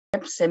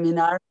web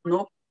seminar,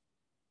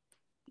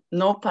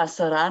 No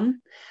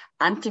Pasarán,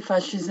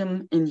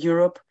 Antifascism in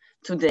Europe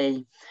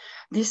Today.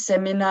 This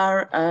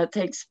seminar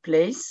takes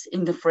place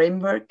in the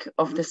framework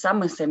of the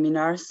Summer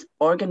Seminars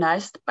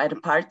organized by the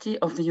Party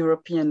of the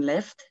European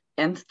Left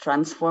and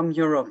Transform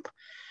Europe.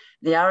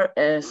 They are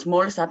a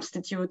small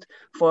substitute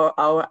for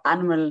our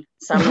annual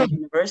summer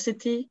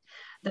university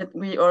that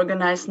we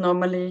organize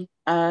normally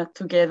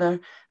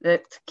together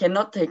that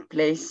cannot take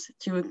place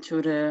due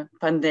to the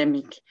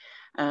pandemic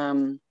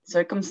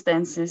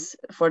circumstances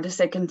for the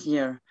second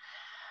year.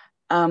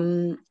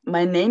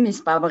 My name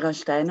is Barbara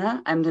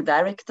Steiner. I'm the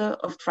director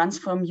of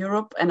Transform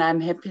Europe, and I'm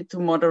happy to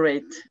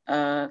moderate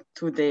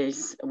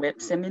today's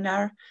web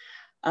seminar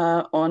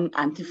on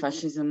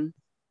anti-fascism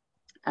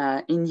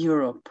in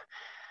Europe.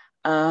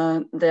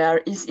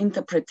 There is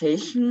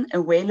interpretation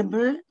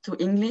available to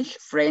English,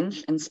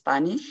 French, and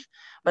Spanish,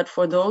 but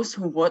for those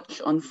who watch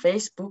on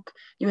Facebook,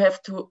 you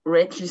have to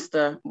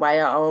register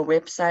via our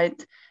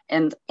website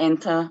and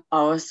enter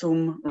our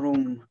Zoom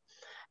room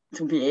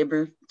to be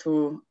able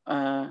to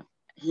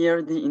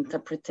hear the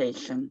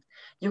interpretation.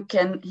 You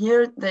can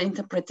hear the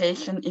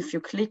interpretation if you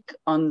click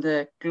on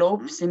the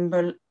globe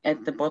symbol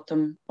at the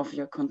bottom of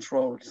your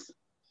controls.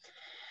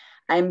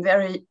 I'm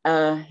very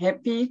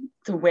happy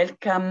to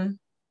welcome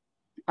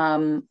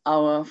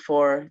our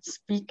four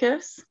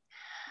speakers.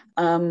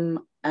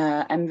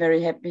 I'm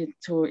very happy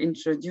to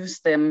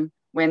introduce them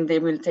when they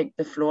will take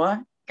the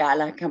floor.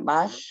 Gala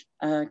Kabash,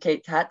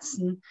 Kate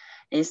Hudson,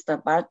 Esther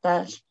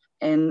Bartash,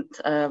 and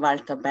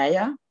Walter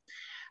Bayer.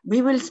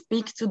 We will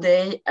speak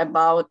today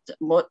about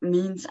what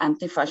means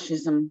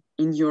anti-fascism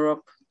in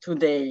Europe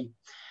today.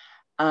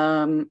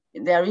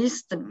 There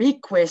is the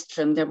big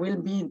question, there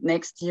will be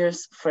next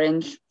year's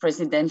French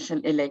presidential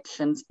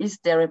elections. Is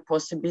there a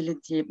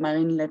possibility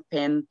Marine Le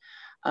Pen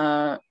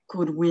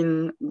could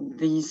win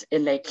these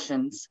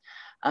elections?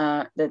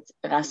 That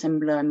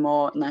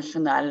Rassemblement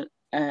National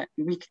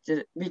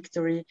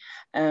victory,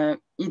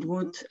 it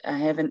would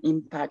have an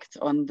impact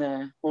on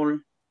the whole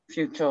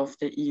future of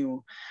the EU.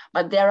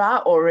 But there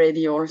are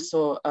already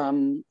also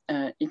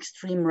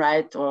extreme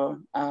right or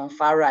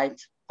far right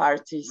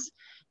parties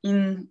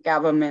in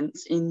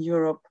governments in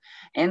Europe,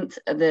 and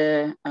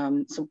the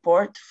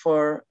support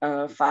for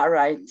far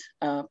right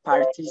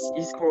parties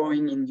is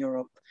growing in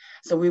Europe.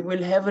 So we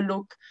will have a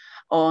look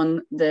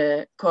on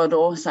the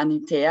Cordon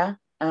sanitaire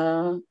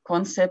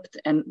concept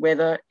and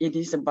whether it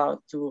is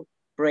about to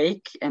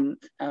break and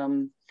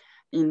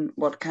in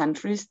what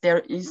countries. There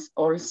is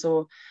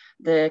also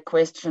the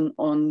question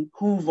on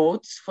who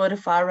votes for the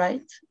far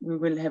right. We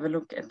will have a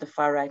look at the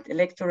far right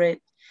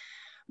electorate.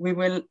 We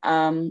will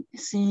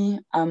see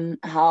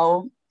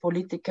how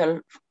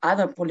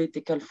other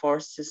political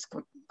forces,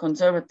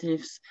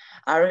 conservatives,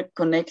 are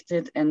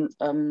connected and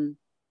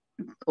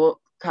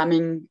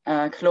coming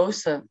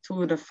closer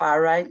to the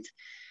far right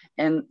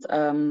and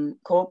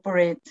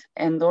cooperate,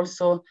 and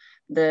also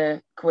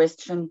the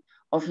question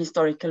of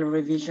historical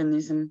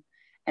revisionism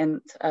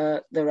and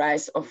the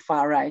rise of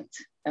far right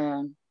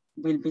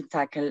will be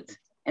tackled.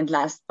 And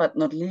last but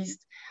not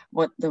least,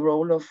 what the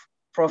role of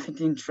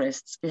profit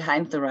interests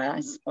behind the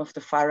rise of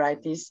the far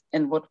right is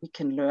and what we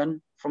can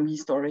learn from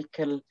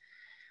historical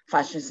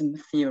fascism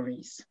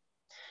theories.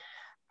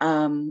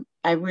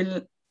 I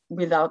will,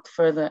 without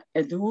further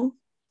ado,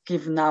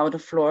 give now the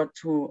floor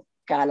to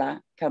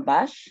Gala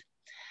Kabash.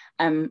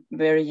 I'm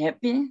very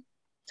happy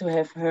to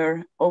have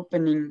her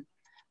opening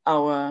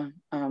our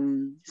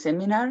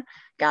seminar.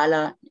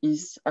 Gala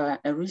is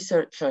a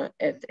researcher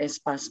at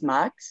Espace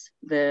Marx,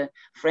 the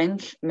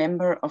French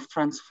member of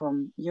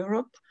Transform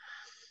Europe.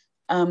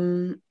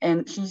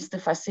 And she's the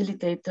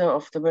facilitator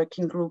of the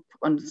working group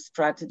on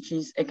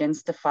strategies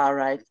against the far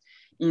right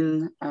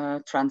in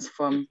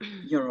Transform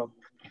Europe.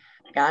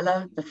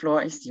 Gala, the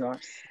floor is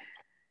yours.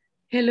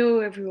 Hello,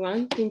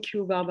 everyone. Thank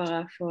you,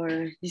 Barbara, for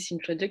this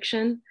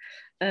introduction.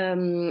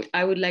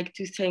 I would like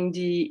to thank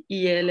the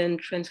EL and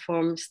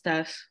Transform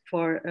staff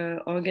for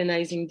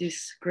organizing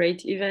this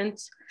great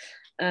event.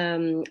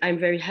 I'm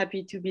very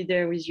happy to be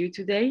there with you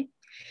today.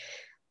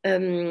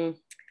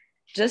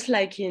 Just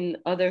like in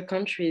other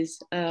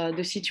countries,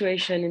 the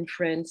situation in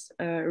France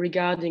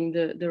regarding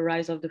the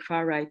rise of the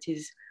far right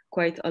is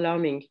quite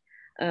alarming.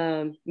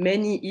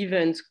 Many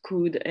events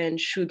could and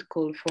should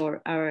call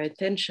for our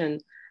attention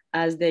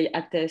as they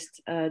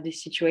attest the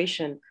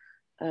situation,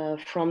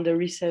 from the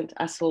recent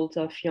assault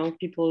of young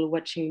people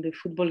watching the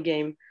football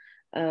game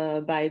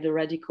by the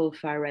radical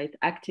far-right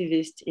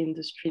activists in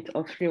the street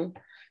of Lyon,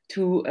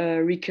 to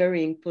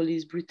recurring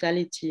police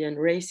brutality and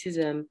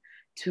racism,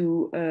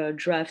 to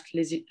draft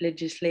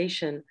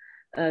legislation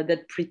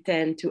that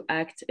pretend to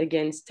act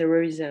against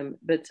terrorism,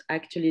 but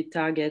actually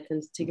target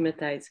and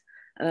stigmatize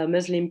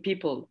Muslim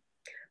people.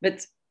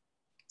 But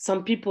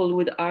some people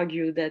would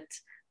argue that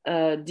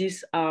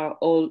these are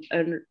all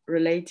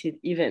unrelated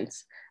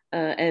events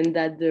and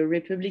that the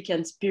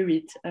Republican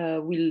spirit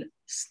will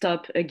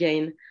stop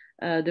again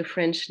the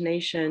French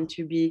nation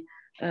to be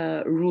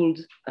ruled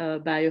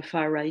by a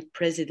far-right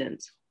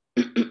president.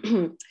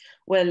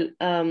 Well,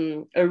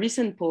 a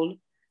recent poll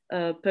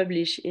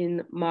published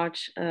in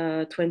March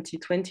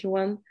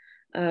 2021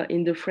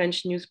 in the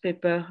French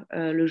newspaper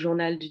Le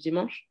Journal du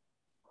Dimanche,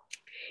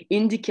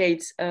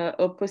 indicates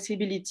a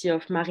possibility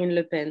of Marine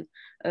Le Pen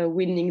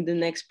winning the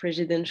next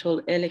presidential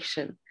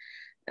election.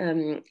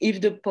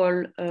 If the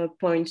poll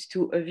points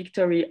to a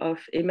victory of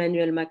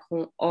Emmanuel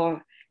Macron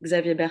or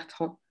Xavier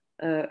Bertrand,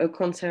 a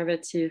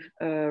conservative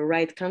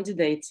right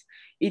candidate,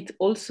 it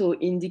also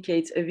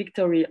indicates a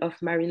victory of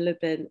Marine Le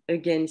Pen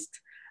against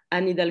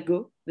Anne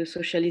Hidalgo, the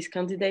socialist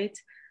candidate,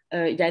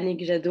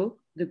 Yannick Jadot,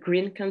 the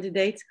Green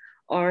candidate,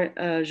 or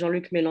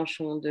Jean-Luc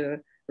Mélenchon,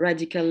 the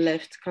radical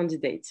left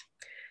candidate.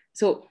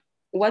 So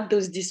what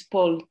does this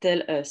poll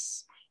tell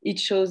us? It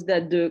shows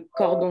that the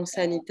cordon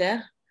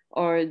sanitaire,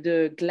 or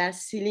the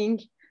glass ceiling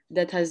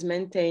that has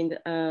maintained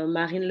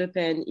Marine Le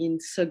Pen in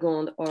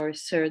second or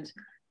third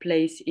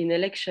place in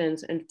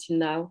elections until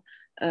now,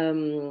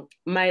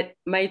 might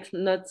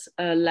not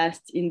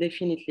last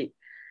indefinitely.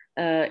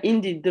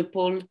 Indeed, the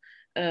poll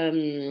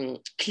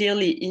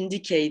clearly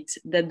indicates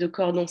that the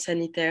cordon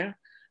sanitaire,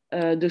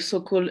 the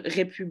so-called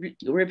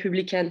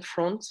Republican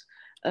front,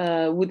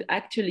 would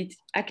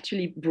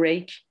actually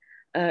break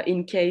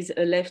in case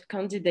a left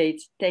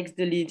candidate takes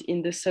the lead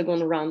in the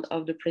second round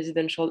of the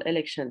presidential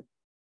election.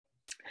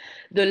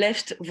 The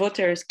left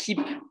voters keep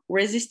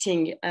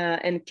resisting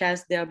and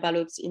cast their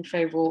ballots in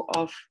favor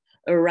of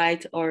a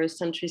right or a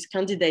centrist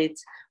candidate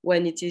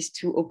when it is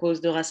to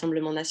oppose the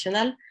Rassemblement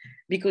National,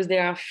 because they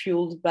are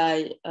fueled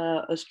by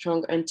a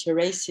strong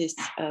anti-racist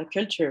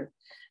culture.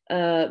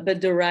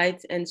 But the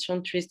right and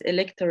centrist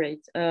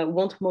electorate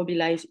won't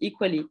mobilize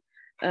equally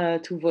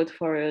to vote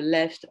for a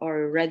left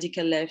or a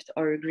radical left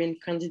or a green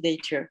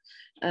candidature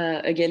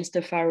against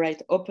a far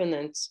right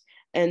opponent,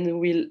 and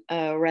will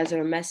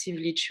rather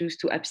massively choose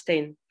to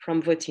abstain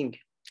from voting.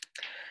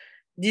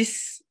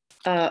 This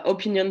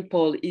opinion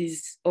poll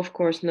is, of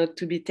course, not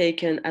to be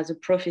taken as a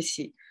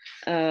prophecy.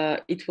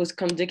 It was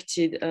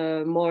conducted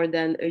more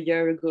than a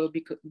year ago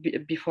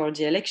before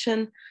the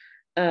election,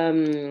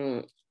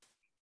 and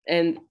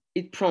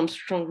it prompts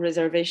strong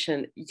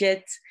reservation,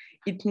 yet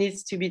it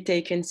needs to be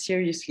taken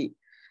seriously.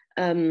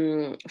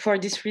 For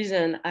this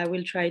reason, I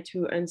will try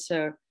to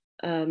answer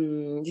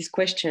these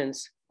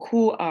questions.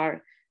 Who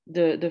are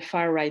the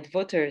far-right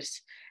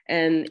voters?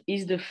 And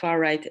is the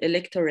far-right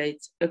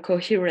electorate a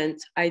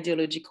coherent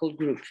ideological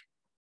group?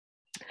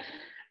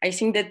 I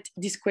think that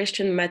this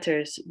question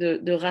matters.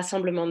 The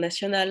Rassemblement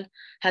National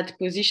had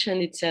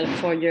positioned itself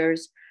for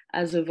years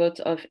as a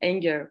vote of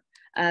anger,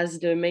 as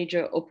the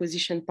major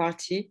opposition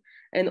party,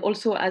 and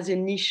also as a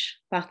niche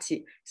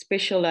party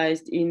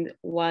specialized in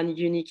one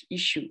unique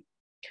issue.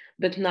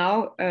 But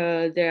now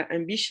their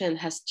ambition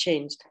has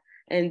changed,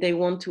 and they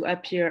want to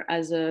appear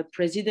as a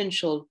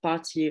presidential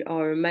party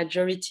or a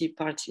majority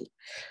party.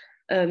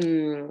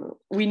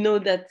 We know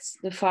that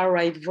the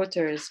far-right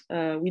voters,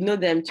 we know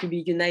them to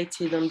be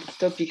united on the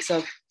topics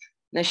of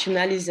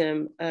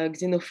nationalism,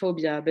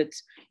 xenophobia, but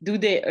do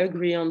they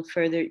agree on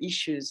further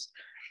issues?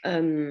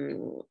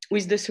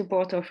 With the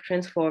support of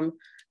Transform,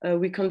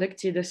 we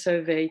conducted a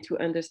survey to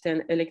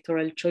understand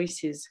electoral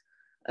choices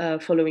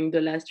following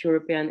the last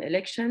European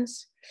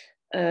elections.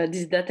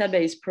 This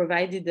database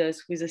provided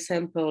us with a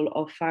sample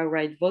of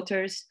far-right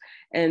voters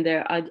and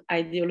their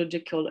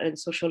ideological and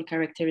social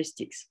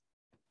characteristics.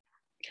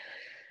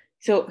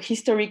 So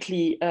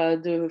historically,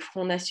 the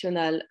Front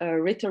National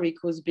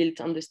rhetoric was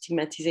built on the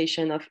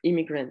stigmatization of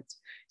immigrants.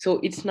 So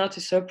it's not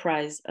a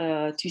surprise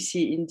to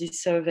see in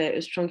this survey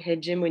a strong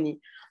hegemony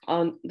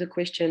on the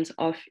questions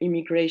of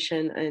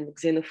immigration and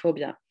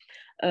xenophobia.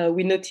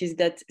 We noticed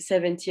that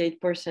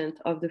 78%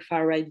 of the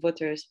far-right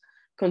voters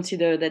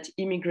consider that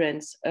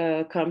immigrants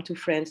come to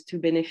France to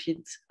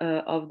benefit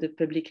of the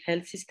public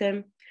health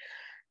system,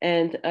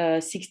 and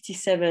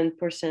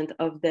 67%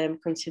 of them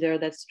consider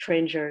that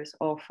strangers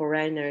or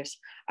foreigners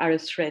are a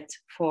threat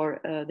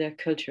for their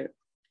culture.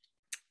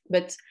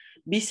 But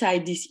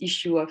beside this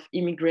issue of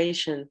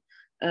immigration,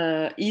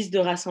 is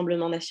the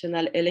Rassemblement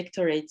National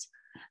electorate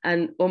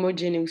an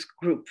homogeneous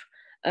group?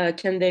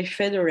 Can they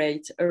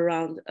federate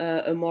around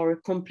a more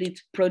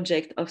complete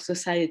project of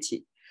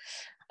society?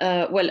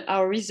 Well,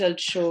 our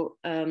results show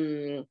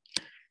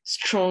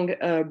strong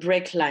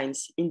break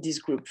lines in this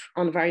group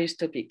on various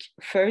topics.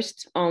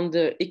 First, on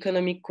the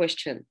economic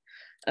question.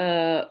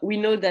 We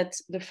know that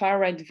the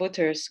far-right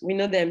voters, we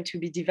know them to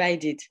be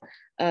divided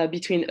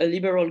between a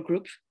liberal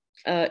group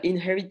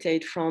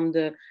inherited from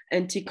the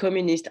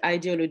anti-communist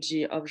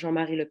ideology of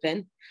Jean-Marie Le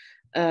Pen,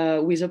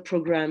 with a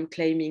program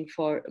claiming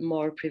for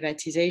more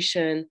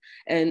privatization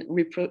and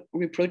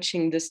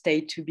reproaching the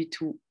state to be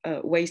too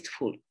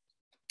wasteful.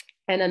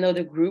 And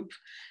another group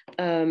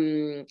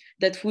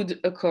that would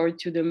accord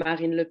to the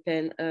Marine Le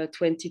Pen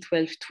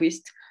 2012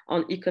 twist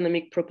on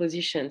economic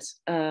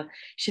propositions.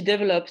 She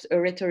developed a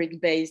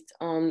rhetoric based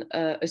on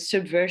a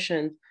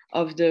subversion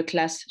of the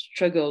class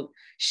struggle,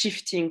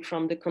 shifting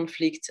from the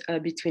conflict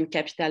between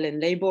capital and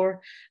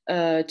labor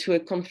to a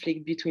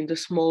conflict between the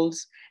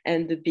smalls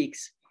and the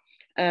bigs.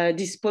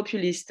 These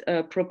populist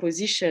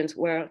propositions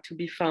were to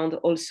be found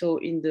also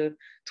in the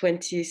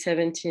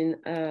 2017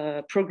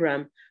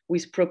 program,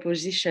 with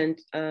proposition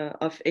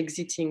of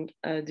exiting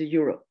the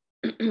euro.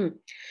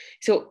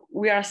 So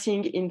we are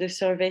seeing in the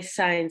survey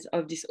signs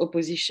of these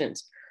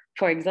oppositions.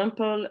 For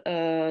example,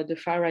 the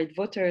far-right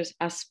voters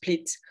are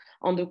split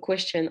on the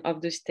question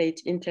of the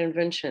state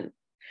intervention,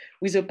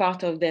 with a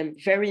part of them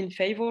very in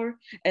favor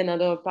and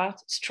another part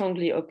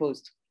strongly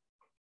opposed.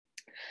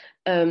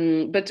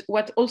 But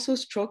what also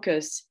struck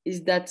us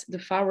is that the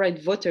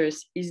far-right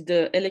voters is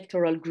the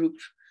electoral group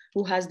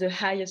who has the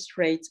highest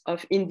rate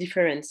of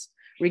indifference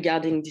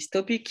regarding these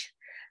topics,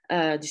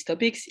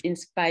 in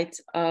spite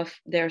of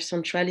their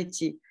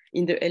centrality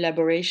in the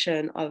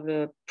elaboration of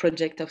a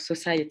project of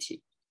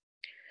society.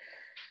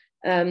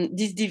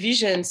 These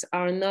divisions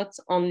are not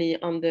only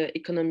on the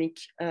economic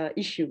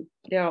issue,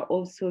 they are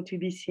also to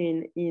be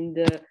seen in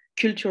the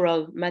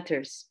cultural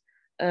matters.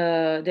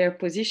 Their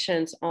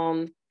positions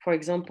on, for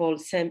example,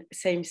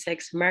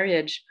 same-sex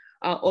marriage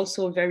are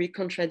also very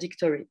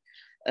contradictory.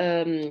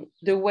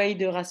 The way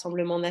the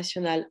Rassemblement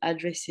National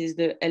addresses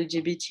the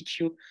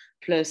LGBTQ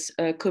plus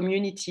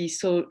community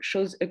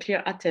shows a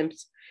clear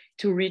attempt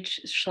to reach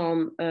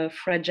some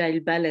fragile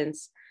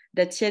balance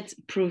that yet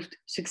proved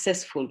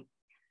successful.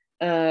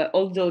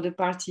 Although the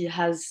party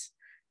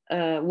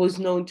was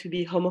known to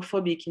be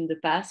homophobic in the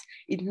past,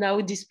 it now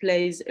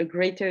displays a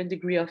greater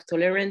degree of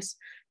tolerance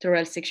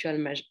toward sexual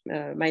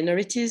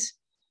minorities.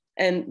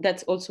 And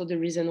that's also the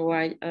reason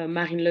why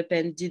Marine Le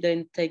Pen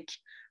didn't take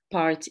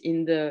part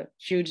in the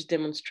huge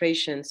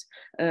demonstrations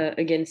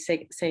against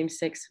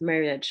same-sex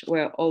marriage,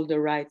 where all the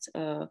right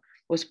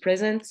was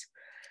present.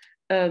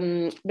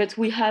 But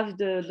we have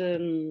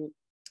the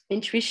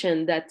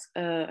intuition that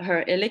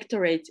her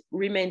electorate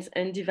remains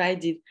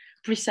undivided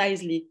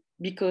precisely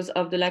because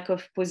of the lack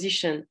of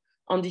position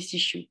on this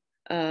issue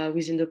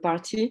within the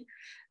party,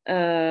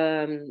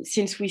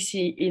 since we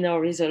see in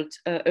our result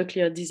a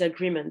clear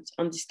disagreement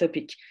on this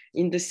topic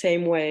in the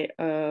same way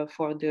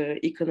for the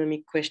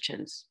economic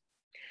questions.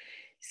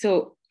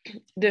 So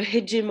the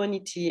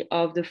hegemony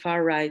of the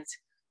far right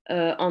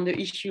on the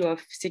issue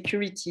of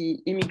security,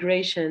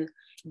 immigration,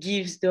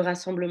 gives the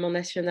Rassemblement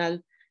National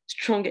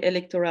strong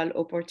electoral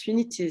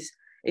opportunities,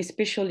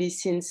 especially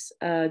since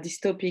these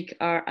topics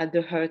are at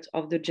the heart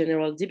of the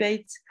general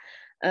debate.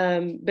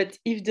 But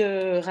if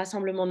the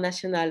Rassemblement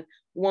National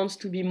wants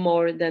to be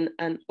more than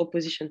an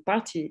opposition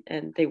party,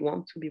 and they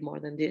want to be more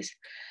than this,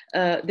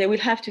 they will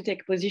have to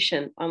take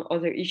position on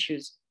other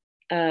issues.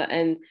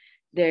 And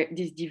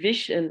these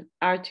divisions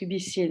are to be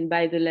seen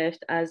by the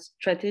left as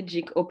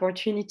strategic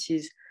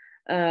opportunities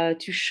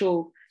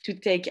to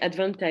take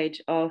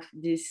advantage of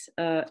these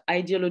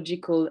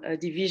ideological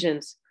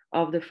divisions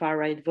of the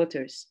far-right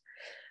voters.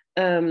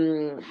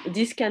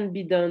 This can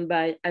be done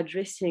by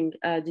addressing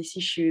these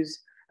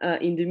issues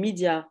in the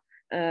media,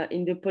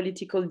 in the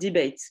political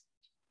debates.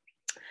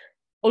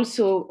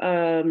 Also,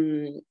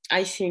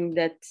 I think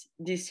that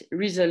these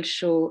results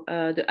show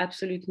the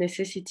absolute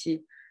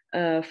necessity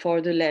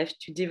for the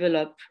left to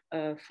develop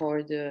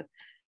for the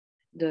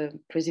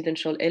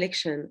presidential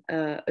election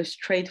a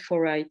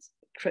straightforward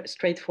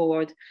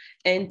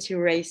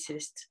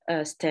anti-racist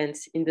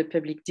stance in the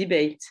public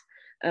debate,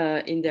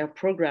 in their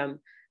program,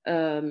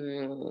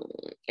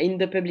 in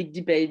the public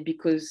debate,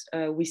 because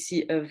we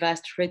see a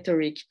vast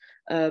rhetoric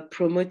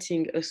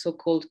promoting a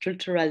so-called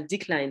cultural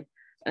decline,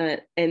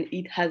 and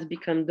it has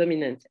become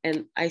dominant.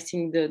 And I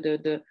think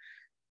the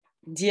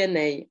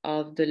DNA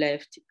of the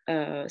left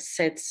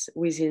sets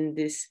within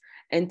this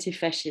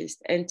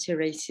anti-fascist,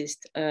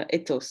 anti-racist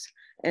ethos.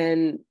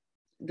 And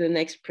the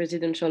next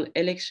presidential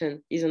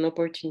election is an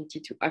opportunity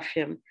to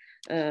affirm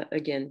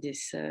again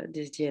this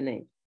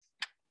DNA.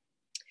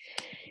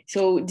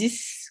 So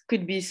this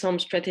could be some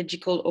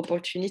strategical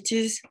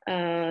opportunities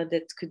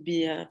that could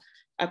be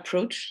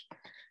approached.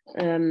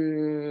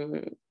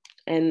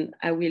 And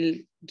I will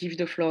give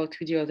the floor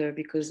to the other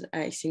because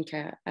I think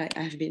I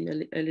have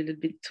been a little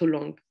bit too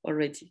long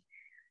already.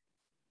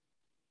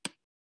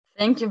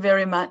 Thank you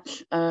very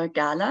much,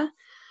 Gala.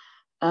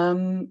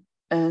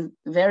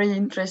 Very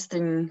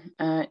interesting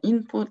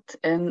input,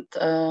 and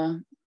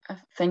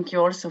thank you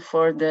also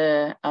for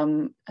the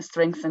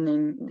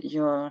strengthening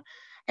your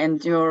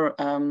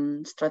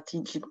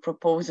strategic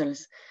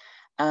proposals.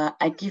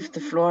 I give the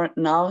floor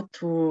now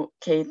to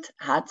Kate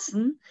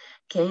Hudson.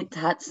 Kate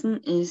Hudson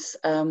is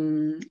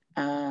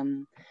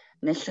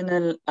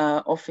National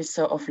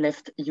Officer of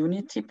Left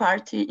Unity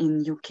Party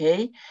in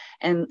UK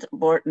and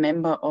board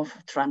member of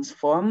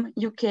Transform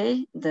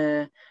UK,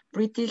 the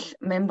British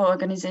member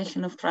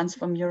organization of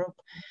Transform Europe.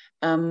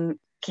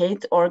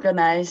 Kate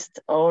organized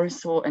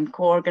also and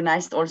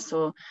co-organized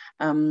also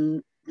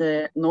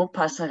the No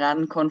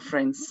Pasarán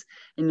conference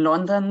in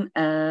London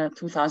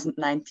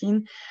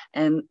 2019,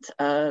 and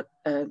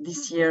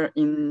this year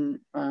in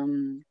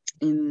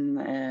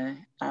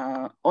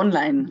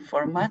online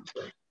format.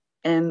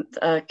 And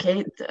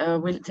Kate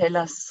will tell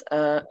us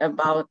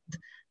about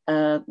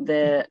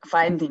the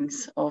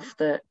findings of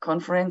the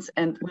conference,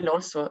 and we'll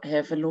also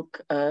have a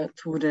look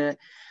to the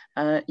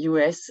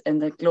US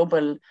and the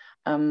global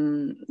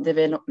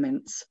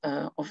developments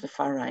of the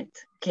far right.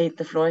 Kate,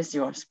 the floor is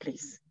yours,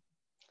 please.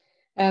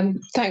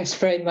 Thanks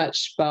very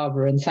much,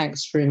 Barbara, and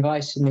thanks for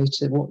inviting me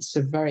to what's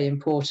a very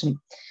important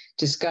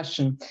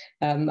discussion.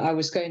 I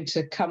was going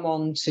to come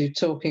on to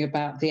talking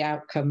about the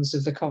outcomes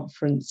of the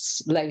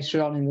conference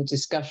later on in the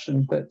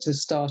discussion, but to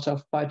start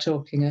off by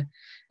talking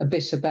a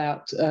bit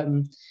about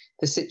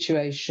the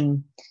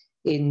situation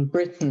in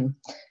Britain.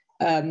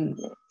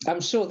 I'm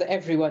sure that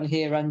everyone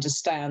here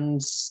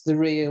understands the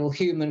real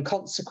human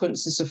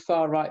consequences of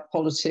far-right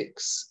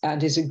politics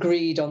and is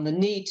agreed on the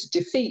need to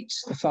defeat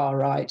the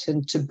far-right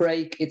and to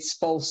break its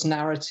false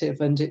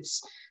narrative and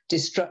its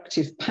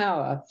destructive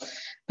power.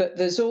 But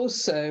there's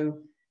also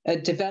a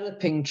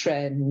developing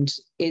trend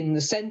in the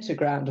centre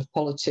ground of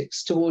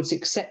politics towards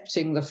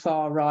accepting the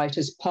far-right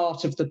as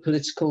part of the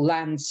political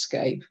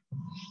landscape.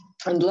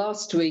 And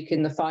last week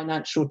in the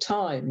Financial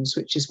Times,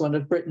 which is one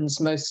of Britain's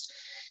most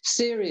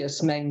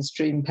serious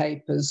mainstream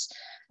papers,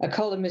 a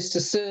columnist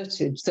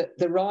asserted that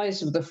the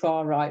rise of the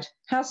far right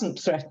hasn't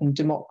threatened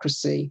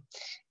democracy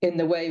in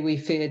the way we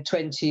feared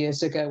 20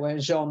 years ago when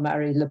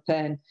Jean-Marie Le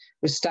Pen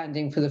was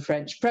standing for the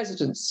French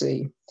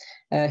presidency.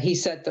 He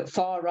said that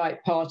far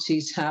right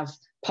parties have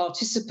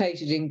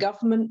participated in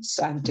governments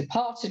and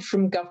departed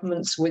from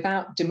governments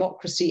without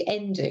democracy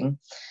ending.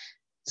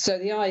 So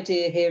the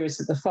idea here is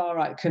that the far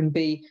right can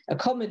be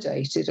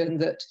accommodated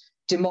and that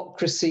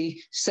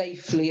democracy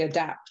safely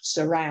adapts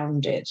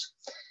around it.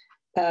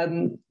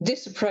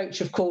 This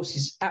approach, of course,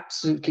 is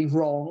absolutely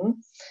wrong,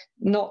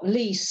 not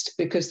least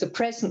because the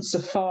presence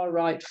of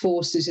far-right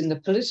forces in the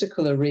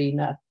political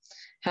arena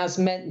has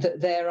meant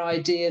that their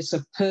ideas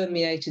have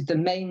permeated the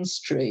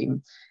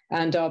mainstream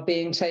and are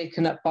being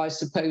taken up by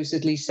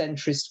supposedly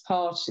centrist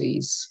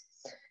parties.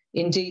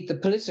 Indeed, the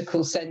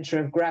political centre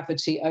of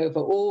gravity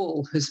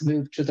overall has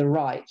moved to the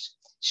right,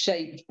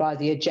 shaped by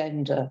the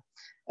agenda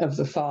of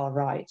the far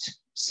right.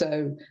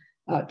 So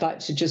I'd like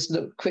to just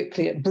look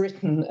quickly at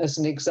Britain as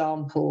an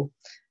example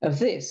of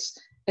this.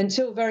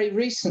 Until very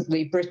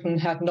recently, Britain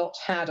had not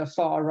had a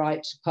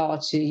far-right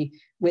party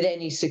with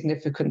any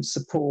significant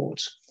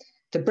support.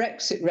 The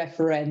Brexit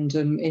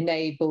referendum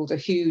enabled a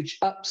huge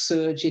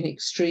upsurge in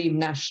extreme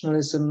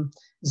nationalism,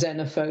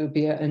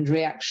 xenophobia, and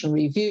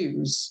reactionary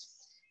views.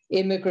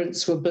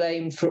 Immigrants were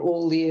blamed for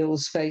all the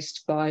ills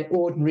faced by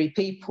ordinary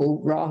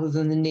people rather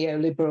than the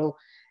neoliberal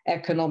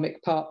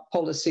economic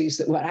policies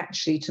that were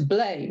actually to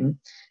blame.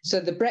 So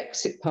the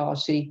Brexit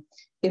Party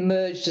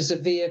emerged as a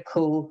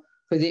vehicle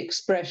for the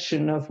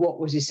expression of what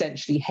was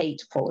essentially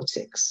hate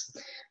politics.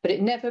 But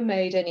it never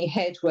made any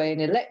headway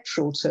in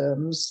electoral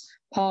terms,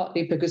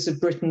 partly because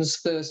of Britain's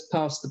first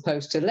past the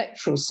post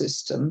electoral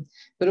system,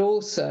 but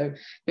also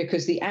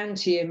because the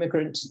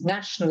anti-immigrant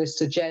nationalist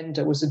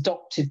agenda was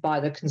adopted by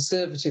the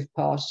Conservative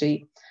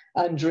Party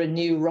under a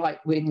new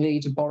right-wing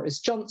leader, Boris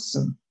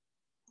Johnson.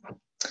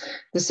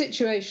 The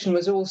situation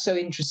was also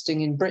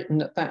interesting in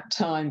Britain at that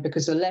time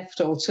because a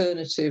left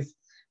alternative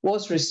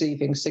was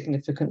receiving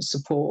significant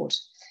support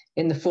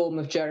in the form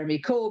of Jeremy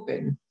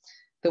Corbyn.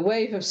 The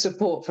wave of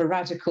support for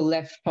radical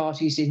left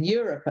parties in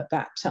Europe at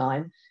that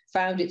time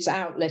found its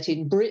outlet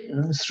in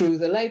Britain through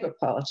the Labour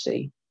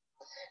Party.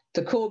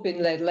 The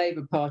Corbyn-led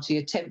Labour Party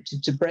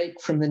attempted to break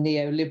from the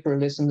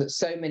neoliberalism that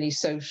so many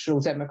social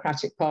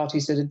democratic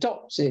parties had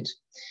adopted,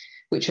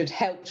 which had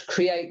helped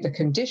create the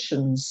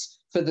conditions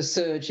for the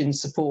surge in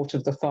support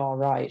of the far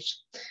right,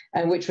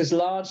 and which was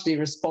largely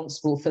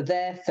responsible for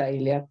their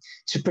failure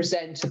to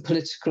present a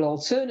political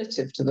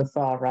alternative to the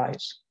far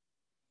right.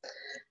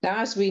 Now,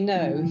 as we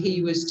know,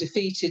 he was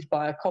defeated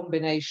by a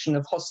combination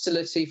of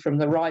hostility from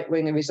the right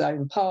wing of his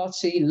own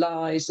party,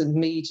 lies and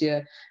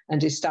media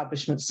and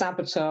establishment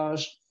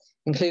sabotage,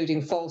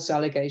 including false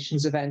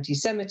allegations of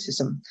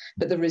anti-Semitism.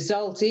 But the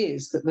result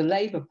is that the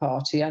Labour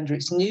Party, under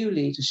its new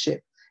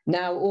leadership,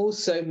 now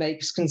also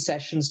makes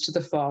concessions to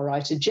the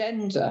far-right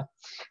agenda,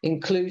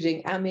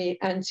 including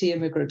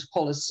anti-immigrant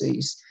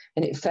policies,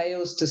 and it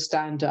fails to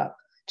stand up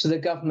to the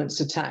government's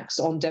attacks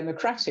on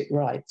democratic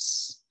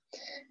rights.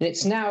 And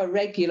it's now a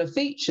regular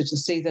feature to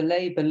see the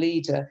Labour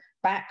leader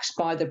backed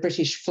by the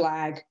British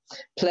flag,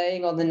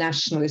 playing on the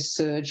nationalist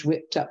surge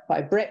whipped up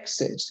by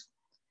Brexit.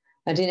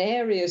 And in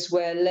areas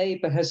where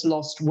Labour has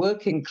lost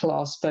working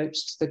class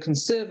votes to the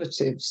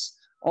Conservatives,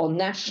 on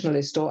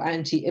nationalist or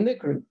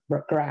anti-immigrant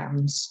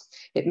grounds,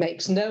 it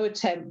makes no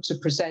attempt to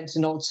present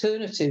an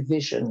alternative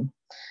vision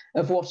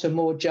of what a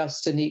more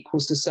just and equal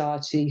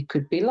society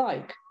could be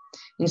like.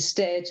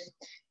 Instead,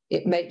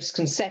 it makes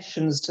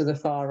concessions to the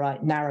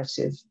far-right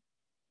narrative.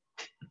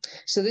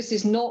 So this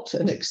is not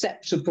an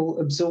acceptable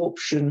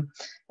absorption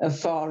of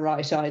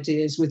far-right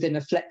ideas within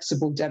a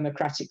flexible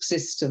democratic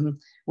system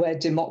where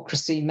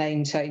democracy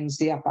maintains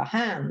the upper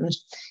hand.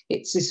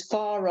 It's this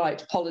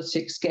far-right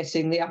politics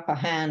getting the upper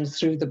hand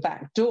through the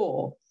back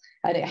door,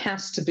 and it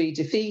has to be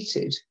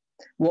defeated,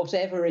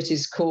 whatever it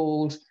is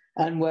called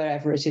and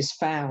wherever it is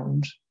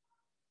found.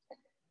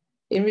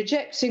 In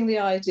rejecting the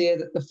idea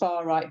that the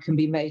far-right can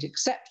be made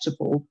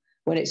acceptable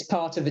when it's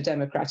part of a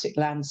democratic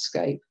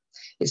landscape,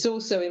 it's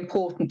also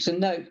important to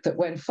note that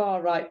when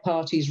far-right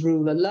parties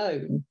rule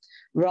alone,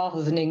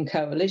 rather than in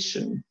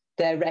coalition,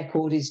 their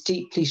record is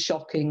deeply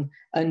shocking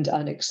and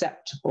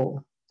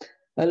unacceptable.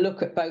 A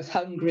look at both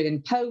Hungary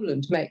and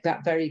Poland make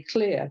that very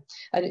clear.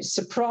 And it's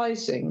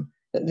surprising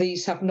that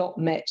these have not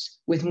met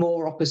with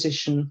more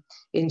opposition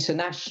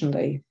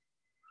internationally.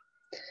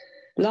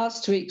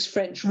 Last week's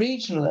French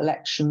regional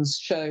elections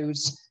showed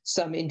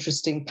some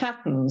interesting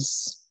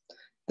patterns.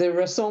 The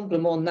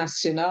Rassemblement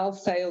National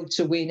failed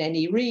to win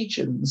any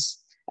regions,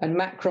 and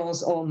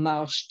Macron's En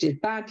Marche did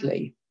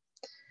badly.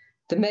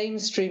 The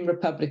mainstream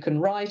Republican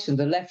right and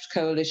the left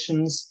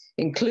coalitions,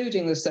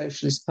 including the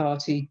Socialist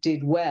Party,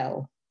 did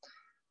well.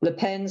 Le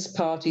Pen's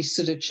party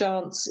stood a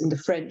chance in the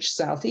French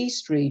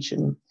southeast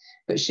region,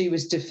 but she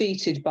was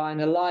defeated by an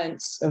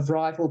alliance of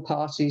rival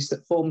parties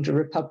that formed a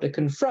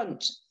Republican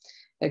front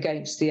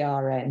against the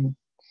RN.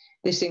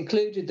 This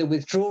included the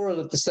withdrawal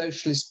of the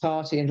Socialist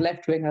Party and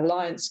left-wing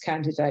alliance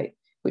candidate,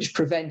 which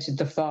prevented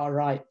the far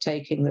right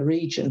taking the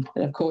region.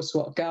 And of course,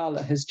 what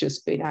Gala has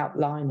just been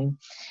outlining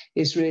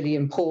is really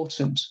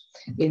important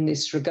in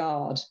this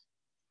regard.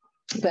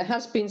 There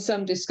has been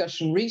some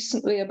discussion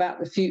recently about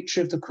the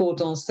future of the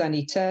Cordon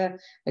sanitaire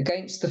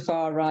against the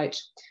far right,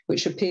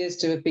 which appears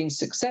to have been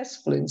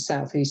successful in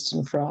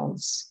southeastern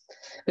France.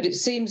 But it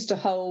seems to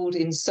hold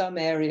in some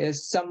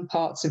areas, some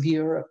parts of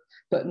Europe,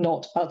 but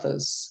not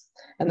others.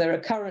 And there are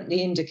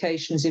currently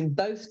indications in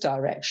both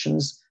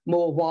directions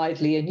more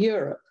widely in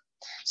Europe.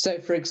 So,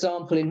 for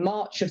example, in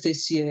March of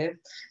this year,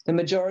 the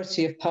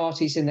majority of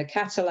parties in the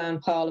Catalan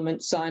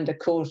parliament signed a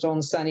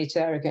Cordon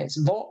sanitaire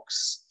against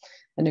Vox,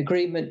 an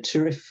agreement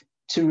to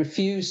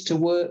refuse to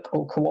work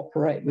or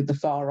cooperate with the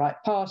far-right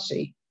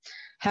party.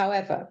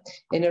 However,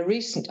 in a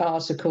recent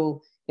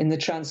article in the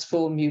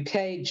Transform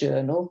UK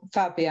journal,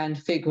 Fabian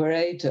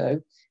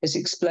Figueiredo has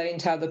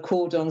explained how the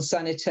Cordon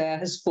sanitaire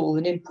has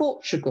fallen in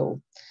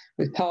Portugal,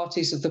 with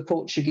parties of the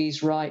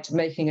Portuguese right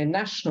making a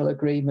national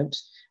agreement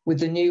with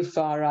the new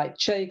far-right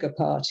Chega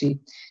party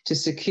to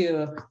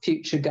secure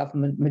future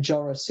government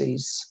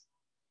majorities.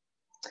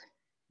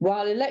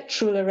 While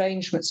electoral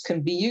arrangements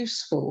can be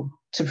useful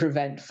to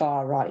prevent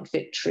far-right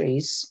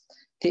victories,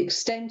 the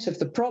extent of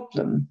the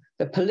problem,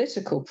 the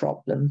political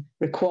problem,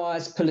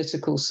 requires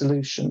political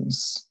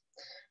solutions.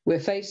 We're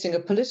facing a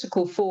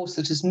political force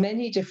that has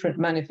many different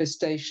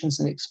manifestations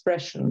and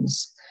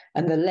expressions,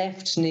 and the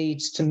left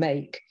needs to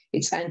make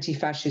its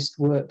anti-fascist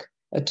work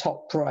a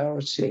top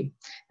priority.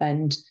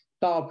 And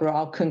Barbara,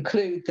 I'll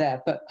conclude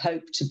there, but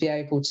hope to be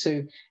able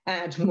to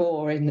add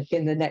more in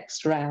the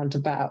next round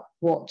about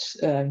what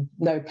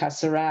No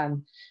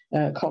Pasarán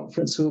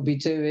conference will be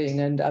doing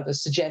and other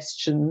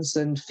suggestions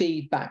and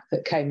feedback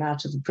that came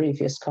out of the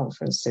previous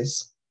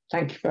conferences.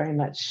 Thank you very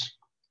much.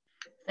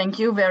 Thank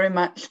you very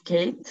much,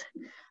 Kate,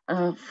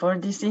 for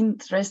these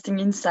interesting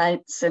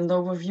insights and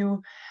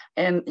overview.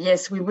 And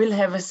yes, we will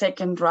have a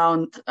second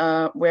round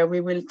where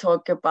we will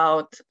talk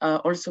about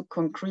also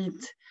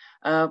concrete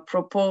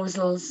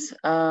proposals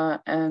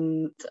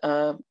and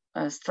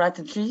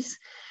strategies.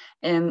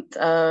 And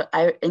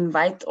I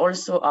invite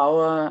also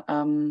our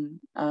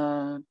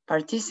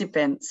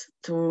participants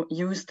to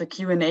use the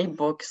Q&A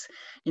box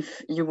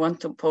if you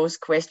want to pose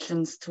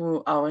questions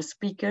to our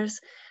speakers.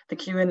 The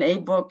Q&A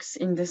box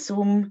in the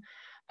Zoom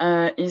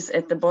is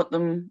at the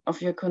bottom of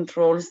your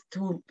controls,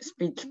 to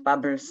speech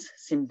bubbles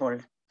symbol.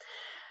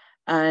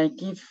 I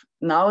give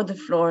now the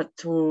floor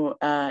to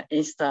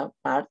Esther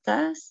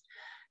Bartas,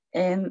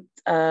 and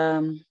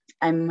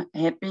I'm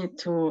happy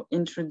to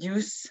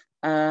introduce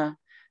her.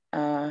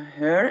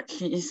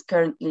 She is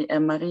currently a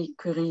Marie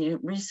Curie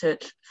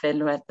Research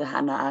Fellow at the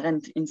Hannah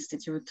Arendt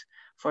Institute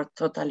for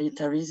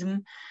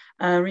Totalitarianism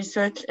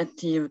Research at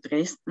TU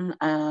Dresden,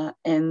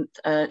 and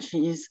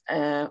she is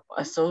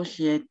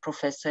Associate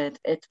Professor at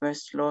Edward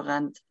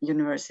Lorand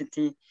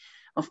University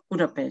of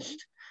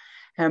Budapest.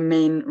 Her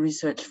main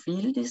research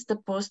field is the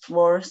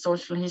post-war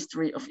social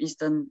history of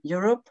Eastern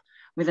Europe,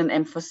 with an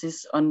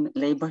emphasis on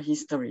labor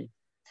history.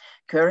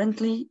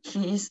 Currently,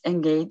 she is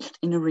engaged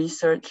in a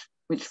research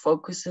which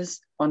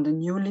focuses on the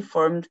newly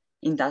formed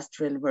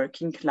industrial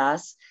working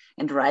class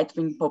and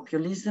right-wing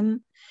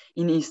populism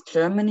in East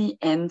Germany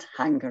and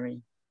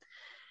Hungary.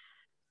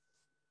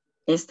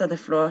 Esther, the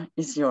floor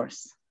is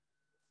yours.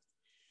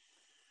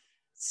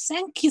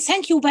 Thank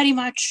you very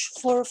much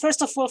for,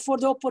 first of all, for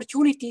the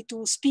opportunity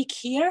to speak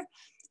here.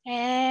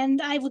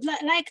 And I would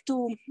like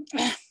to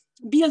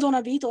build on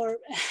a bit or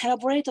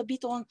elaborate a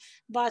bit on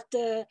what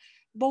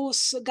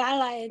both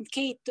Gala and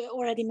Kate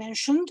already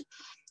mentioned.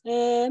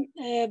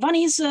 One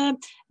is the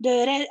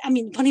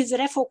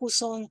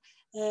refocus on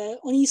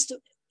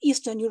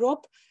Eastern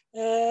Europe,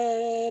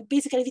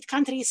 basically with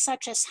countries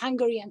such as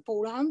Hungary and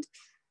Poland,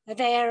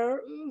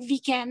 where we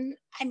can,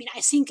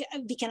 I think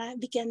we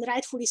can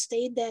rightfully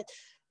state that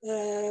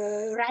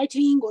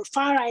right-wing or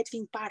far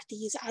right-wing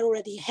parties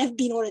have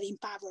been already in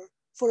power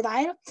for a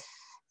while,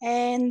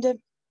 and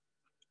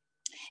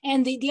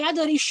the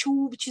other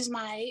issue, which is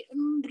my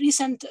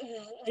recent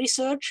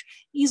research,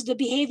 is the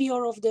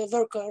behavior of the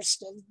workers,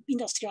 the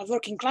industrial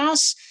working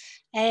class,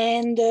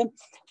 And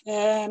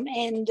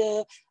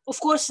of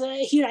course,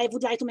 here I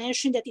would like to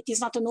mention that it is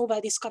not a novel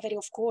discovery,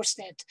 of course,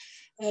 that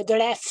the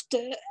left,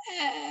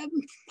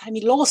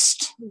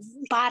 lost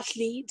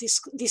partly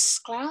this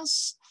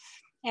class.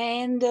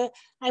 And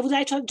I would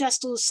like to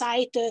just to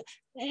cite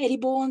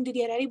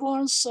Didier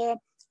Eribon's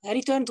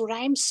Return to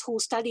Reims, who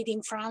studied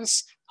in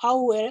France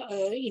how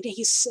in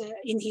his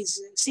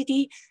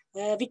city,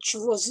 which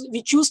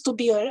used to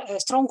be a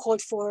stronghold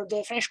for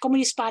the French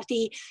Communist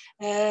Party,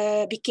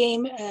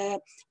 became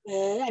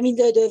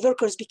the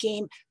workers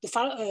became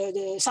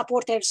the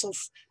supporters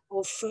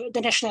of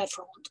the National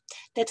Front.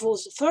 That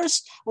was the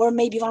first, or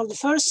maybe one of the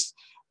first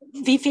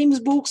famous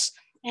books.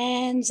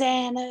 And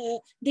then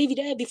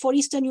David, before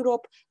Eastern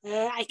Europe,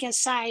 I can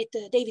cite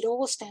David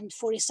Ost and,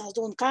 for instance,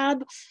 Don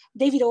Kalb.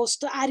 David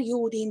Ost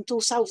argued in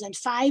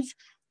 2005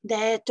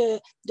 that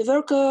the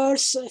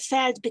workers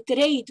felt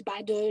betrayed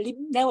by the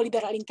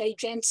neoliberal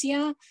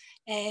intelligentsia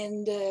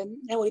and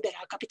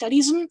neoliberal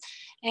capitalism,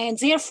 and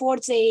therefore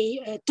they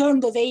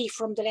turned away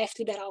from the left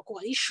liberal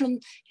coalition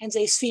and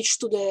they switched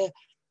to the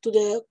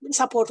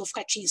support of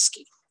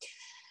Kaczynski.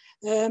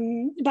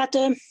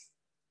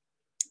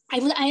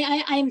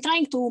 I am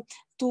trying to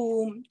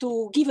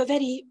give a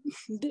very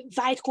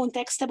wide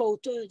context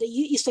about the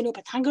Eastern Europe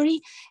and Hungary,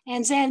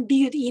 and then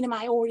build in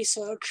my own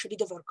research with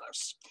the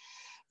workers.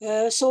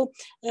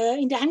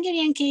 In the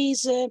Hungarian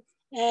case, I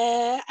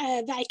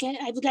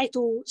would like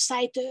to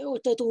cite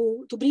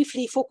to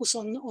briefly focus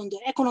on the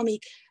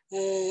economic,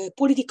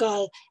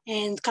 political,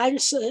 and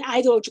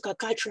ideological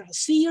cultural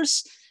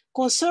spheres.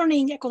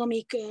 Concerning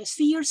economic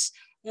spheres,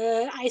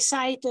 I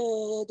cite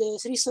the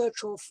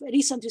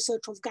recent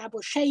research of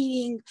Gábor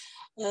Scheiring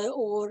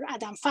or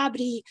Adam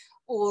Fabry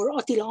or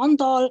Attila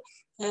Antal,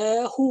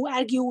 who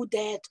argued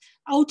that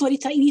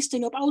in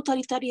Eastern Europe,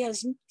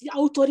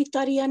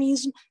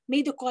 authoritarianism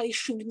made a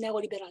coalition with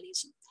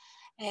neoliberalism.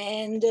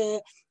 And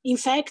in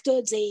fact,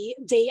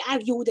 they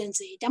argued and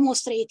they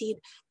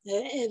demonstrated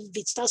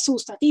with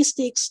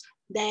statistics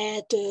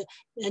that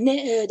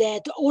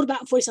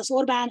Orban, for instance,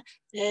 Orban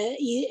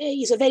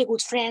is a very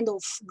good friend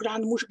of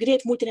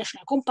great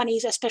multinational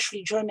companies,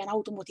 especially German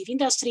automotive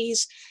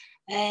industries.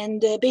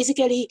 And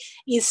basically,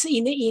 is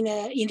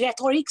in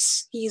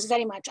rhetorics, he is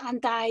very much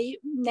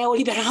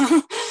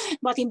anti-neoliberal,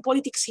 but in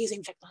politics, he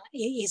in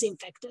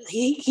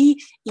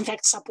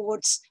fact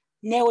supports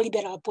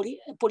neoliberal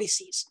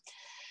policies.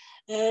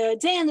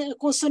 Then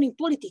concerning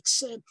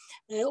politics,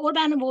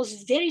 Orban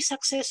was very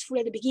successful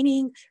at the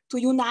beginning to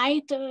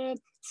unite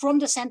from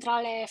the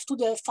central left to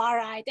the far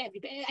right.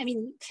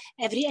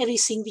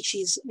 Everything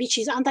which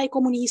is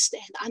anti-communist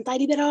and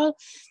anti-liberal,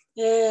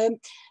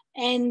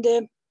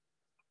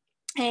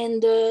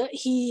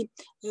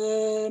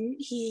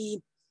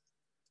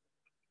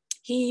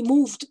 he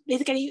moved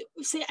basically.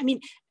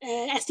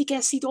 As we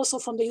can see it also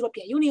from the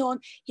European Union,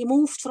 he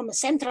moved from a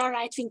central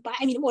right wing.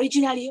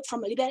 Originally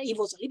from a liberal, he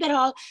was a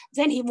liberal.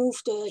 Then he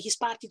moved his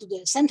party to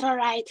the central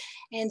right,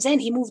 and then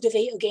he moved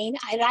away again.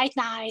 Right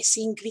now, I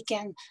think we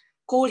can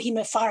call him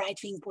a far right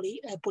wing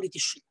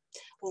politician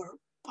or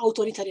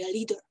authoritarian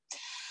leader.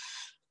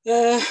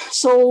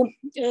 So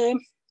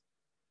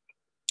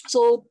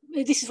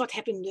this is what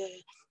happened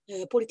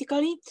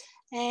politically.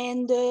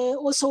 And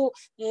also,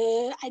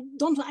 he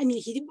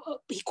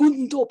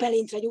couldn't openly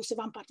introduce a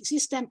one-party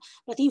system,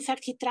 but in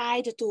fact he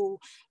tried to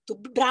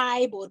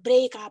bribe or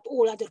break up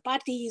all other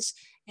parties.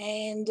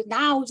 And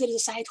now there is a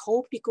slight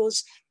hope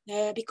because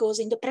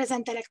in the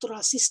present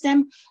electoral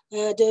system,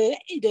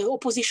 the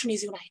opposition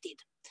is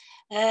united.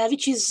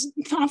 Which is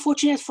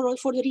unfortunate for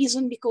the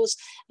reason because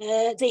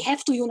they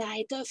have to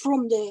unite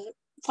from the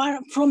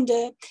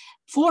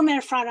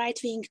former far right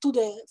wing to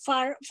the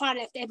far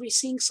left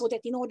everything, so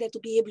that in order to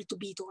be able to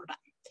beat Orban.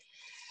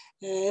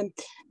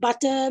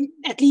 But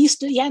at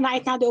least,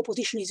 right now the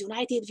opposition is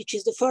united, which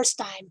is the first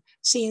time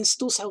since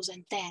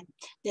 2010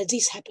 that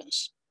this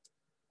happens.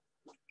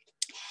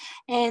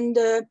 And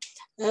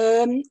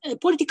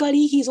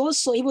politically, he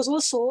was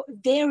also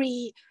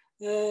very,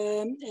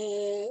 Orban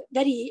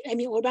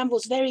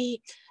was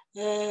very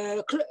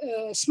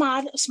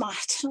smart,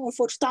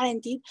 unfortunately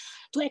talented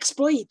to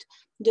exploit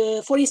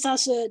for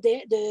instance,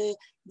 the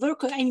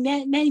worker.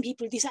 Many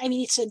people.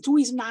 It's a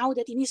truism now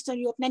that in Eastern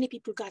Europe, many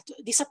people got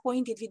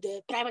disappointed with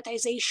the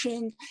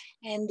privatization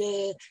and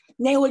the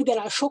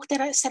neoliberal shock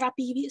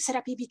therapy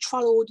which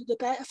followed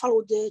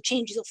the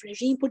changes of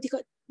regime,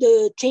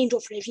 the change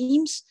of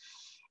regimes,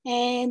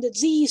 and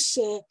this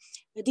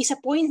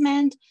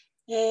disappointment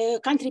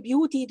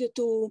contributed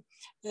to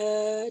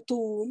a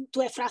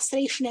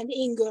frustration and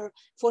anger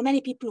for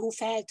many people who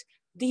felt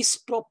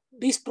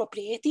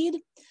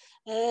disappropriated.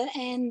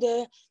 And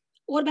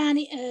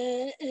Orban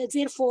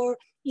therefore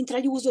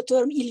introduced the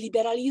term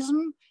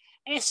illiberalism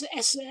as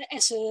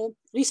a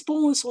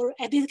response, or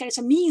basically as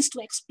a means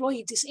to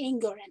exploit this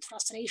anger and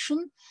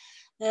frustration.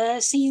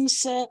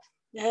 Since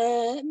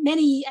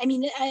many,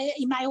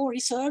 in my own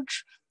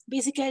research,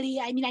 basically,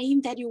 I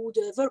interviewed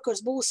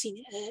workers both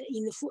in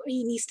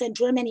Eastern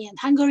Germany and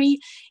Hungary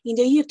in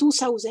the year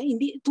 2000, in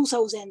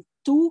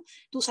 2002,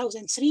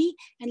 2003,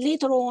 and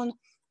later on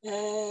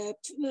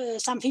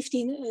some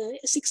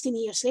 16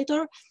 years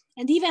later.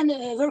 And even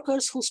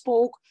workers who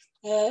spoke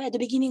at the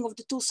beginning of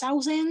the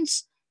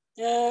 2000s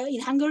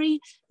in Hungary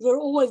were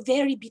all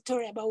very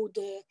bitter about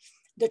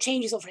the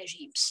changes of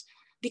regimes,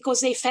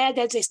 because they felt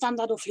that their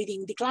standard of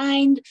living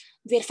declined,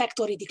 their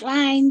factory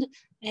declined,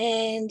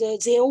 and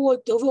the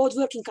old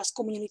working class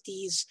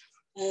communities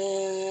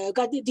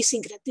got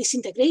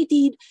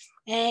disintegrated,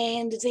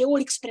 and they all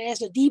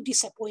expressed a deep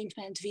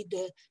disappointment with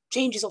the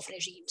changes of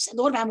regimes. And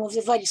Orbán was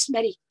very,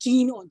 very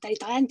keen on, very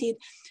talented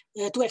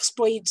to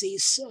exploit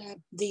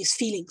these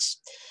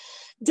feelings.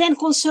 Then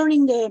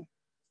concerning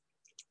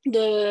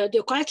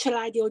the cultural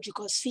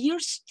ideological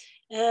spheres,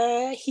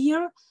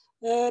 here,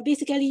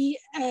 basically,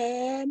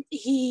 I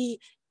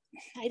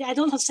don't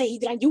want to say he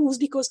didn't use,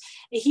 because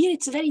here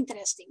it's very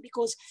interesting,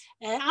 because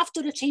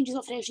after the changes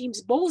of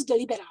regimes, both the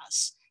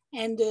liberals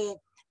and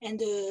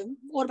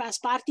Orbán's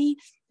party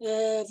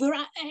were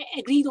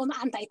agreed on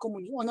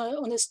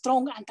on a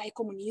strong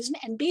anti-communism.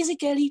 And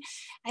basically,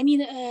 I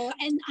mean,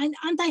 and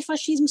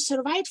anti-fascism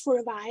survived for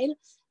a while,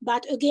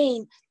 but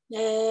again,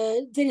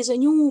 there is a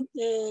new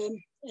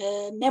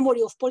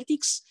memory of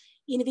politics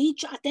in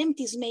which attempt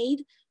is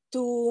made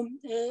to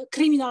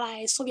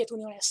criminalize Soviet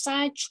Union as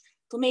such,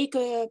 to make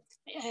a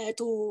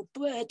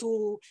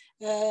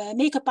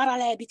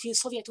parallel between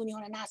Soviet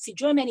Union and Nazi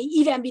Germany,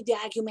 even with the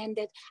argument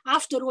that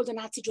after all, the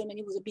Nazi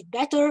Germany was a bit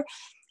better,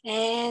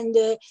 and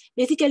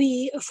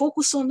basically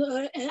focus on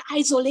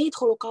isolate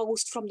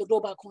Holocaust from the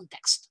global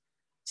context.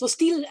 So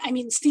still, I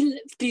mean, still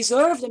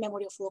preserve the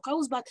memory of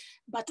Holocaust,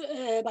 but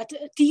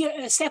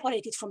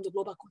separate it from the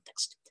global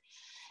context.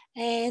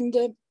 And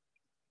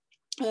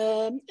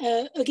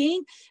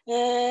again,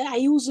 I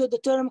use the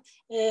term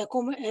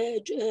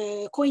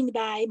coined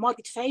by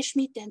Margit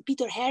Freischmidt and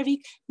Peter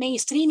Herwig,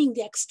 mainstreaming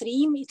the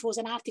extreme. It was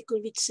an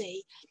article which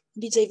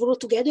they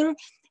wrote together,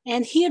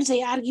 and here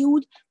they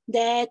argued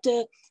that,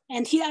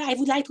 and here I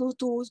would like to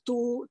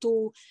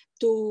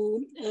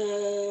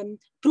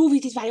prove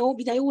it with my own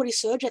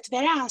research, that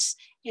whereas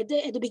at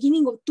the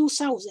beginning of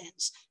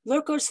 2000s,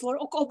 workers were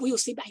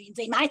obviously, I mean,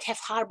 they might have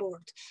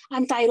harbored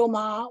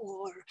anti-Roma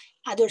or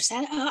other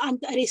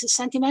racist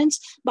sentiments,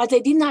 but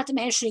they did not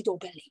mention it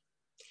openly.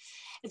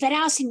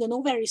 Whereas in the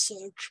Nobel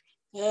research,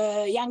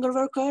 younger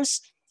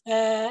workers,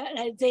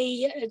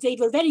 they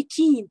were very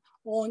keen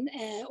on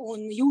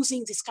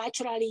using these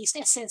culturalist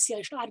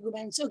essentialist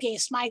arguments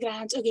against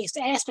migrants,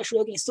 especially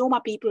against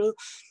Roma people,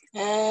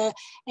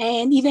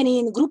 and even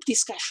in group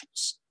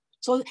discussions.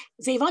 So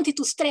they wanted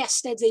to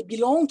stress that they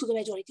belong to the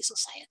majority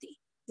society.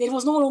 There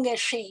was no longer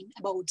shame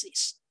about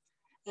this.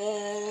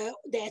 And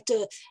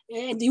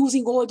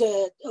using all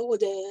the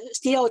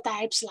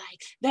stereotypes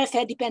like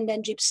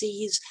welfare-dependent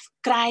gypsies,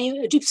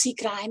 gypsy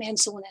crime, and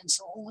so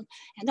on,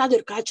 and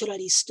other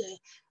culturalist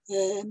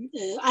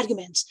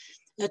arguments.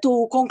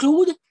 To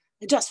conclude,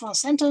 just one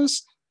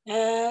sentence,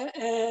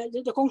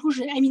 the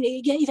conclusion, I mean,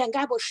 even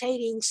Gabor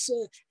Schering's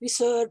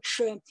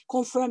research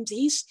confirmed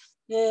this,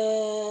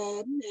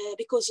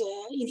 because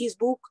in his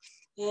book,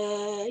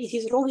 in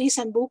his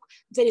recent book,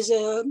 there is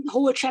a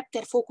whole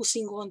chapter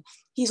focusing on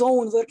his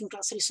own working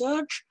class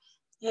research,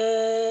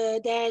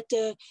 that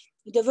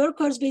the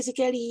workers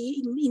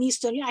basically in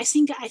Eastern, I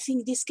think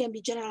this can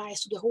be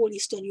generalized to the whole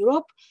Eastern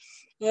Europe,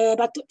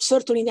 but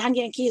certainly in the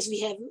Hungarian case,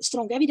 we have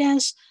strong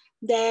evidence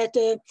that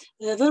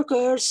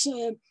workers,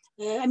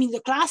 I mean,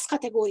 the class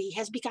category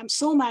has become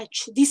so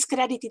much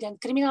discredited and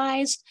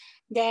criminalized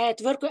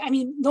that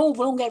no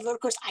longer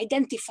workers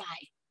identify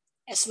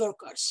as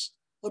workers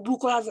or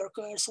blue-collar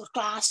workers or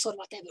class or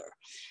whatever.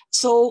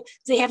 So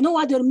they have no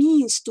other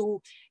means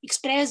to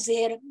express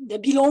their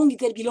belonging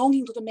to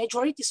the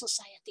majority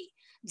society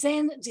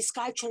than these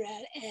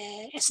cultural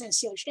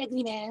essentialist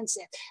agreements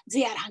that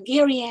they are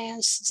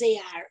Hungarians, they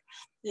are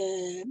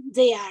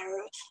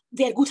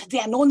good, they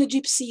are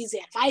non-gypsies, they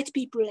are white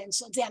people, and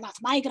so they are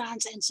not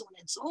migrants, and so on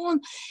and so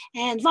on.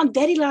 And one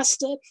very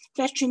last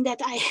question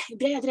that I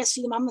address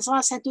in one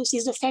sentence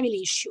is the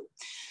family issue.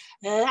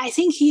 I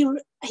think here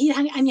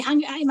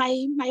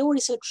my own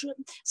research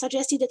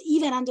suggested that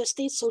even under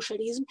state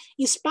socialism,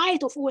 in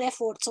spite of all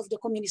efforts of the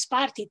Communist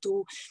Party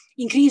to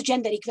increase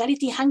gender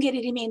equality, Hungary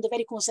remained a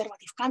very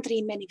conservative country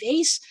in many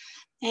ways.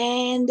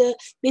 And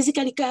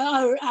basically,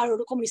 our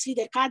communist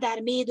leader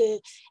Kadar made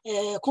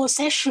a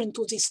concession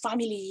to this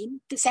family,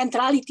 the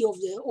centrality of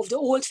the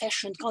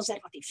old-fashioned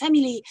conservative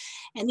family.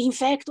 And in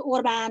fact,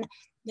 Orbán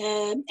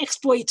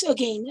exploits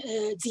again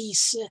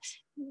these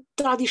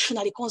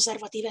traditionally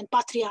conservative and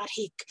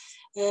patriarchic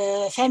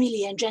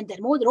family and gender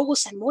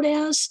roles and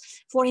models.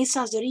 For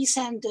instance, the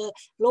recent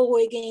law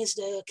against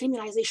the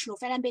criminalization of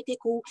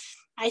LGBTQ,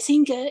 I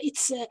think it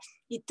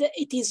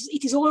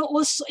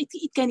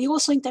can be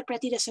also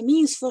interpreted as a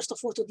means, first of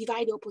all, to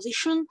divide the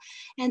opposition,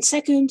 and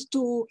second,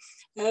 to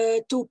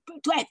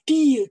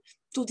appeal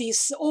to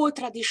this old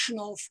tradition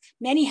of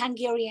many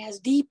Hungarians'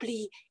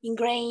 deeply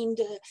ingrained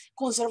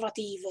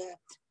conservative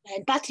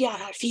and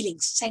patriarchal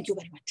feelings. Thank you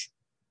very much.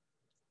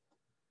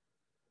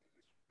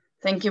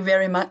 Thank you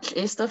very much,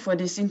 Esther, for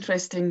this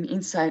interesting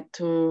insight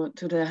to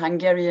the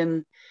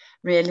Hungarian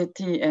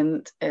reality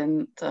and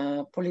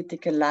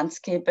political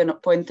landscape, and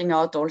pointing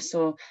out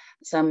also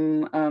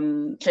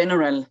some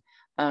general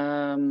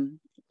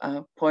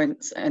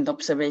points and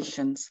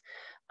observations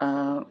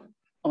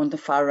on the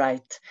far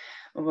right.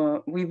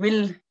 We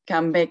will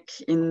come back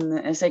in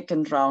a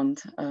second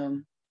round,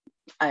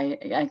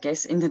 I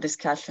guess, in the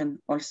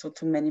discussion also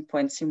to many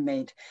points you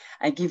made.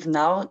 I give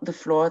now the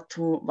floor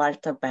to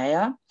Walter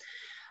Bayer.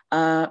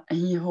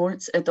 He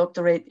holds a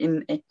doctorate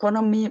in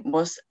economy,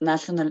 was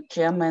national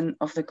chairman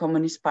of the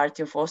Communist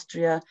Party of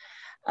Austria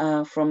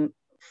from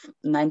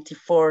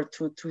 1994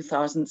 to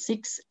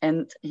 2006,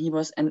 and he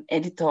was an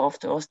editor of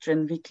the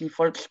Austrian weekly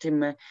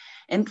Volksstimme,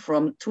 and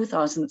from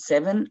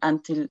 2007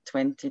 until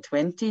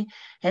 2020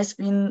 has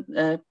been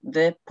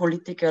the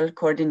political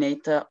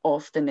coordinator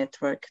of the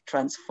network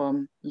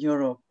Transform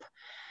Europe.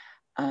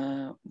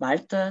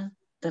 Walter,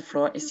 the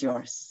floor is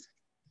yours.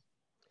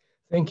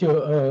 Thank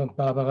you,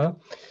 Barbara.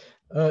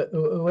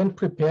 When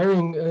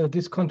preparing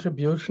this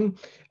contribution,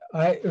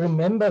 I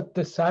remembered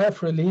the sigh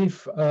of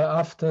relief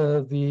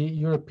after the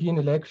European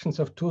elections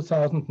of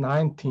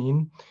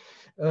 2019.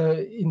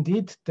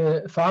 Indeed,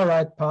 the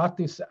far-right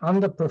parties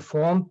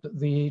underperformed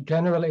the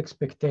general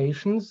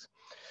expectations.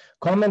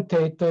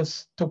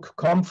 Commentators took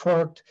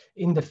comfort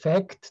in the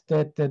fact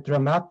that the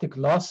dramatic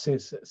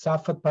losses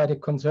suffered by the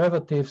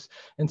conservatives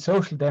and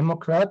social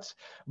democrats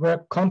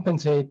were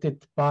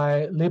compensated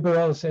by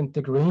liberals and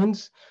the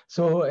Greens,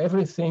 so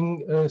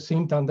everything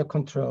seemed under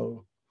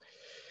control.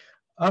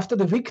 After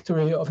the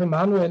victory of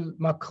Emmanuel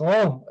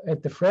Macron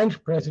at the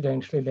French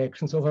presidential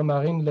elections over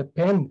Marine Le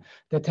Pen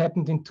that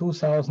happened in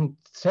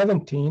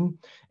 2017,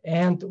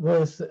 and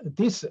with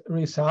this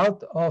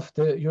result of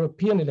the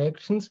European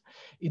elections,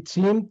 it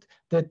seemed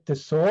that the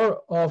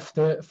soar of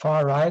the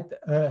far right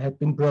had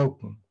been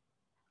broken.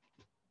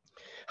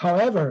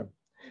 However,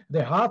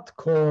 the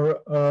hardcore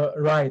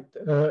right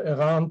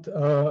around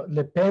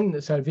Le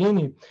Pen,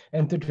 Salvini,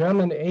 and the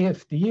German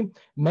AfD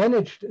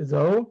managed,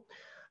 though,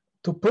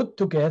 to put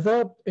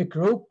together a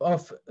group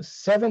of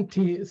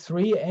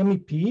 73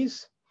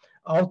 MEPs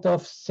out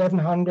of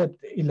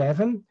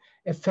 711,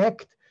 a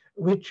fact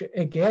which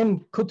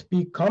again could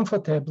be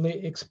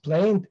comfortably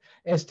explained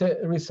as the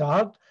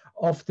result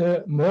of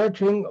the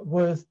merging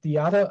with the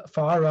other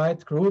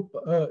far-right group,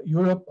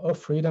 Europe of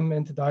Freedom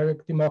and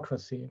Direct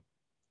Democracy.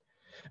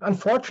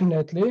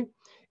 Unfortunately,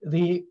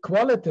 the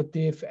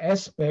qualitative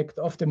aspect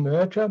of the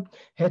merger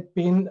had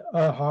been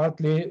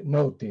hardly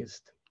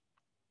noticed.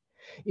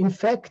 In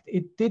fact,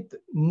 it did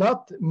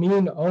not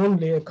mean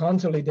only a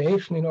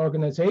consolidation in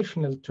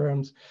organizational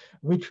terms,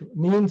 which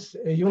means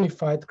a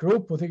unified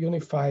group with a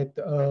unified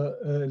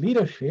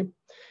leadership,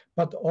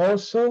 but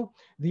also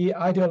the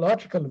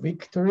ideological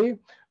victory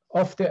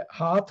of the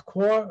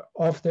hardcore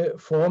of the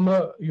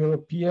former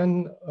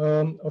European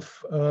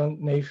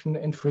Nation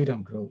and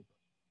Freedom Group.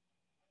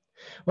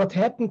 What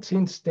happened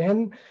since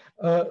then,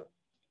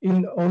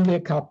 in only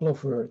a couple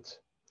of words.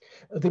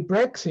 The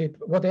Brexit,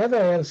 whatever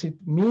else it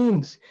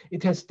means,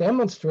 it has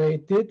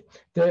demonstrated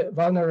the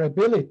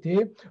vulnerability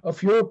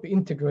of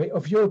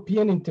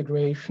European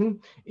integration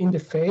in the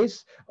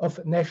face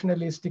of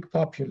nationalistic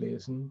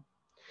populism.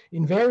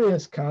 In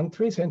various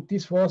countries, and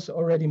this was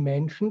already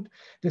mentioned,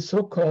 the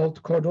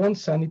so-called Cordon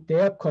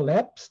sanitaire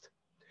collapsed,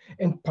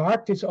 and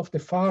parties of the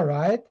far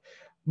right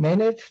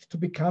managed to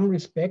become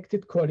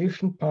respected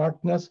coalition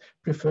partners,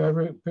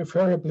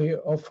 preferably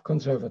of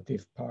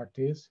conservative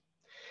parties.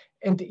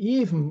 And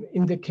even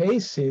in the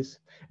cases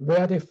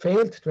where they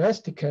failed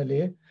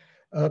drastically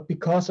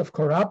because of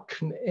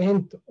corruption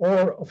and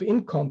or of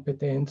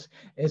incompetence,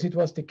 as it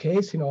was the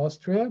case in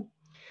Austria,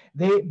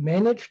 they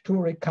managed to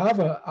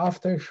recover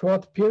after a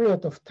short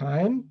period of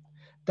time,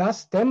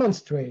 thus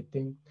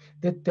demonstrating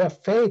that their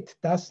fate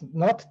does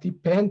not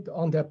depend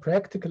on their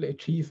practical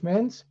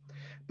achievements,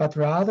 but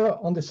rather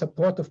on the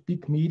support of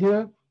big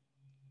media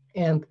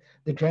and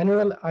the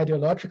general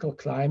ideological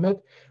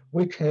climate,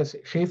 which has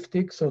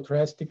shifted so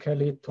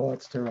drastically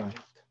towards the right.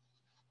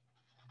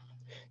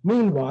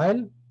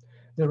 Meanwhile,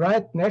 the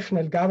right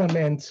national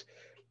governments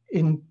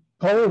in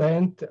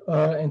Poland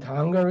and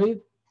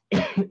Hungary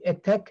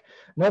attack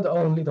not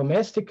only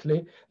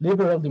domestically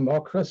liberal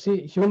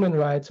democracy, human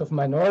rights of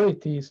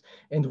minorities,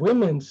 and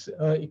women's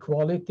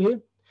equality,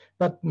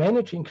 but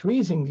manage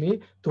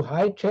increasingly to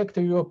hijack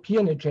the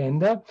European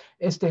agenda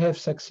as they have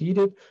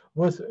succeeded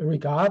with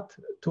regard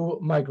to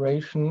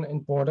migration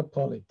and border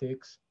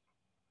politics.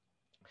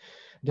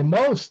 The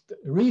most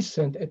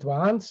recent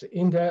advance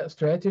in their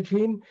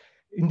strategy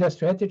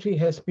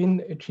has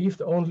been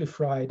achieved only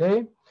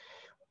Friday,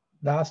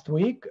 last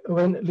week,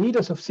 when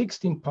leaders of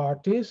 16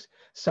 parties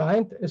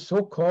signed a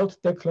so-called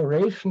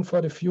Declaration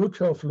for the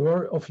Future of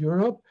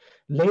Europe,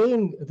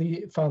 laying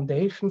the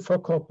foundation for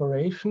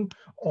cooperation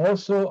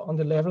also on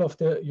the level of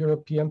the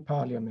European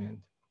Parliament.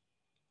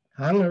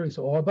 Hungary's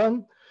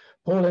Orban,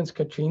 Poland's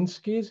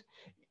Kaczynski,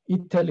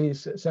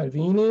 Italy's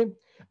Salvini,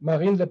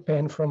 Marine Le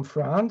Pen from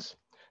France,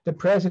 the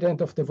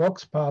president of the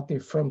Vox party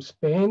from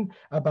Spain,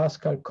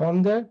 Abascal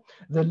Conde,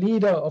 the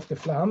leader of the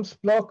Flams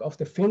bloc, of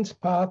the Finns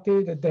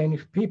party, the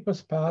Danish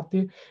People's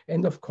Party,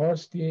 and of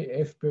course the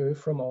FPÖ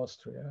from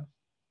Austria.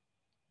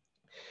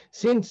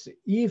 Since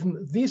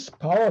even this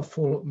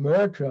powerful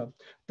merger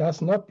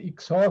does not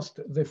exhaust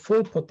the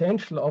full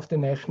potential of the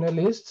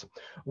nationalists,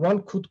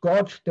 one could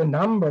gauge the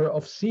number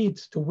of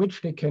seats to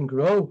which they can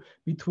grow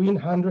between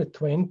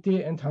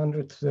 120 and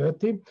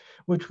 130,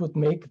 which would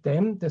make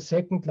them the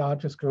second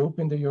largest group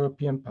in the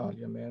European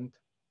Parliament.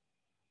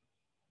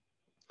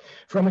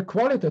 From a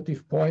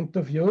qualitative point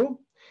of view,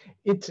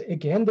 it's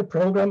again the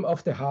program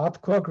of the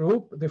hardcore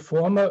group, the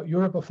former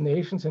Europe of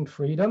Nations and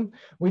Freedom,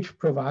 which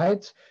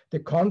provides the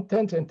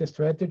content and the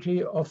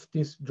strategy of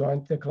this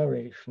joint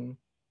declaration.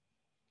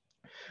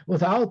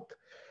 Without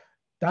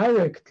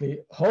directly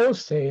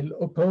wholesale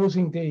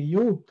opposing the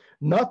EU,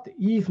 not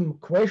even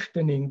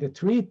questioning the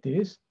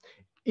treaties,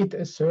 it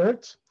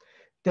asserts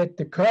that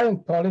the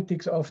current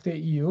politics of the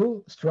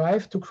EU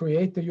strive to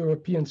create a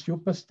European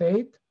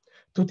superstate,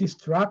 to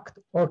destruct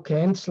or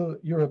cancel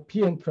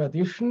European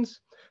traditions,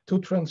 to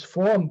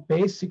transform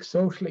basic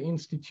social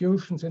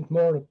institutions and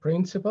moral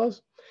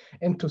principles,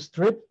 and to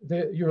strip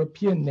the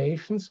European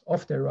nations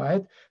of the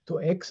right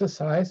to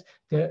exercise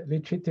their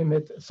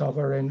legitimate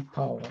sovereign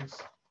powers.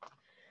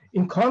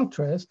 In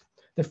contrast,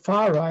 the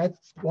far right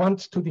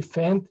wants to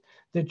defend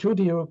the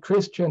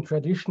Judeo-Christian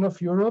tradition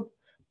of Europe,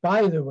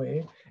 by the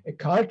way, a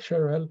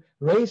cultural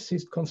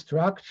racist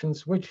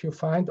constructions which you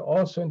find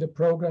also in the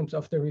programs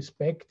of the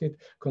respected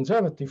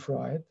conservative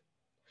right.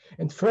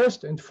 And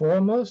first and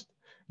foremost,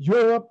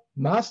 Europe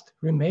must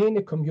remain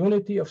a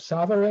community of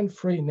sovereign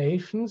free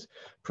nations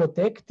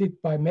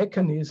protected by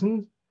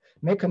mechanisms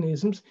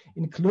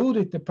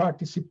including the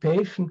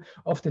participation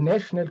of the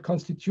National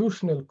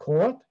Constitutional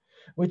Court,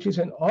 which is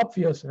an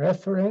obvious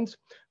reference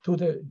to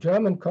the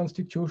German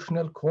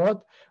Constitutional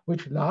Court,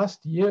 which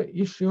last year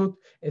issued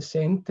a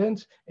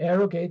sentence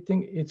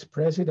arrogating its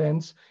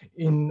precedence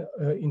in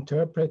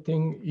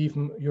interpreting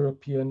even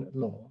European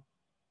law.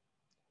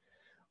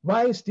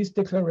 Why is this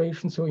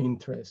declaration so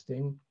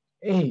interesting?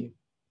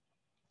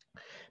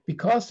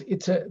 Because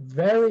it's a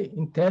very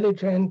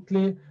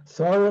intelligently,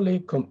 thoroughly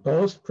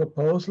composed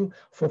proposal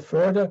for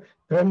further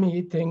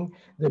permeating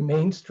the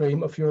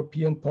mainstream of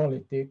European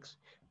politics,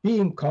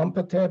 being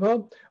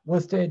compatible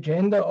with the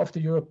agenda of the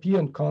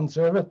European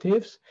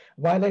conservatives,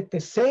 while at the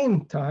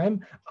same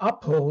time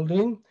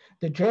upholding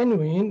the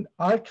genuine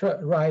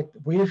ultra-right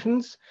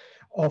visions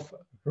of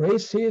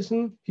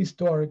racism,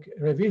 historic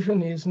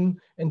revisionism,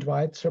 and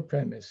white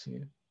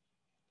supremacy.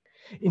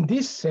 In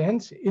this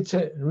sense, it's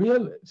a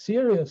real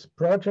serious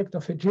project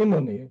of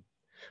hegemony.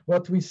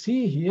 What we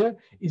see here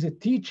is a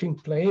teaching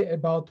play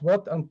about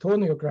what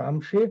Antonio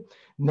Gramsci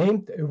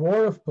named a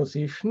war of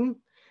position,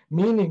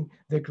 meaning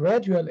the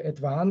gradual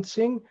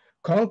advancing,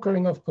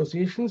 conquering of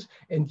positions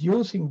and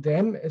using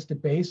them as the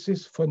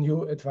basis for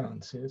new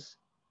advances.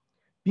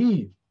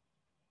 B.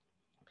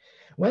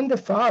 When the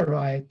far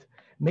right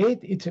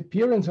made its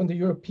appearance on the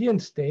European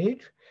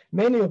stage,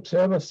 many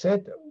observers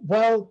said,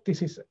 well,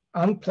 this is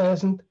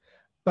unpleasant,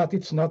 but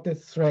it's not a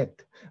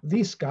threat.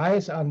 These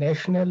guys are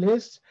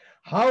nationalists.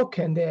 How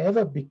can they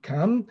ever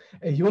become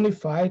a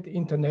unified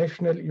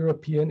international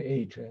European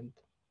agent?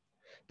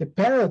 The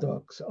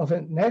paradox of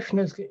a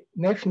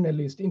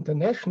nationalist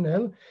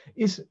international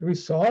is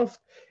resolved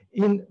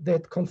in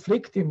that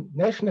conflicting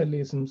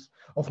nationalisms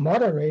of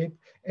moderate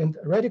and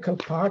radical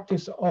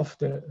parties of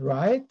the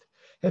right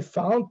have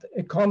found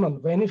a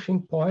common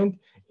vanishing point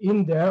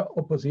in their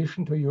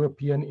opposition to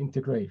European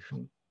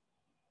integration.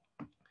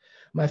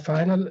 My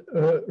final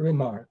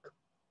remark.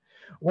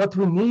 What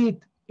we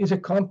need is a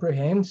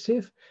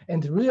comprehensive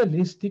and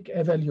realistic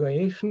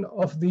evaluation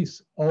of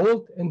this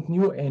old and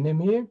new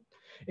enemy,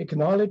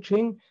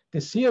 acknowledging the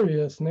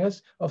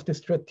seriousness of the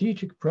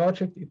strategic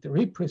project it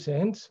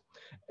represents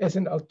as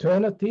an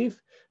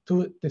alternative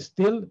to the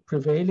still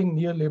prevailing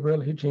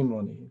neoliberal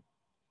hegemony.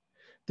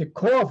 The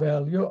core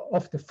value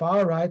of the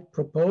far-right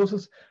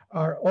proposals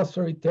are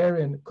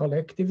authoritarian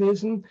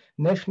collectivism,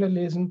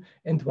 nationalism,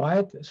 and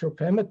white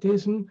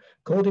suprematism,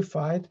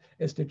 codified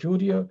as the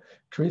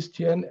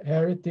Judeo-Christian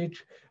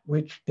heritage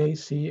which they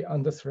see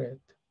under threat.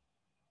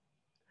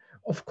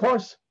 Of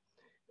course,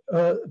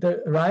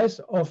 the rise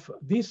of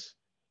this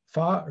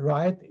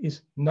far-right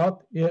is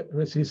not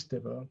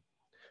irresistible.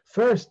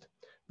 First,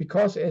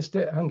 because as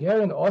the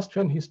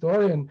Hungarian-Austrian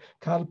historian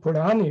Karl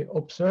Polanyi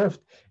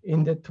observed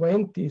in the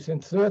 20s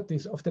and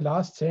 30s of the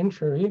last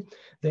century,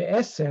 the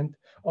ascent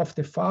of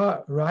the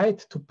far right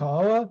to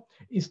power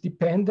is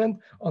dependent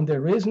on the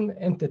rhythm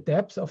and the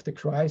depth of the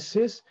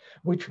crisis,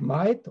 which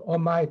might or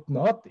might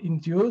not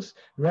induce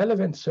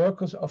relevant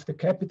circles of the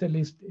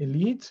capitalist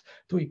elites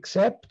to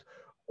accept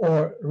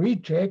or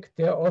reject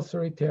their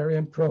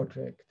authoritarian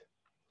project.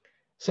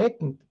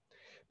 Second,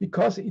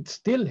 because it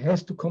still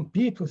has to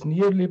compete with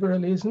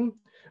neoliberalism,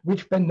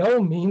 which by no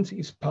means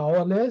is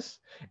powerless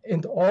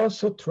and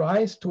also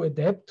tries to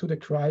adapt to the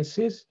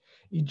crisis,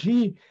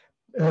 e.g.,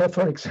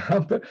 for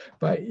example,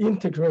 by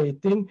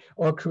integrating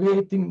or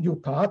creating new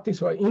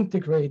parties or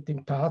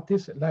integrating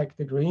parties like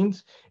the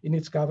Greens in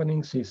its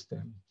governing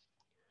system.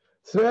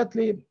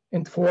 Thirdly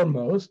and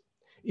foremost,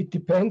 it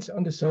depends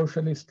on the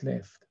socialist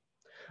left.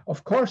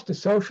 Of course, the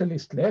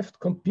socialist left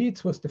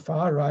competes with the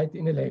far right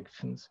in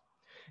elections.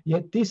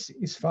 Yet this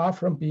is far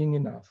from being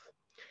enough.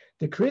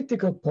 The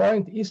critical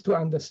point is to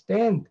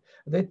understand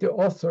that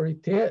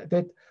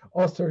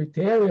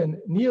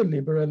authoritarian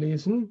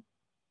neoliberalism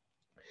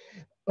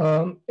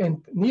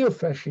and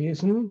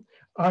neo-fascism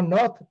are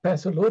not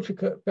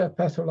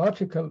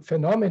pathological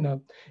phenomena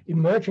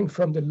emerging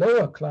from the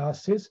lower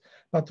classes,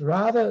 but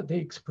rather the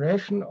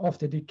expression of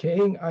the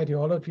decaying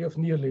ideology of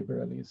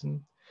neoliberalism.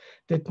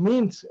 That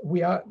means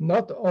we are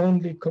not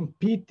only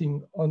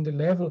competing on the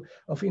level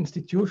of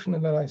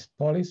institutionalized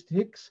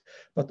politics,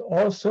 but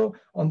also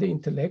on the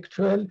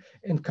intellectual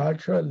and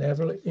cultural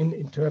level in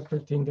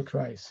interpreting the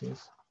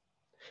crisis.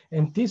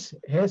 And this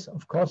has,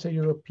 of course, a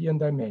European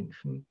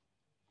dimension.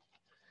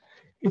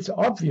 It's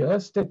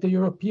obvious that the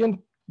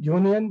European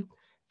Union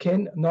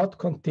cannot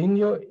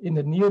continue in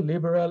a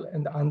neoliberal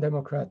and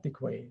undemocratic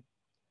way.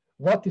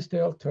 What is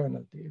the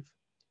alternative?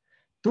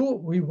 Do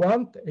we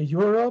want a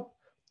Europe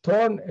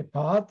torn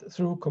apart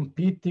through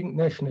competing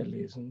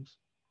nationalisms?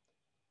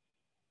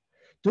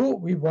 Do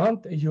we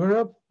want a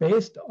Europe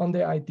based on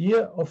the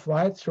idea of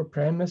white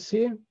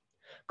supremacy,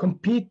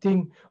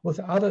 competing with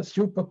other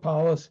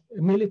superpowers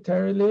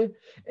militarily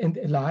and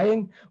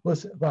allying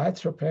with white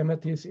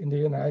supremacists in the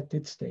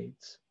United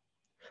States,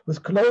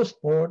 with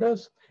closed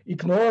borders,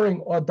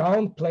 ignoring or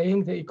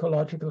downplaying the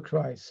ecological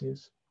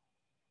crisis?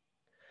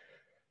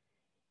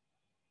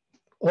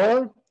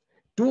 Or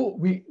do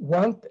we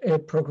want a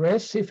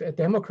progressive, a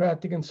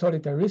democratic and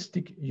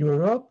solidaristic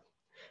Europe,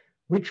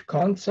 which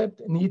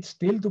concept needs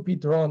still to be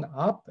drawn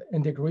up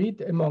and agreed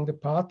among the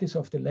parties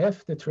of the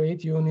left, the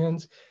trade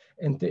unions,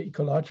 and the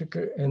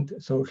ecological and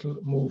social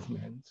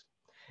movements?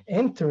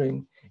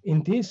 Entering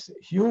in this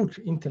huge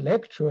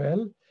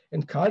intellectual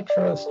and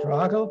cultural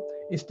struggle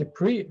is the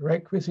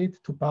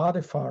prerequisite to bar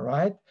the far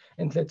right,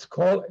 and let's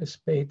call a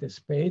spade,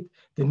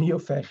 the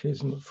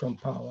neo-fascism from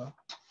power.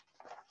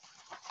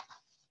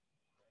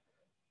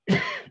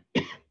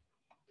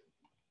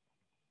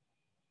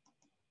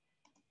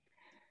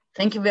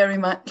 Thank you very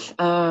much,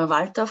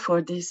 Walter,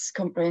 for this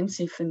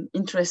comprehensive and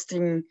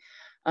interesting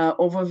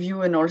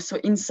overview and also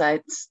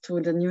insights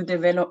to the new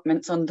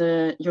developments on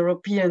the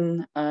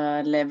European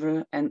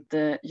level and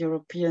the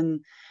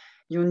European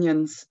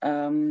Union's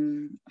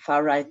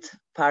far-right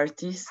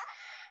parties,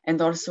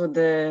 and also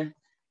the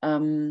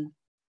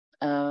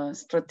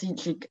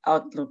strategic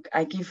outlook.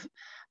 I give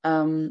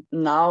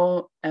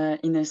now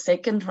in a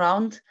second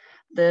round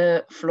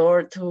the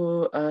floor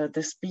to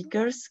the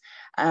speakers.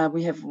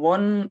 We have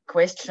one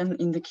question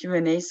in the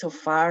Q&A so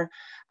far,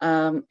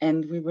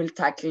 and we will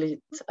tackle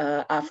it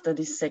after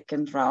this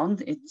second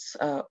round. It's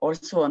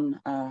also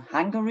on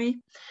Hungary.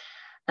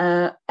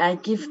 I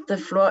give the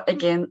floor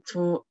again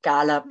to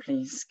Gala,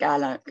 please.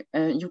 Gala,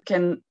 you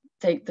can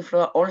take the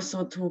floor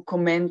also to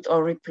comment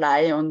or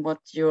reply on what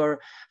your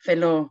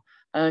fellow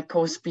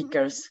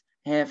co-speakers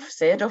have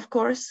said, of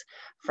course.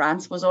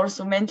 France was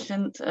also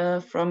mentioned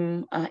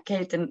from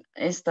Kate and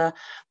Esther,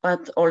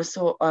 but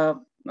also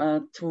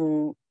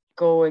to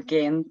go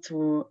again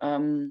to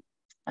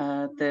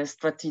the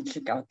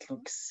strategic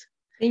outlooks.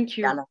 Thank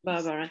you, Gala,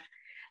 Barbara.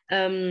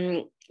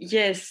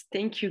 Yes,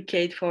 thank you,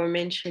 Kate, for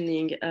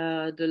mentioning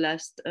the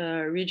last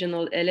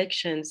regional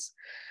elections.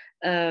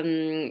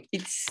 I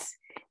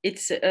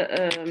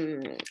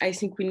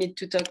think we need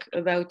to talk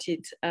about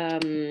it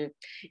in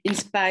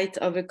spite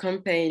of a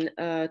campaign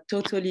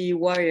totally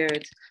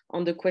wired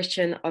on the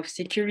question of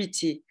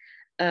security,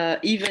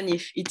 even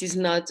if it is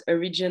not a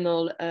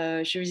regional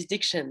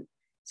jurisdiction.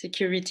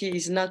 Security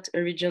is not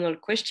a regional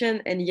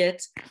question, and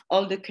yet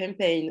all the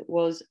campaign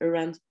was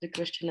around the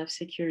question of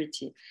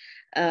security.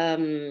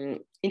 In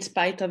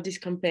spite of this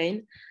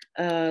campaign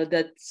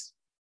that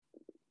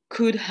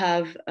could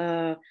have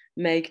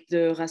made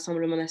the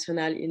Rassemblement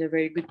National in a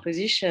very good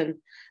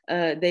position,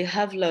 they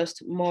have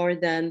lost more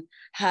than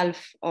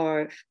half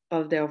of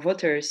their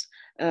voters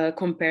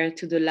compared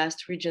to the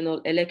last regional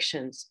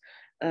elections.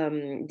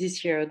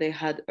 This year they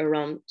had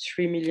around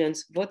 3 million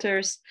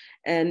voters,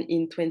 and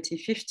in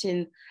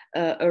 2015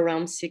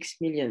 around 6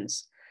 million.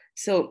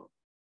 So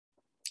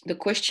the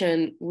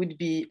question would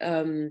be,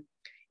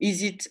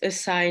 is it a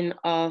sign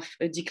of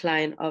a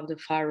decline of the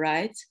far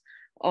right,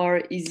 or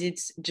is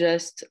it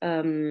just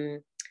a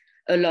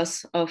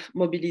loss of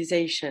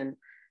mobilization?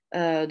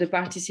 The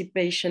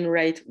participation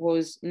rate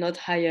was not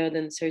higher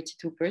than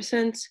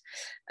 32%,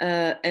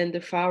 and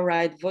the far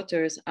right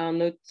voters are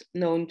not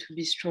known to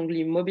be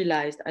strongly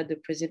mobilized at the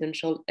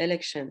presidential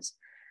elections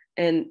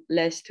and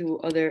less to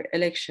other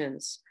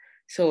elections.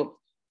 So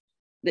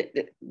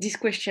this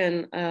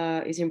question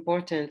is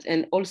important.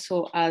 And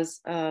also,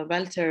 as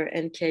Walter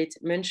and Kate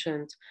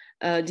mentioned,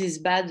 this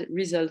bad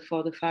result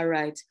for the far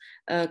right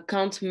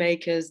can't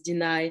make us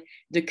deny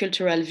the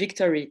cultural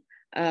victory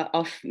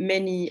of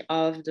many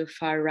of the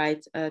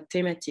far-right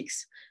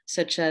thematics,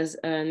 such as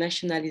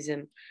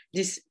nationalism.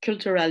 This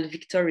cultural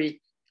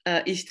victory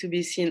is to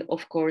be seen,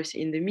 of course,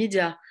 in the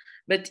media,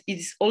 but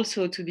it's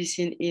also to be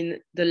seen in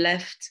the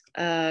left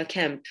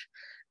camp,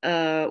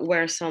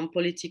 where some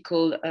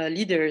political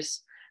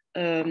leaders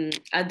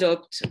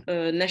adopt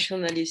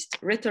nationalist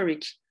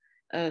rhetoric,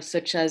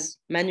 such as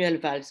Manuel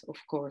Valls, of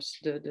course,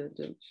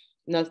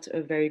 not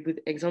a very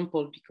good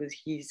example because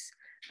he's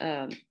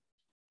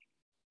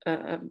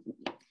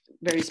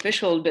very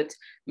special, but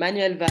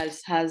Manuel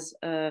Valls has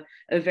a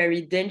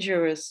very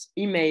dangerous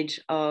image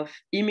of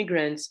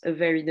immigrants, a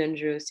very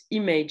dangerous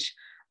image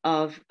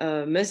of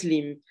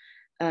Muslim,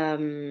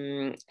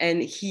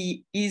 and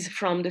he is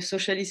from the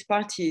Socialist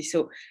Party.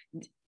 So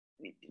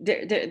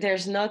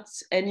there's not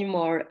any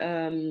more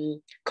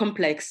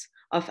complex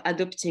of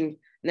adopting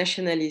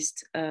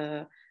nationalist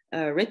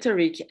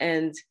rhetoric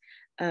and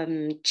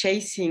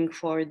chasing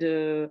for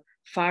the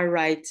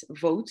far-right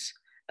votes,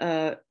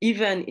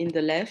 even in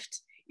the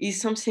left, is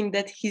something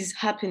that is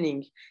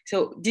happening.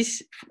 So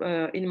this,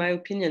 in my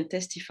opinion,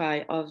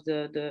 testify of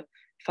the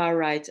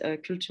far-right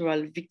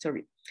cultural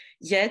victory.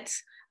 Yet,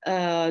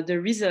 the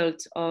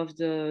result of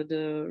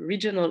the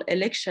regional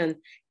election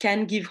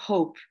can give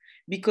hope,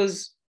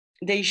 because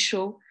they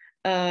show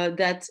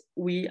that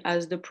we,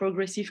 as the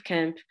progressive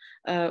camp,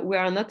 we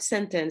are not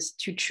sentenced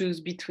to choose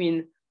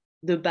between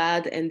the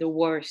bad and the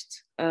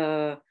worst.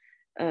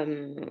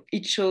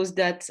 It shows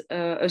that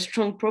a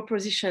strong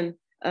proposition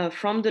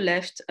from the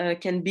left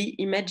can be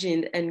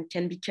imagined and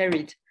can be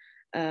carried.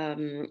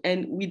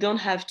 And we don't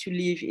have to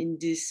live in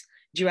this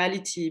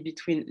duality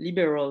between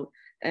liberal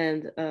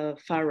and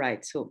far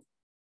right. So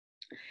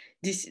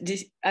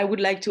this I would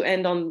like to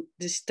end on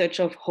this touch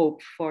of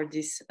hope for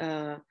this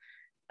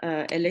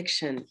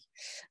election.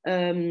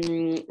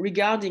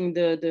 Regarding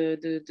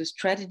the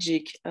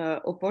strategic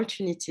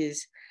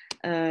opportunities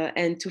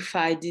and to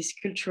fight this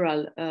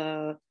cultural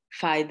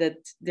fight that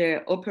they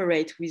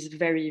operate with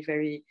very,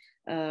 very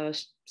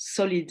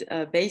solid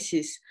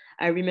basis.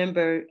 I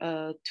remember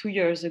 2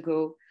 years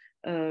ago,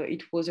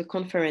 it was a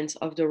conference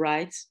of the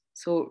right.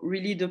 So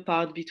really the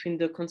part between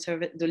the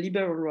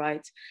liberal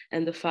right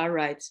and the far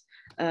right.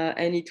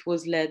 And it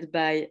was led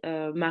by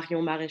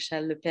Marion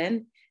Maréchal Le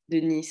Pen,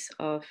 the niece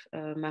of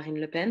Marine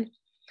Le Pen,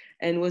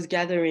 and was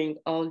gathering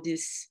all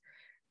these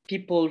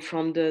people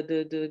from the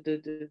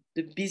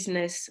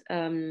business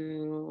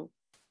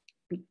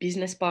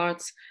business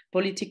parts,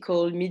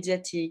 political,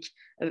 mediatic,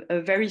 a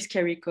very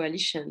scary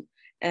coalition.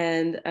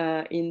 And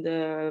in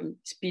the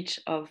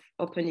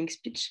opening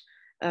speech,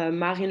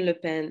 Marion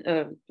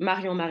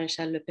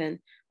Maréchal Le Pen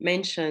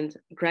mentioned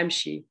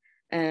Gramsci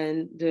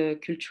and the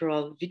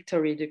cultural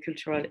victory, the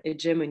cultural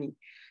hegemony.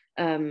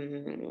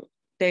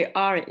 They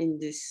are in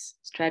this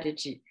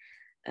strategy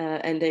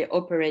and they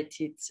operate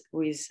it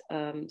with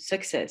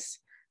success.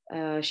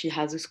 She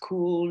has a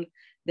school,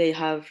 they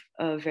have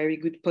very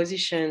good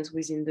positions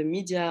within the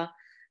media.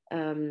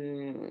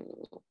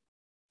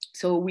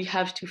 So we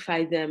have to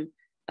fight them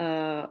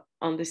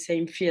on the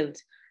same field.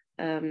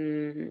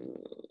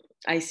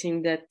 I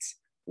think that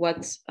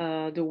what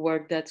the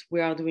work that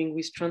we are doing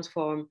with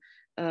Transform,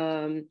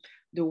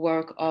 the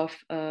work of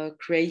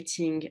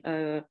creating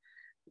a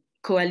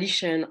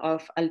coalition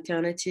of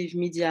alternative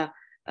media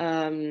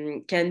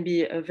can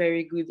be a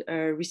very good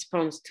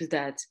response to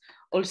that.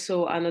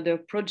 Also, another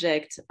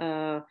project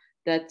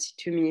that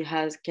to me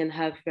can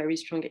have very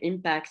strong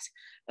impact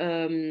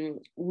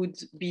would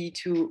be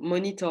to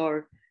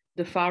monitor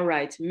the far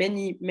right.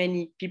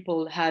 Many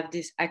people have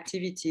this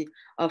activity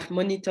of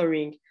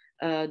monitoring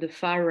the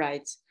far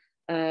right,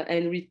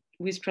 and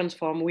with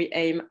Transform we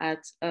aim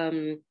at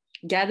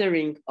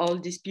gathering all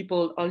these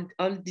people,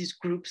 all these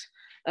groups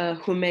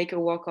who make a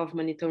work of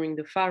monitoring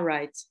the far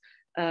right.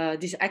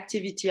 These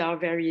activities are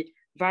very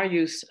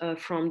various,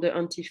 from the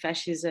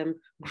Antifascism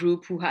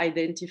group who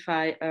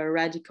identify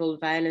radical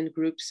violent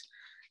groups,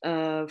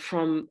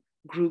 from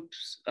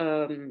groups,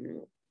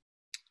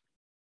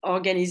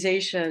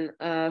 organization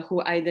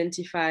who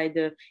identify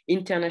the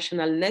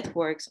international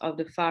networks of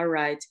the far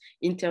right,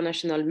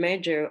 international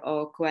merger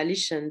or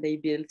coalition they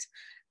built,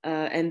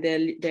 and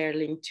they're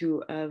linked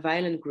to a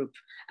violent group.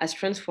 As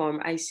Transform,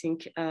 I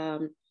think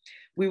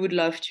we would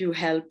love to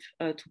help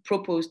to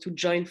propose to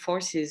join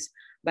forces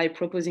by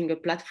proposing a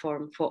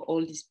platform for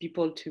all these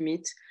people to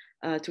meet,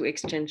 to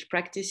exchange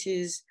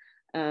practices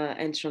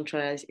and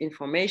centralize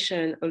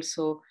information.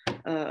 Also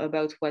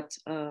about what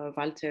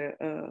Walter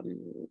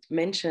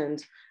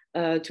mentioned,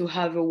 to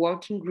have a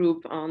working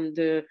group on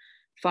the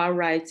far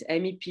right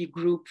MEP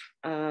group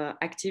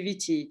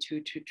activity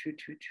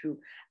to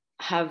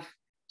have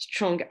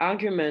strong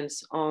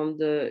arguments on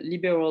the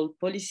liberal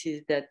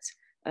policies that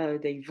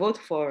they vote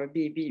for,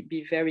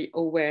 be very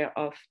aware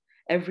of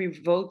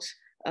every vote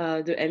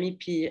the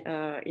MEP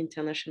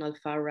International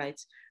Far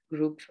Right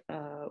group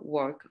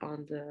work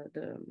on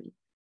the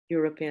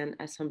European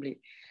Assembly.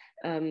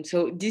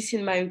 So this,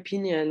 in my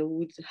opinion,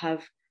 would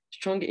have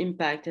strong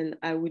impact, and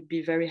I would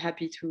be very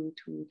happy to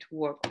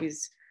work with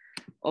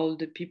all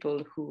the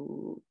people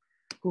who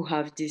who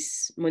have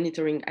this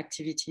monitoring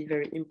activity,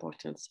 very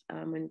important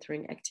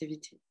monitoring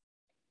activity.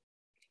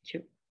 Thank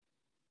you.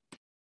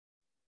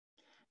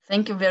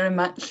 Thank you very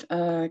much,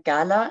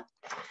 Gala.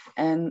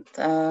 And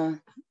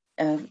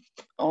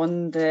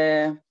on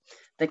the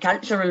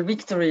cultural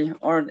victory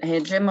or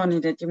hegemony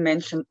that you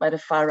mentioned by the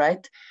far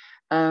right,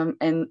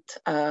 and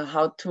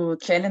how to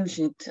challenge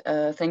it.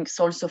 Thanks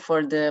also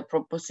for the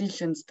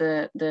propositions,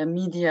 the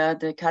media,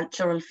 the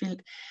cultural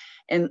field,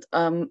 and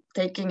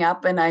taking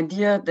up an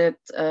idea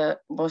that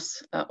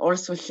was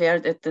also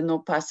shared at the No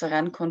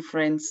Pasarán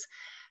conference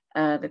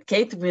that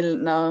Kate will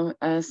now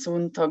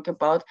soon talk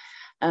about.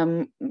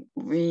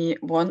 We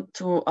want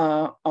to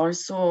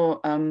also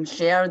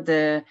share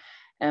the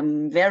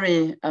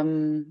very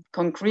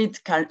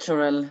concrete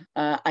cultural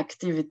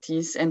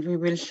activities, and we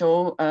will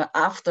show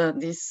after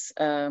this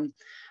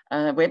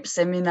web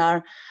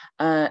seminar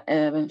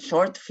a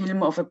short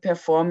film of a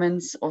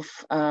performance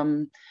of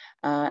an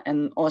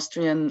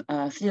Austrian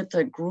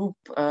theater group,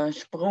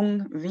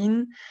 Sprung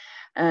Wien,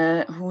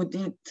 who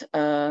did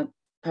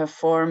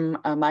perform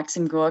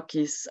Maxim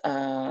Gorki's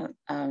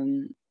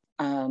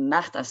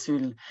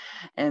Nachtasyl.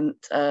 And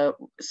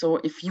so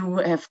if you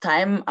have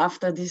time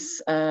after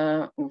this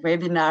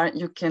webinar,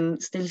 you can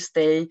still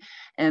stay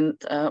and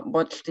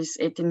watch this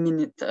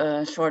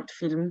 18-minute short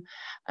film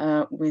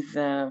with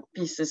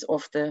pieces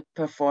of the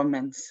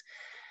performance.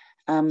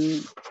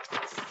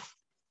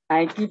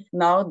 I give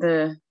now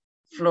the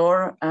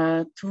floor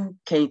to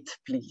Kate,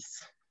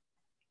 please.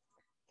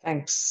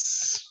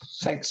 Thanks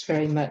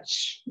very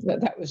much.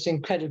 That was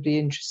incredibly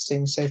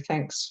interesting. So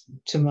thanks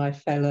to my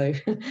fellow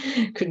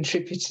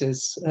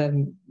contributors.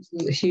 A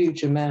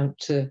huge amount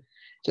to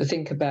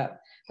think about.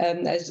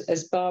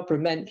 As Barbara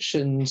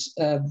mentioned,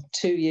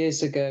 2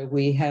 years ago,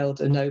 we held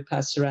a No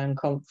Pasarán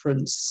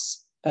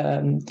conference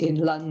in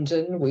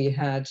London. We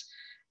had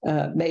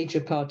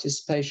major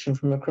participation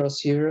from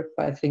across Europe.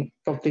 I think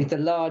probably the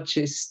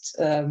largest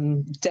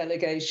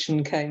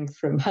delegation came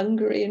from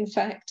Hungary, in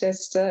fact,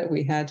 Esther.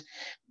 We had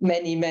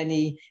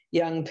many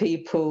young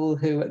people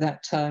who at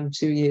that time,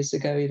 2 years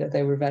ago,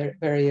 they were very,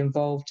 very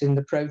involved in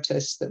the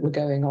protests that were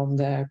going on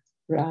there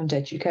around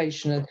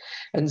education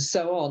and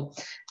so on.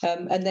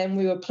 And then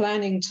we were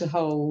planning to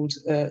hold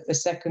a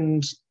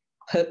second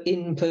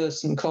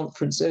in-person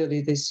conference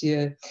early this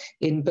year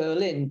in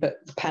Berlin,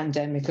 but the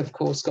pandemic, of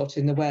course, got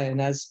in the way.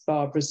 And as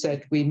Barbara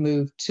said, we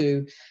moved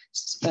to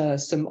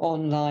some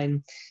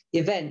online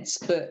events.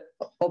 But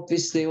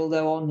obviously,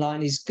 although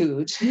online is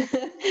good,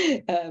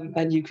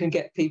 and you can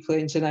get people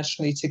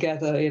internationally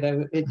together,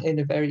 in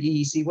a very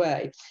easy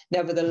way.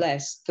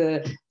 Nevertheless,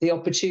 the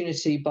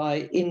opportunity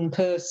by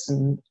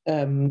in-person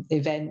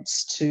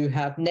events to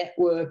have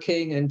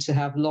networking and to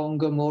have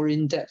longer, more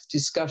in-depth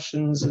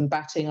discussions and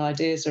batting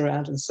ideas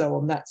around and so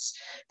on,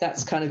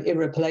 that's kind of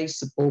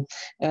irreplaceable.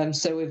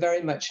 So we're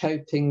very much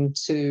hoping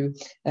to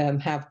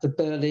have the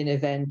Berlin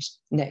event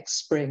next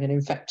spring. And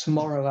in fact,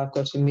 tomorrow I've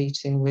got a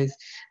meeting with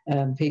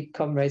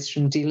comrades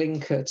from Die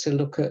Linke to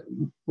look at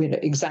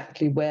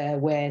exactly where,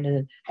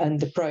 when, and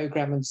the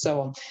programme and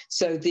so on.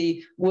 So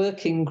the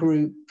working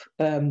group,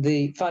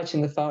 the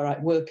Fighting the Far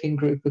Right working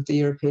group of the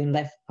European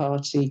Left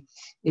Party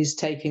is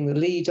taking the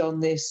lead on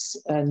this,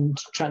 and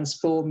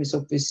Transform is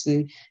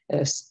obviously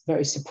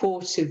very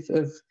supportive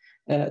of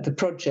the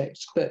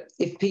project. But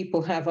if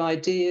people have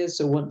ideas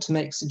or want to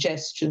make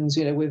suggestions,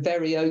 we're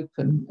very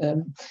open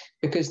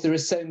because there are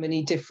so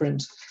many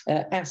different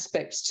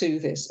aspects to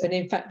this. And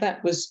in fact,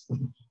 that was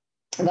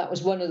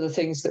one of the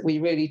things that we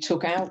really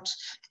took out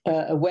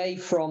away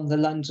from the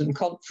London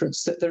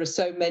conference, that there are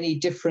so many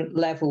different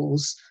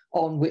levels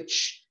on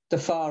which the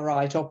far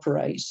right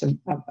operates. And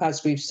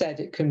as we've said,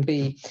 it can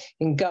be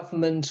in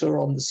government or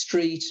on the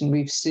street, and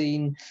we've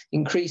seen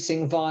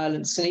increasing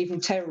violence and even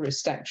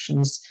terrorist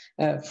actions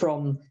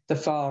from the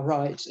far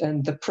right.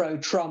 And the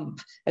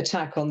pro-Trump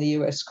attack on the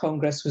US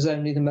Congress was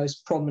only the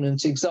most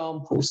prominent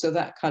example. So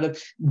that kind of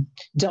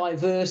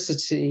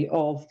diversity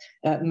of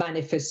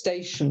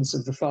manifestations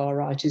of the far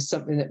right is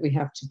something that we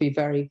have to be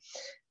very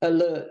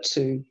alert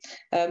to.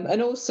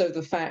 And also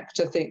the fact,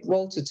 I think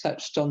Walter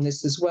touched on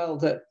this as well,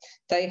 that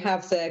they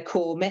have their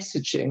core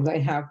messaging,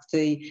 they have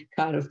the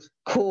kind of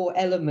core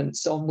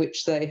elements on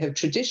which they have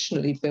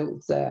traditionally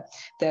built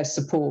their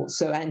support.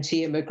 So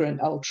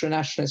anti-immigrant,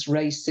 ultra-nationalist,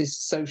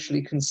 racist,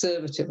 socially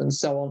conservative, and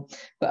so on.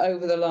 But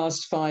over the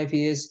last 5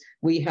 years,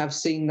 we have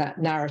seen that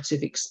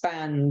narrative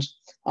expand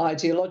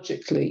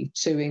ideologically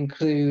to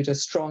include a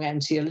strong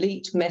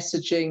anti-elite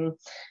messaging,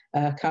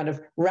 kind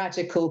of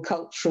radical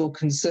cultural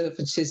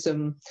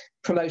conservatism,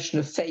 promotion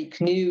of fake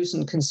news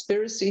and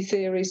conspiracy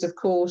theories, of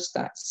course,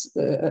 that's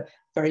a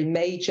very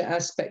major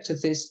aspect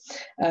of this,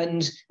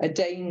 and a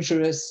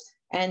dangerous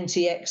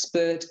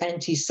anti-expert,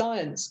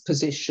 anti-science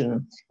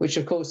position, which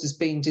of course has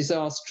been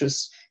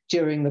disastrous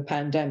during the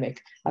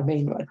pandemic. I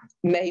mean,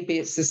 maybe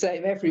it's the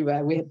same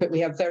everywhere, but we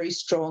have very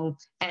strong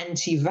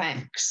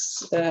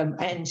anti-vax,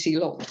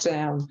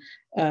 anti-lockdown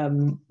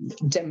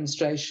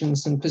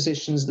demonstrations and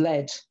positions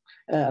led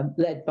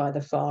led by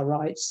the far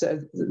right. So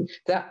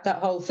that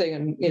whole thing,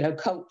 and you know,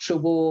 culture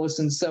wars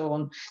and so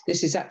on,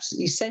 this is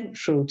absolutely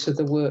central to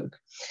the work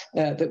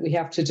that we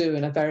have to do.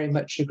 And I very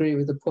much agree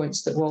with the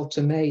points that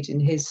Walter made in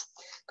his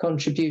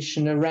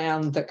contribution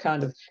around the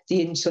kind of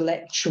the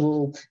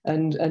intellectual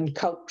and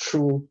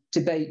cultural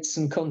debates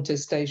and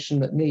contestation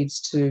that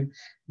needs to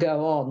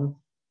go on.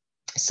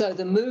 So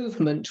the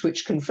movement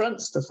which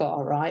confronts the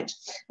far right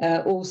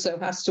also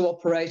has to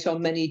operate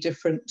on many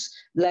different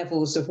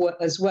levels of work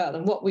as well.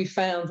 And what we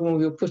found when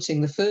we were putting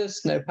the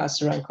first No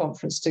Pasarán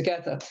conference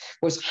together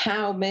was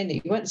how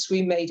many, once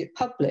we made it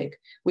public,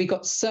 we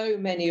got so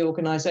many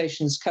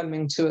organisations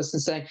coming to us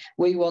and saying,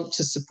 we want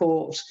to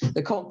support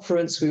the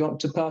conference, we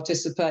want to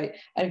participate,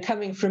 and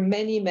coming from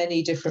many,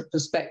 many different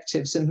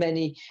perspectives and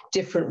many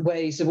different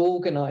ways of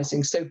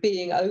organising. So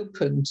being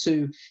open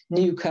to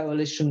new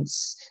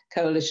coalitions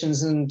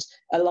and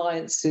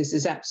alliances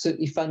is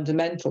absolutely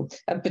fundamental.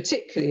 And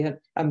particularly,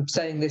 I'm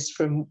saying this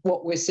from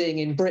what we're seeing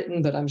in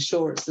Britain, but I'm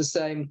sure it's the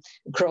same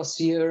across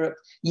Europe,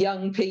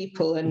 young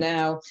people are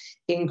now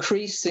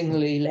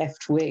increasingly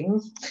left-wing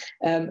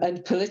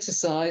and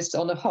politicised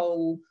on a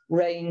whole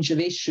range of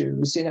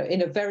issues, you know,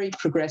 in a very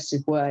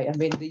progressive way. I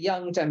mean, the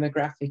young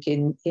demographic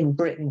in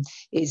Britain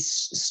is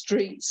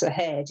streets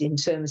ahead in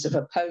terms of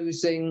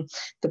opposing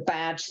the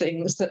bad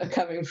things that are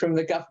coming from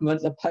the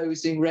government,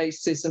 opposing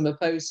racism,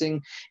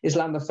 opposing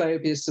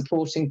Islamophobia,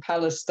 supporting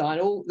Palestine,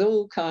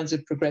 all kinds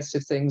of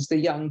progressive things. The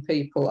young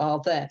people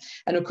are there.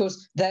 And of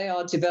course, they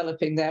are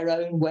developing their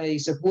own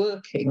ways of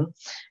working,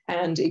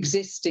 and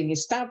existing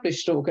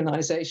established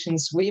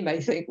organisations, we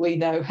may think we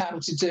know how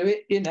to do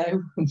it, you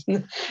know,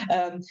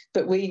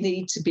 but we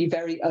need to be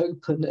very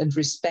open and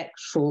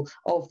respectful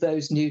of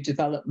those new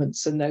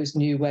developments and those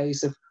new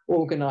ways of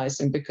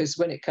organising, because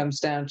when it comes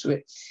down to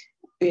it,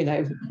 you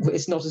know,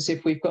 it's not as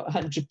if we've got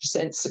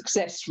 100%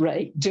 success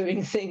rate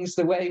doing things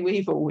the way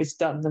we've always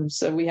done them.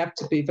 So we have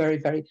to be very,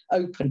 very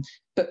open,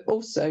 but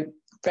also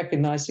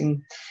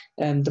recognising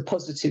the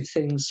positive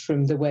things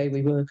from the way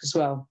we work as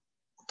well.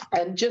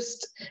 And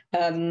just,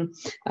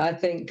 I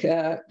think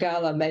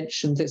Gala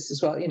mentioned this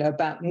as well, you know,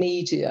 about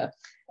media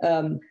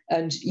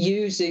and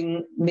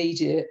using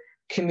media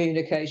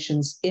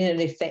communications in an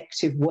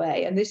effective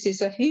way. And this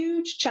is a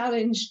huge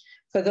challenge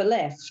for the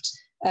left.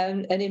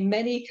 And in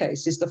many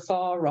cases, the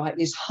far right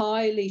is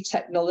highly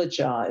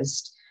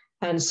technologized,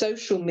 and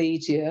social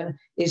media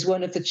is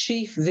one of the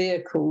chief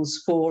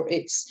vehicles for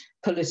its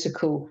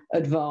political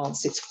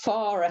advance. It's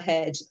far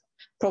ahead,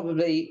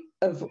 probably,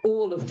 of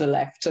all of the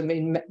left. I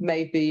mean,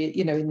 maybe,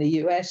 you know, in the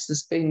US,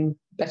 there's been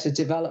better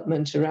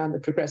development around the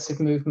progressive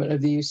movement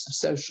of the use of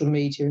social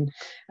media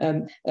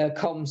and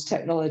comms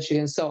technology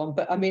and so on.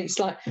 But I mean, it's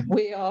like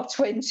we are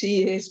 20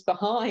 years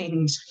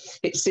behind,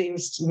 it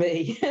seems to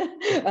me,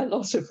 a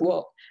lot of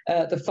what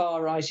the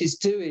far right is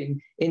doing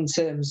in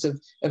terms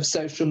of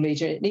social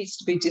media. It needs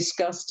to be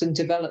discussed and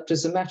developed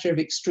as a matter of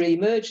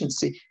extreme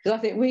urgency, because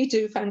I think we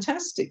do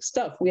fantastic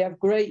stuff. We have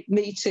great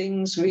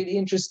meetings, really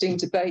interesting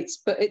debates,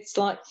 but it's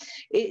like,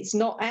 it's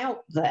not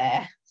out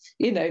there,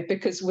 you know,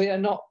 because we are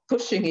not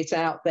pushing it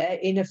out there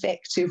in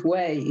effective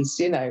ways,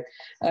 you know,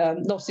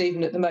 not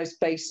even at the most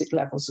basic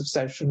levels of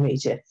social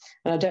media.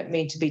 And I don't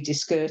mean to be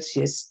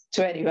discourteous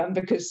to anyone,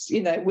 because,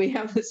 you know, we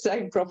have the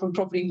same problem,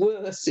 probably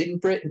worse in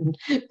Britain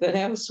than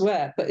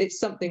elsewhere, but it's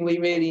something we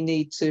really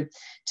need to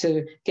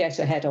get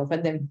ahead of.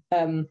 And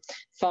then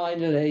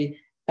finally,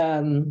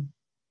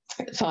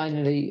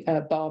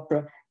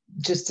 Barbara,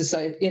 just to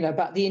say, you know,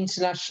 about the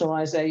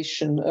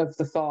internationalization of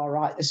the far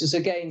right. This is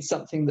again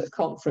something that the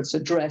conference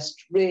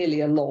addressed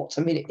really a lot.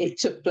 I mean, it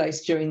took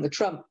place during the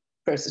Trump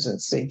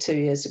presidency 2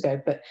 years ago,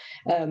 but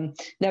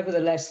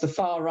nevertheless, the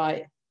far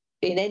right,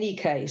 in any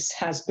case,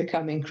 has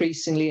become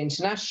increasingly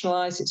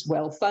internationalized. It's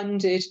well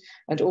funded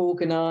and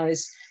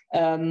organized.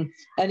 And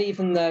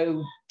even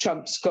though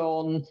Trump's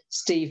gone,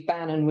 Steve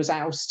Bannon was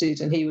ousted,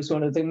 and he was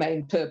one of the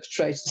main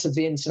perpetrators of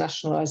the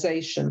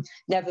internationalization.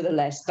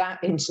 Nevertheless,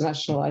 that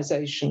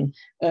internationalization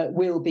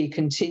will be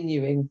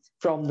continuing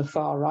from the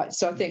far right.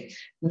 So I think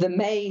the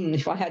main,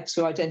 if I had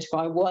to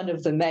identify one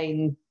of the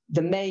main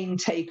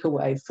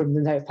takeaway from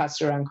the No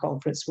Pasarán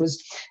conference,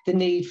 was the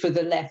need for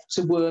the left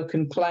to work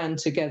and plan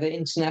together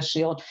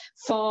internationally on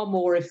far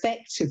more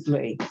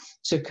effectively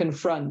to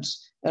confront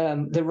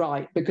the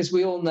right, because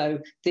we all know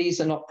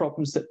these are not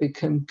problems that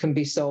can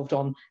be solved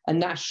on a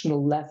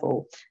national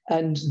level,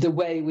 and the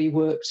way we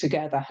work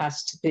together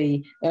has to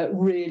be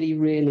really,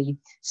 really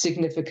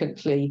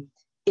significantly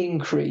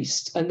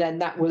increased, and then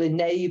that will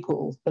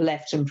enable the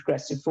left and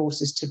progressive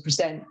forces to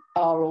present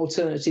our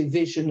alternative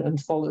vision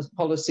and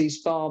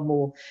policies far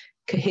more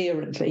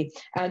coherently,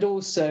 and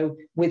also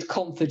with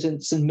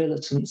confidence and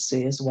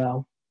militancy as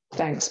well.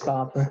 Thanks,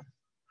 Barbara.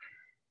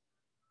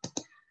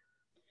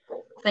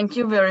 Thank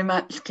you very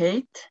much,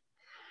 Kate.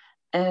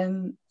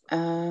 And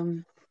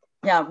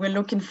yeah, we're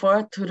looking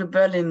forward to the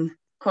Berlin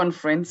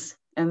conference,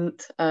 and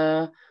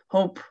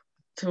hope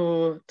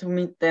to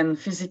meet then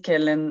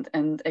physical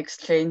and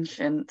exchange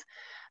and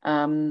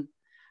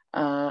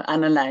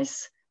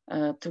analyze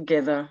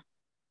together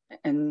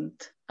and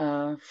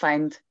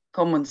find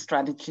common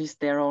strategies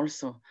there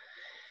also.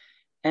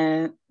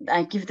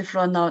 I give the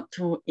floor now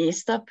to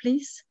Esther,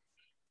 please.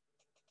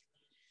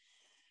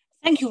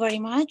 Thank you very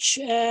much.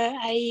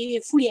 I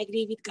fully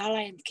agree with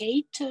Gala and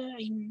Kate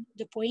in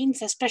the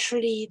points,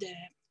 especially the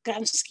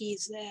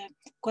Gramsci's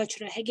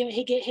cultural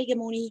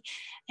hegemony.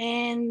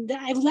 And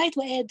I would like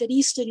to add the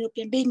Eastern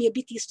European, maybe a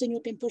bit Eastern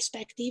European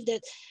perspective,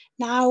 that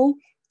now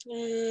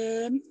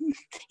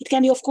it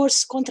can be, of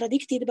course,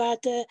 contradicted,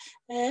 but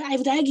I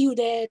would argue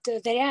that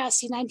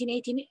whereas in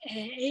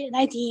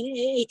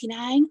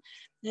 1989,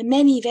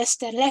 many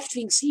Western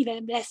left-wing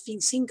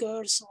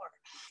thinkers or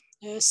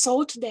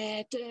thought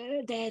that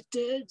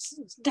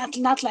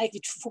not like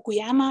with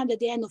Fukuyama, that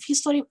the end of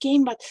history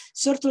came, but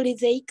certainly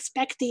they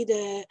expected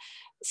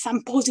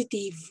some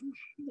positive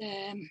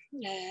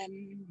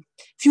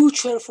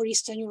future for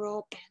Eastern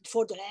Europe and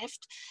for the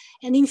left.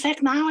 And in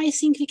fact, now I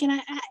think we can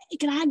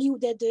argue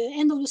that the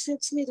end of the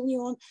Soviet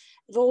Union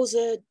was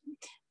a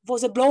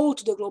blow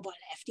to the global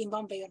left in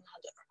one way or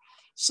another.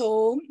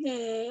 So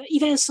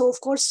even so, of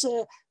course,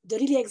 the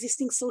really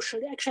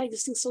actually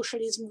existing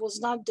socialism was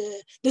not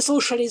the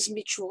socialism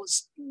which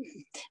was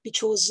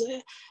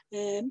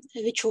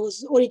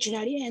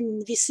originally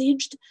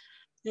envisaged.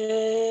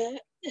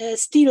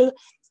 Still,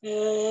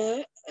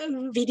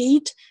 with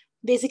it,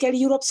 basically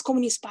Europe's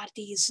communist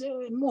parties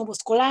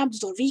almost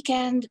collapsed or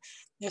weakened.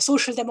 The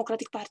social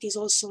democratic parties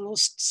also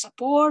lost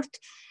support,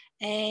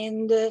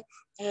 and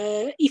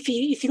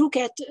if you look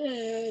at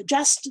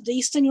just the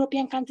Eastern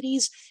European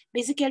countries,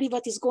 basically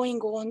what is going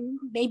on,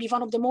 maybe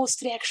one of the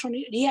most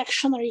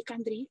reactionary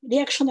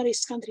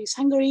countries,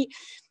 Hungary,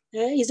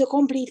 is the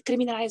complete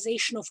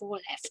criminalization of all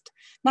left.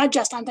 Not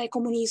just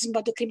anti-communism,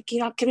 but the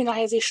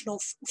criminalization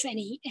of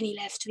any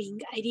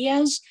left-wing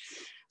ideas.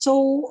 So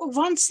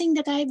one thing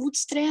that I would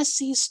stress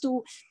is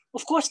to,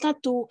 of course,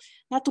 not to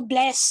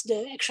bless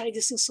the actually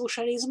existing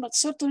socialism, but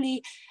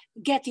certainly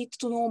get it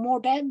to know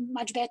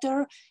much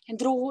better and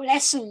draw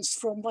lessons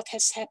from what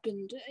has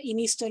happened in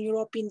Eastern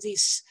Europe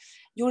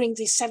during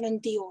these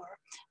 70 or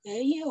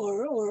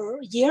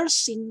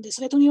years in the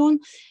Soviet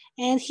Union.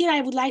 And here I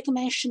would like to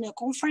mention a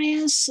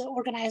conference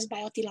organized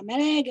by Attila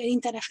Meleg, an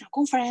international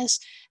conference,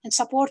 and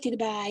supported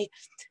by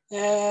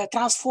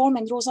Transform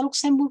and Rosa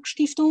Luxemburg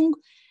Stiftung.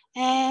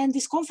 And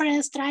this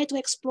conference tried to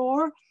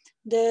explore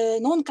the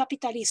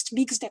non-capitalist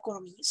mixed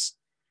economies.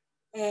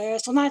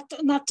 So not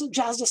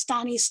just the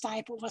Stalinist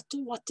type of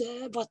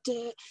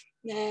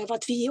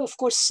what we of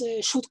course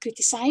should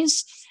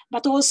criticize,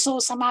 but also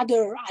some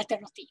other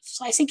alternatives.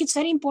 So I think it's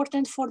very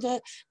important for the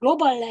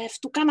global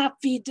left to come up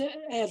with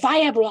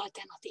viable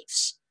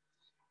alternatives,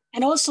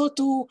 and also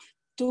to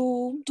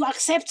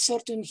accept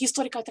certain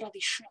historical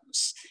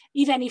traditions,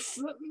 even if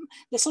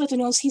the Soviet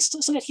Union's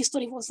Soviet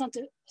history was not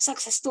a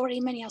success story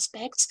in many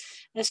aspects.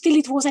 Still,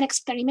 it was an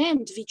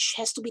experiment which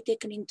has to be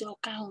taken into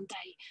account.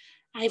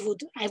 I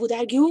would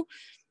argue,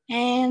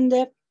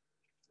 and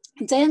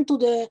then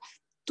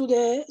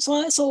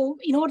so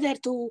in order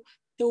to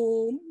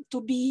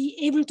be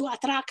able to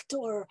attract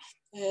or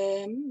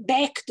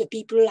back the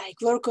people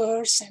like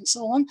workers and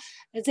so on,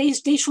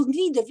 they should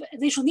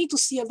need to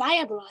see a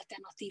viable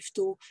alternative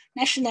to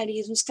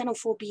nationalism,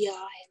 xenophobia,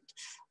 and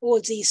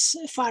all these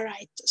far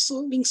right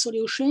wing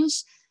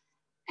solutions.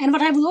 And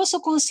what I would also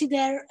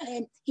consider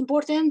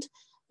important.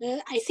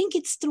 I think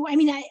it's true. I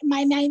mean,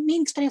 my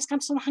main experience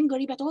comes from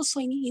Hungary, but also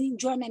in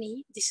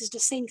Germany, this is the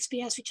same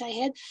experience which I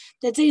had,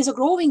 that there is a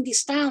growing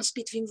distance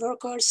between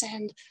workers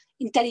and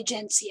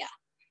intelligentsia.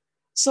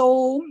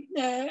 So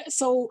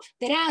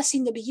whereas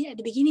at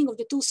the beginning of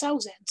the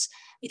 2000s,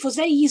 it was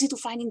very easy to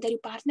find interview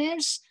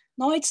partners.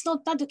 Now it's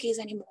not the case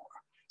anymore.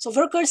 So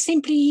workers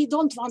simply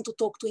don't want to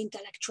talk to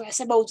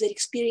intellectuals about their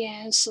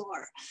experience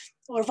or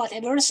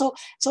whatever. So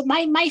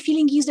my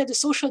feeling is that the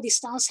social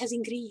distance has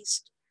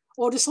increased,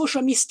 or the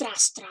social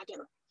mistrust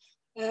rather,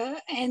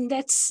 and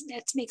that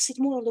makes it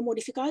more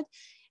difficult.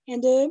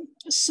 And the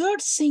third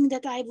thing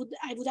that I would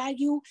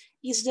argue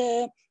is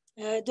the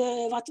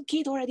what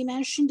Kate already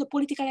mentioned, the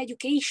political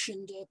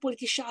education, the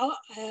politische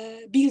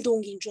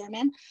Bildung in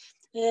German,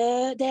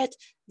 that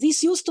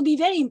this used to be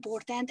very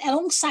important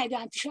alongside the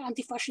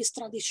anti-fascist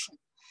tradition.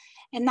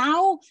 And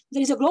now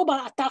there is a global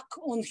attack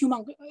on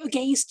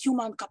against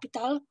human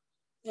capital,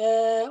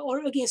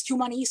 or against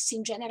humanists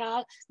in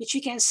general, which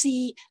you can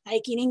see,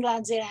 like in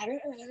England,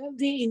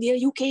 in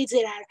the UK,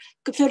 there are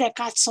further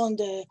cuts on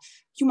the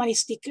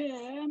humanistic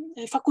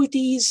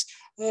faculties.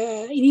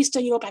 In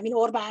Eastern Europe, I mean,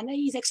 Orban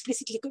is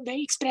explicitly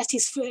expressed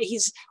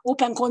his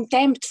open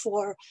contempt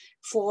for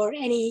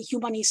any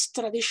humanist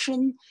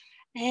tradition.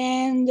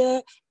 And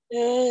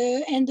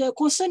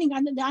concerning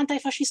the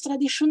anti-fascist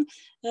tradition,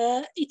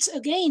 it's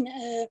again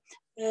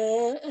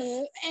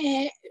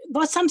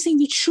but something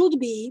which should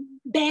be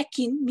back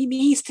in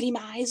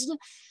mainstreamized,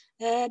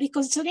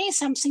 because it's again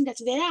something that,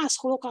 whereas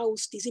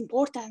Holocaust is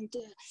important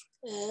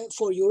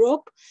for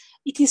Europe,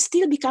 it is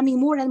still becoming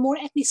more and more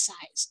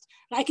ethnicized.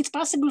 Like it's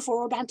possible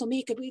for Orban to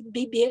be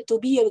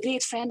a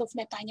great friend of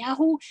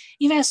Netanyahu,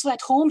 even so at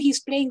home he's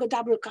playing a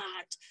double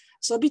card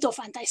So a bit of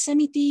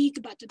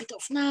anti-Semitic, but a bit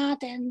of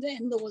not, and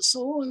also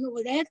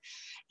all that.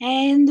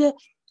 And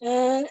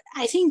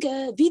I think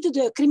with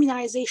the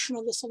criminalization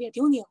of the Soviet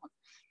Union,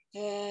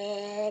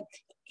 the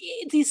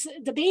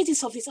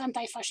basis of this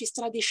anti-fascist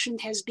tradition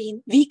has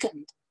been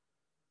weakened.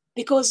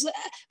 Because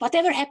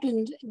whatever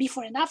happened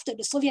before and after,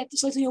 the Soviet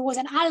Union was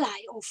an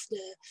ally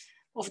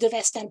of the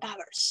Western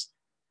powers.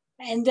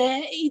 And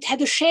it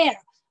had a share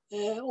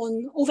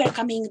on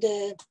overcoming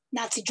the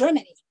Nazi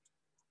Germany.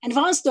 And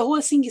once the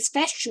whole thing is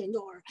questioned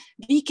or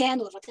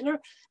weakened or whatever,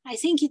 I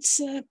think it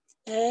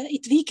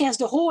weakens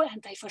the whole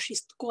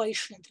anti-fascist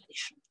coalition and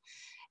tradition.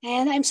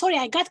 And I'm sorry,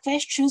 I got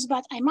questions,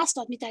 but I must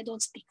admit I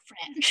don't speak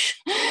French.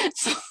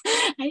 So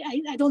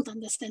I don't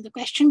understand the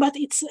question, but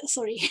it's,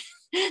 sorry.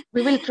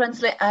 We will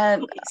translate,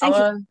 Okay,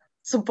 our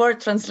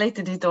support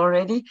translated it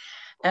already,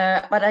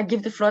 but I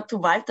give the floor to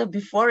Walter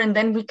before, and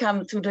then we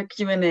come to the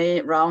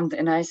Q&A round.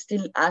 And I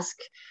still ask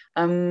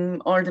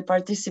all the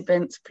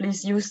participants,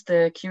 please use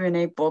the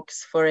Q&A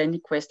box for any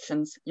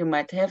questions you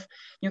might have.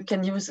 You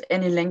can use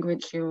any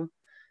language you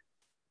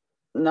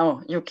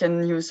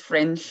can use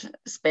French,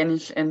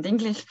 Spanish, and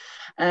English,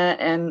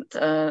 and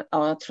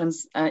our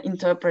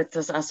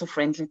interpreters are so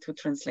friendly to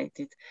translate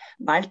it.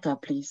 Walter,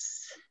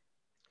 please.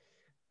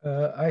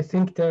 I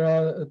think there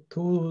are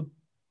two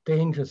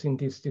dangers in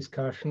this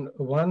discussion.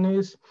 One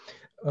is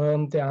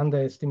the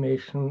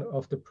underestimation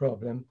of the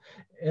problem.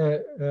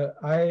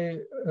 I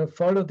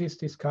follow this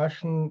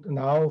discussion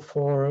now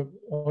for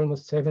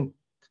almost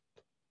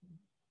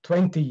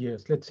 20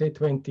 years, let's say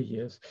 20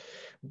 years.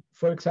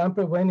 For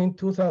example, when in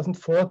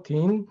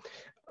 2014,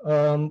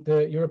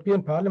 the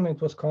European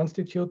Parliament was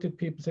constituted,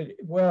 people said,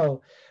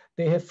 well,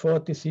 they have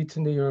 40 seats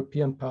in the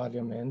European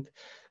Parliament.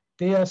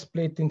 They are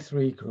split in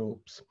 3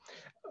 groups.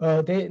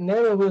 They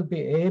never will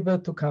be able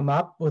to come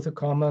up with a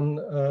common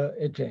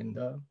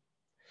agenda.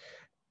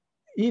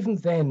 Even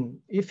then,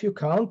 if you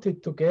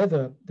counted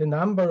together the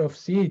number of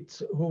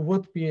seats who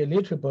would be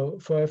eligible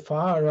for a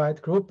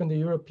far-right group in the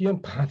European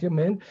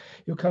Parliament,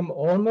 you come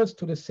almost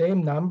to the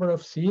same number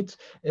of seats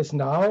as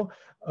now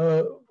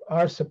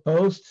are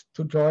supposed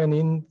to join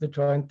in the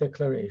joint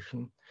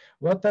declaration.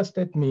 What does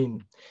that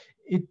mean?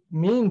 It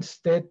means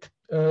that,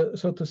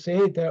 so to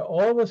say, there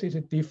always is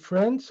a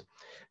difference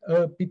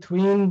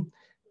between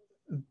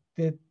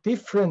the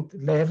different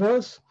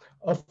levels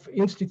of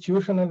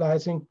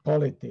institutionalizing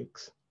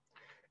politics.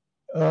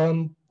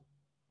 The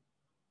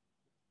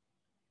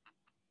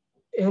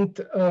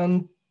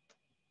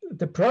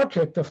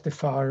project of the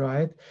far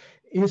right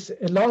is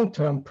a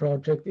long-term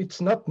project.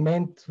 It's not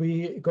meant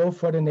we go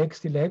for the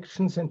next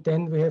elections and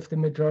then we have the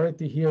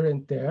majority here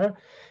and there.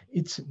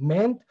 It's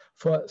meant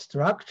for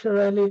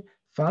structurally,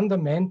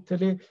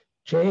 fundamentally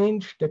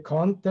change the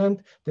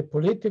content, the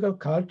political,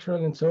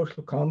 cultural, and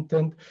social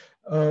content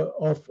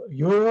of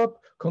Europe,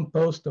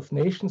 composed of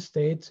nation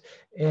states,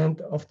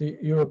 and of the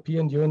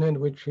European Union,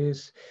 which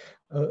is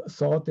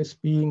thought as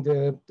being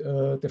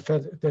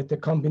the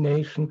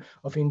combination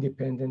of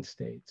independent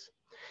states.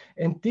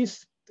 And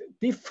this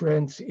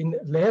difference in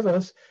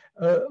levels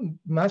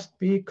must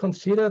be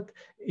considered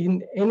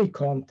in any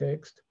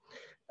context.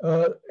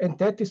 And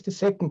that is the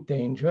second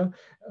danger.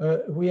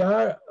 We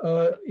are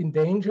in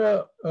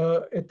danger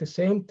at the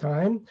same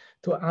time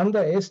to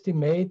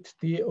underestimate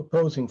the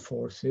opposing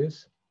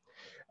forces.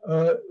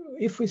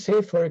 If we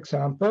say, for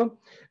example,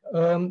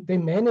 they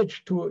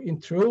managed to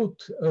intrude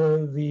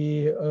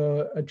the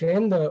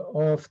agenda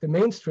of the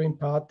mainstream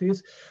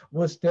parties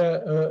was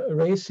their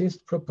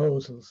racist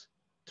proposals.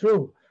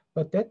 True,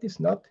 but that is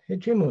not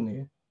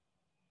hegemony.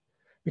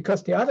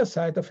 Because the other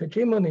side of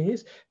hegemony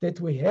is that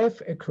we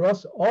have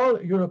across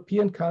all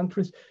European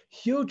countries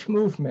huge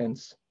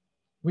movements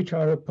which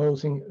are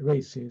opposing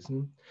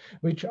racism,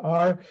 which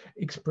are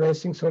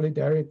expressing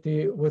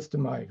solidarity with the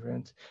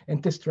migrants.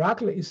 And the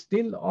struggle is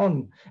still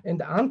on.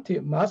 And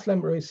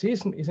anti-Muslim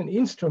racism is an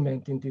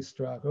instrument in this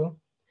struggle.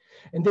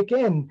 And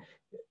again,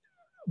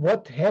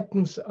 what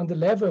happens on the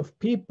level of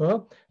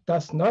people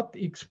does not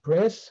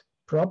express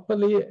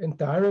properly and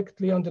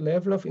directly on the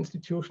level of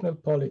institutional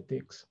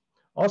politics.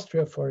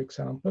 Austria, for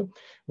example,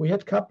 we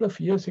had a couple of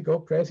years ago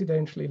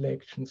presidential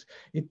elections.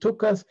 It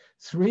took us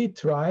 3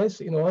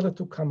 tries in order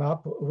to come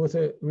up with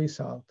a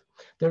result.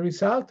 The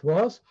result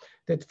was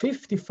that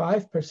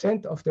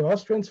 55% of the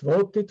Austrians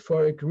voted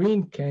for a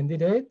Green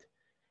candidate,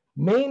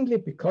 mainly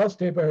because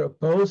they were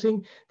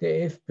opposing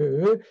the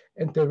FPÖ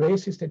and the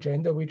racist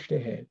agenda which they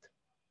had.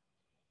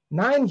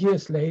 9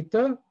 years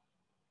later,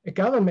 a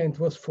government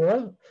was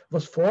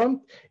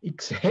formed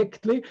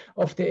exactly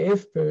of the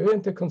FPÖ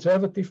and the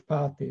Conservative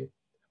Party.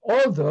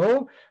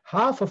 Although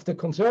half of the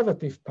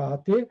Conservative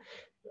Party,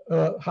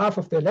 half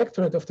of the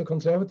electorate of the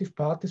Conservative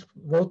parties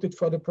voted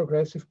for the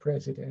progressive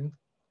president.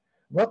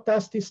 What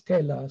does this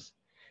tell us?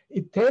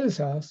 It tells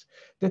us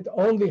that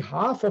only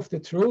half of the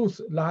truth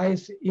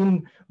lies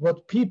in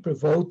what people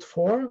vote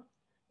for,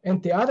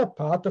 and the other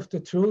part of the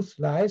truth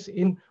lies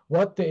in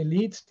what the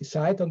elites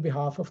decide on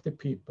behalf of the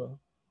people.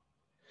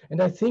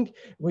 And I think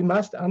we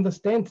must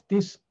understand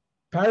this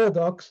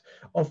paradox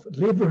of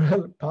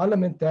liberal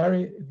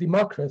parliamentary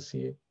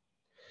democracy.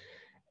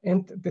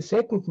 And the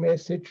second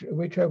message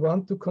which I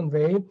want to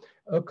convey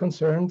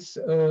concerns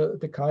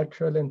the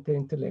cultural and the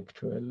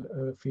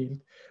intellectual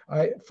field.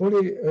 I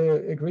fully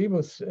agree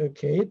with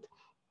Kate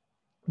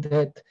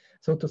that,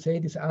 so to say,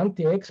 this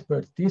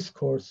anti-expert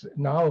discourse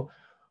now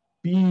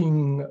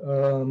being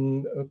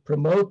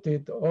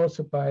promoted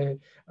also by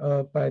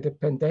the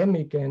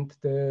pandemic and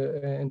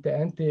the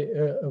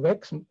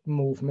anti-vax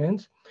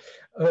movements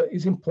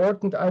is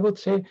important, I would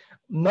say,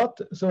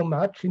 not so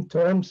much in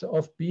terms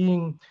of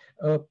being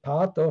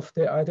part of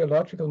the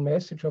ideological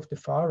message of the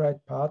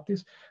far-right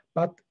parties,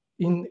 but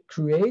in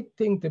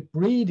creating the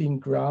breeding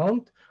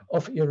ground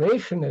of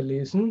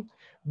irrationalism,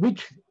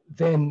 which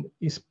then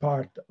is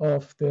part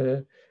of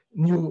the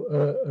new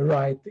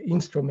right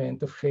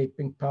instrument of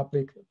shaping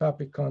public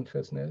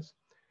consciousness.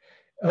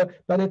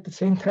 But at the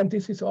same time,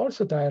 this is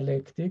also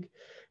dialectic,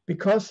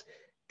 because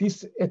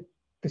this at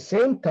the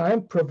same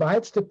time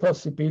provides the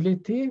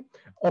possibility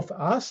of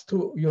us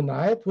to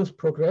unite with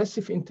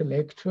progressive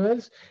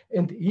intellectuals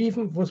and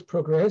even with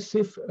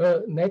progressive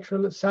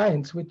natural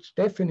science, which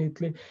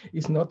definitely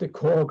is not a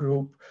core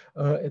group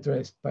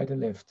addressed by the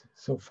left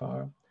so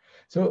far.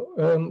 So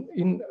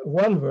in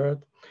one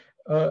word,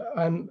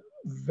 I'm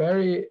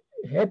very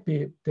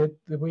happy that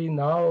we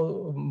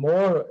now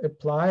more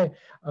apply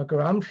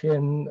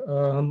Gramscian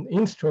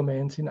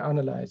instruments in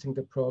analyzing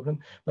the problem.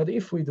 But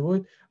if we do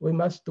it, we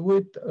must do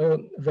it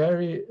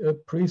very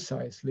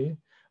precisely.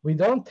 We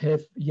don't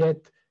have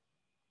yet,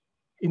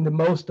 in the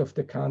most of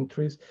the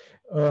countries,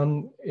 a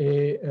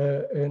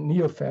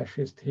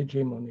neo-fascist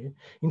hegemony.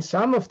 In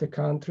some of the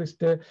countries,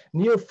 the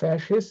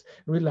neo-fascists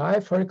rely,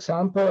 for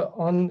example,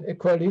 on a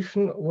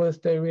coalition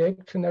with the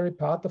reactionary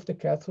part of the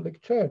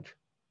Catholic Church.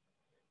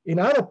 In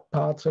other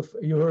parts of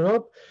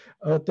Europe,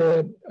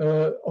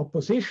 the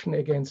opposition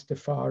against the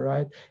far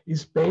right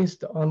is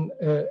based on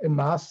a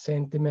mass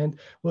sentiment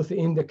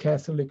within the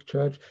Catholic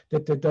Church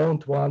that they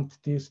don't want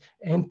these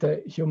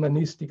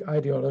anti-humanistic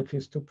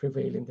ideologies to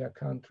prevail in their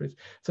countries.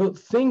 So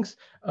things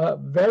are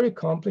very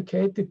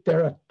complicated.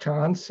 There are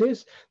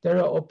chances, there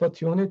are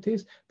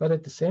opportunities, but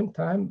at the same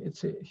time,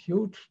 it's a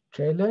huge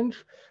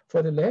challenge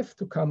for the left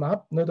to come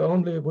up not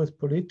only with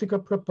political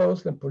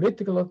proposal and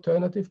political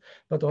alternative,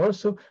 but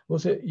also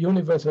with a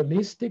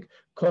universalistic,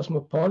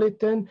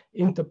 cosmopolitan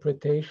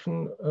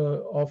interpretation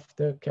of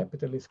the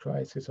capitalist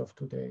crisis of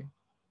today.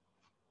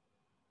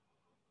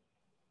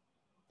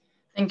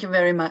 Thank you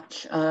very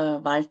much,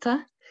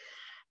 Walter.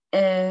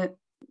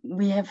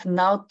 We have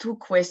now two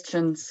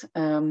questions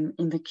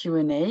in the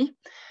Q&A,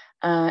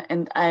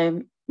 and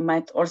I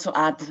might also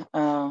add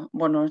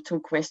one or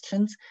two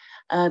questions.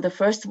 The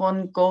first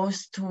one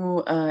goes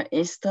to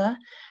Esther.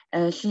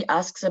 She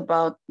asks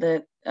about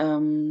the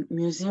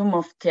Museum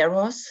of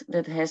Terrors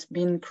that has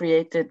been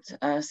created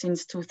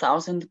since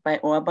 2000 by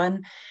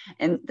Orban,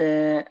 and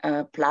the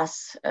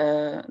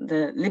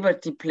the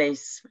Liberty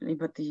Place,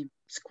 Liberty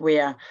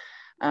Square,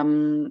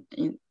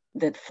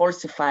 that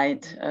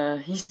falsified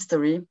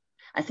history.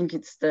 I think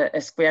it's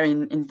a square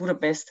in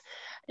Budapest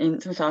in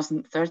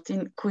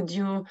 2013. Could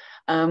you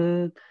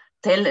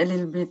tell a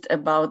little bit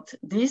about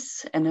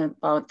this and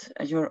about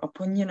your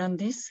opinion on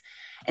this?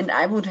 And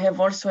I would have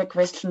also a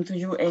question to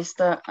you,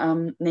 Esther,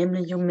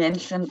 namely you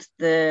mentioned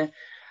the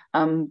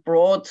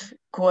broad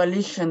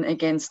coalition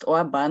against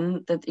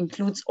Orban that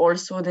includes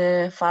also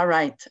the far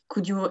right.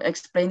 Could you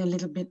explain a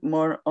little bit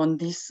more on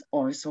this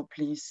also,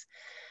 please?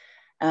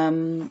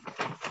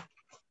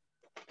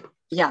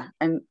 Yeah,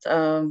 and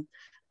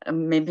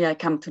maybe I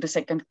come to the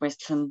second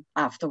question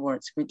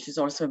afterwards, which is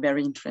also a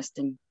very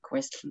interesting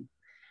question.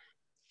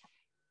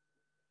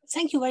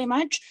 Thank you very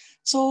much.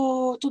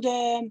 So to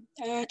the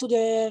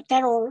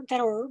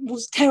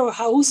terror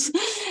house.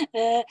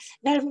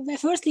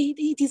 Firstly,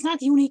 it is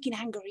not unique in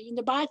Hungary. In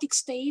the Baltic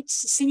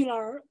states,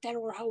 similar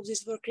terror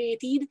houses were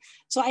created.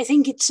 So I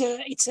think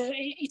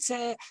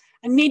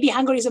and maybe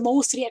Hungary is the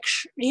most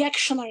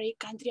reactionary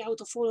country out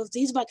of all of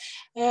these, but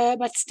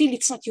still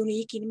it's not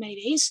unique in many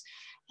ways.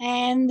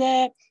 And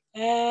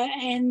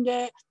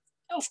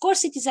of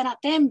course, it is an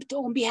attempt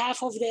on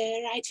behalf of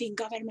the right-wing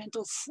government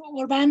of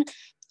Orban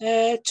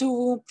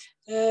to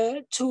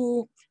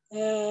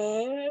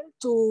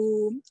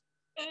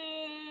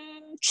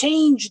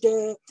change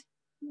the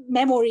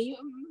memory,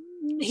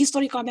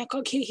 historical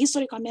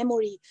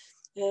memory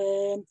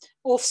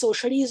of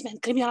socialism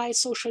and criminalize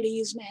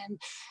socialism.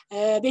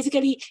 And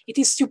basically, it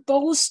is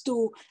supposed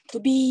to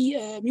be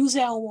a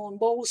museum on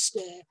both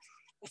the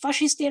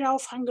fascist era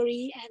of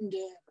Hungary and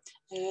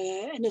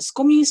the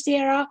communist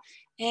era.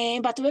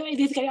 But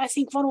basically, I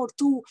think 1 or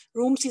 2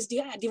 rooms is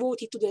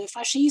devoted to the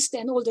fascist,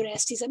 and all the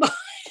rest is about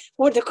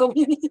for the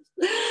communists.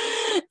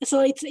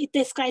 So it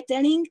is quite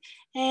telling.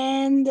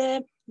 And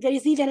there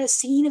is even a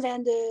scene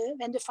when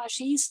the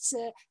fascists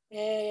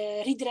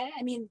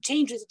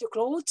changes the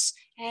clothes,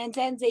 and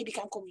then they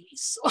become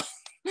communists.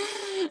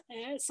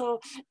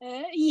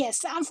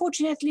 Yes,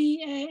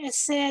 unfortunately, as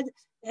said,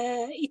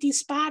 it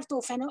is part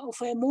of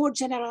a more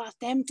general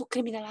attempt to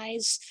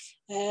criminalize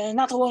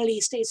not only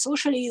state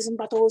socialism,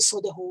 but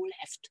also the whole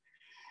left.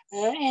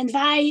 And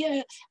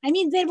why? I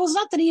mean, there was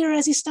not real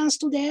resistance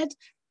to that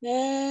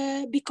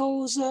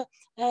because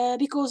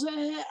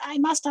I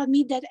must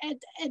admit that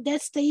at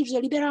that stage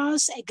the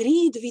liberals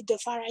agreed with the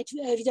far right,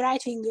 with the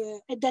right wing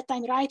at that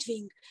time right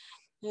wing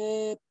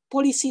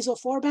policies of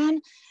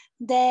Orban,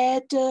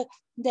 that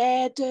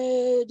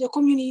the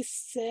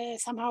communists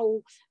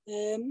somehow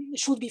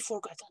should be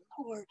forgotten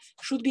or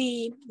should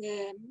be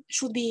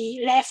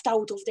left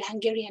out of the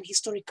Hungarian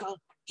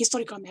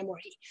historical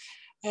memory.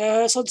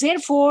 So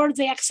therefore,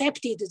 they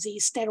accepted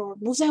this terror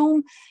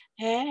museum,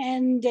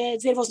 and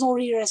there was no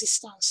real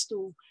resistance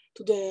to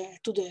the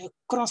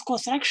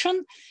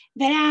construction.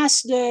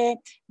 Whereas the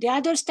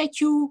other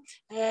statue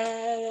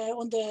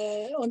on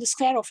the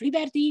Square of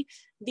Liberty,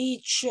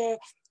 which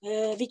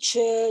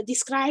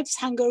describes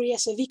Hungary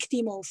as a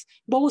victim of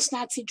both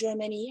Nazi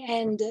Germany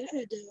and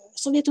the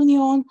Soviet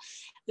Union,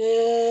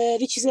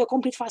 which is a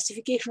complete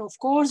falsification, of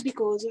course,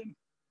 because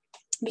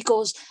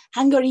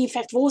Hungary, in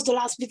fact, was the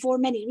last, for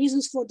many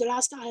reasons, for the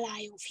last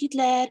ally of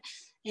Hitler,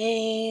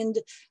 and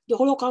the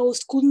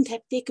Holocaust couldn't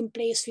have taken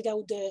place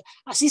without the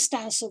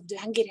assistance of the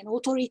Hungarian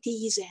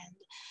authorities and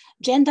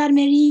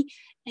gendarmerie.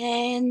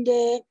 And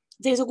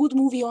there's a good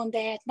movie on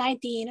that,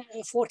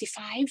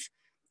 1945,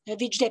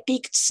 which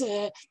depicts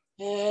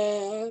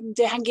the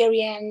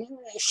Hungarian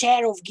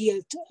share of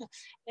guilt.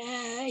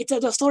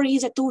 The story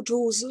is that two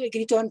Jews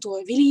return to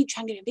a village,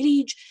 Hungarian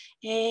village,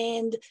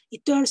 and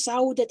it turns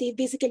out that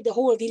basically the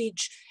whole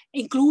village,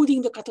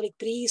 including the Catholic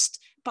priest,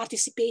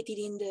 participated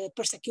in the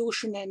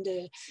persecution and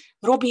the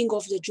robbing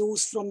of the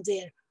Jews from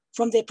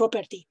their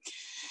property.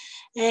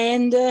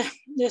 And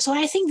so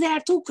I think there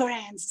are two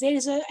currents. There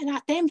is an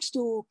attempt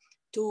to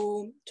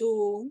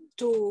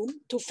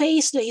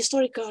face the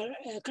historical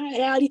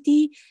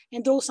reality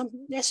and draw some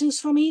lessons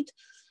from it.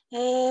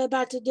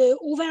 But the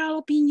overall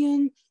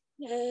opinion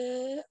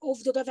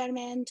of the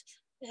government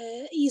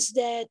is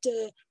that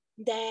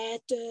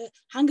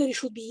Hungary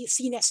should be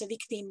seen as a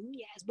victim,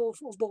 yes,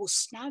 of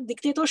both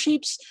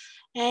dictatorships,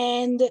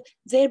 and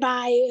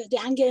thereby the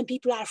Hungarian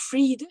people are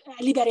freed,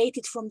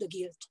 liberated from the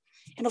guilt.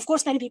 And of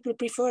course, many people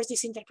prefer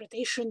this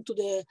interpretation to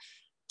the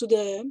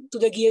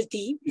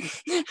guilty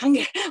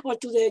or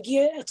to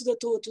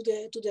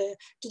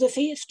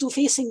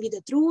facing with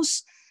the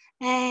truth.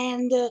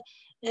 And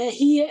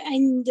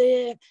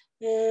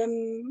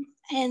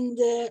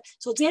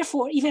so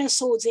therefore, even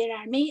so, there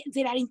are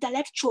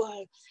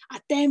intellectual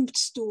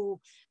attempts to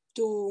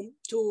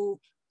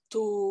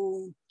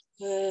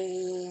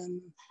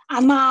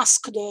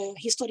unmask the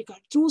historical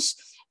truth.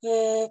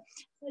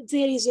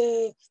 There is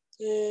a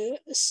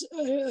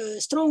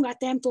strong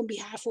attempt on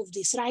behalf of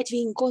this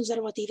right-wing,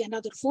 conservative, and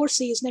other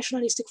forces,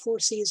 nationalistic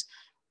forces,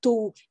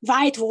 to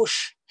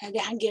whitewash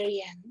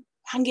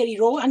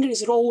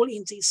Hungary's role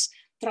in these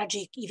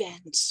tragic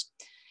events,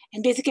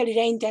 and basically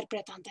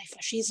reinterpret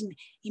anti-fascism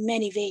in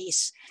many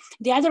ways.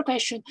 The other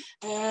question,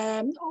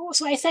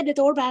 so I said that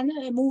Orban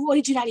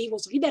originally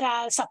was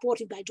liberal,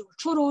 supported by George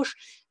Soros.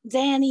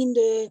 Then in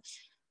the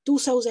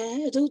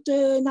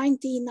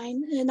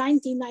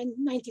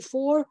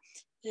 1994,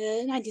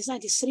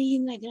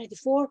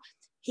 1994,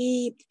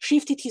 he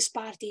shifted his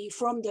party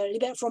from a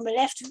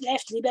left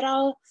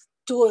liberal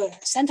to a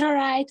center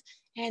right,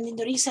 and in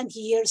the recent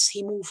years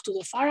he moved to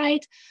the far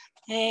right.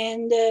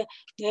 And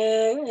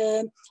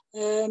there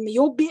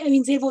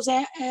was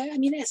as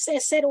I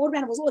said,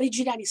 Orban was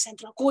originally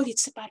central, called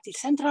its party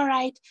central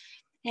right,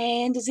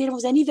 and there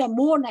was an even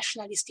more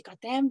nationalistic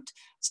attempt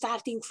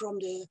starting from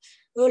the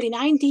early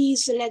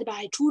 90s, led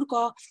by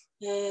Csurka,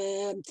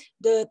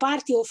 the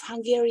Party of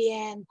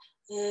Hungarian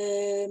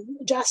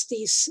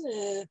Justice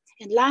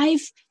and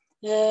Life,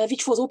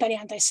 which was openly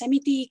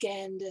anti-Semitic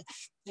and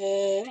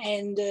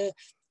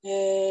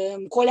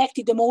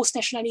collected the most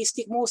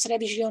nationalistic, most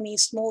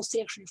revisionist, most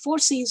reactionary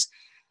forces.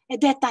 At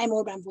that time,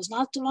 Orban was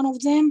not one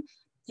of them,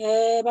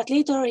 but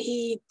later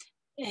he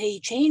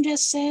changed,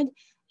 as said,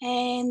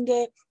 and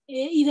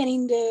even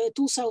in the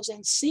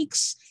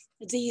 2006,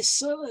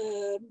 this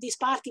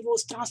party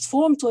was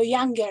transformed to a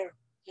younger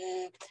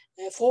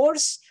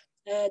force,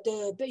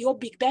 the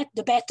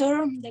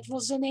Better, that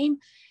was the name.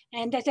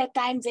 And at that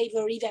time, they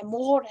were even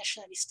more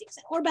nationalistic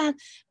than Orban.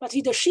 But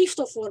with the shift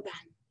of Orban,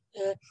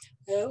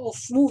 of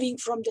moving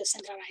from the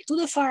center right to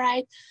the far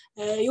right,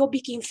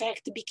 Jobbik, in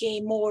fact,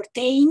 became more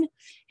tame.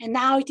 And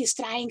now it is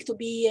trying to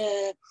be,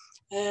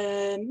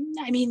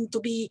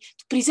 to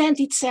present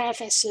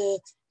itself as a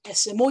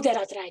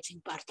moderate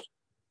right-wing party.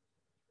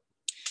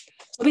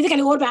 So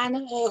basically,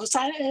 Orban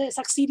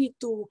succeeded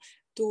to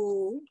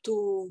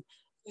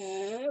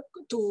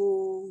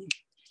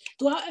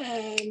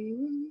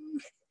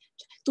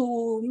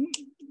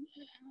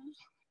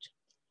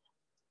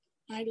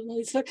I don't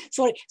know,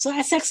 sorry. So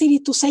I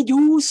succeeded to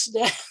seduce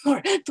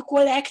or to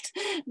collect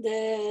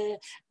to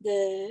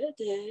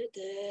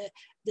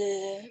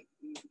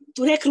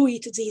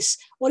recruit these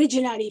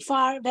originally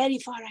very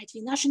far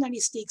right-wing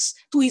nationalists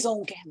to his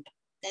own camp.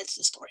 That's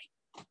the story.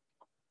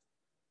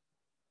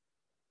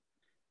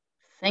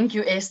 Thank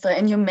you, Esther.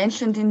 And you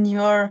mentioned in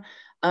your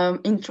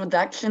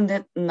introduction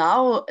that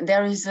now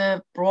there is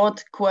a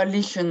broad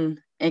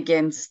coalition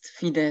against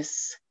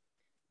Fidesz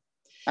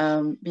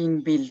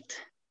being built.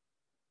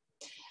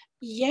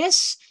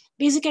 Yes,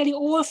 basically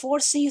all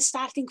forces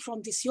starting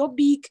from this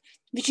Jobbik,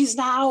 which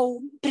now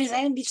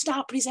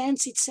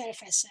presents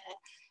itself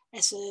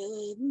as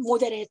a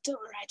moderate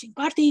right-wing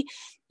party,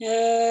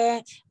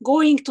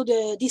 going to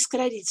the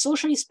discredited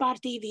Socialist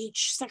Party,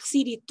 which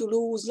succeeded to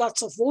lose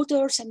lots of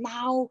voters, and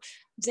now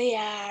they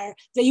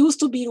used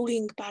to be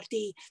ruling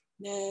party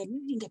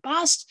in the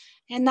past,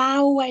 and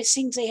now I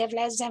think they have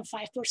less than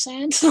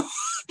 5%. So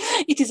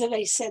it is a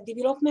very sad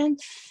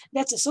development.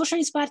 That's a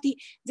Socialist Party.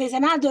 There's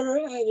another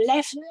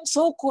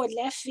so-called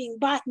left-wing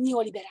but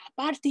neoliberal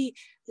party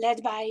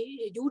led by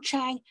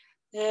Gyurcsány,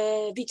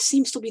 which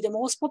seems to be the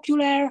most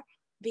popular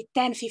with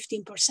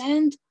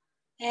 10-15%.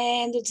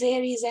 And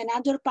there is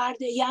another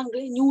party, a young,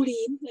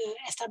 newly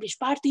established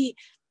party,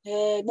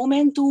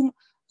 Momentum,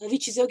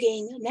 which is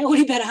again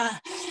neoliberal,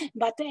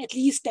 but at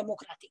least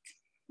democratic.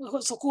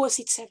 So calls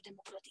itself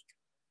democratic.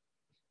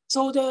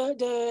 So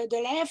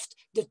the left,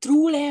 the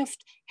true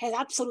left, has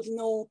absolutely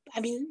no,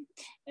 I mean,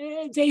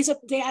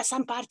 there are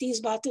some parties,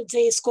 but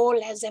they score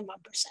less than 1%.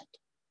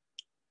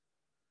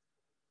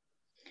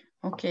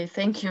 Okay,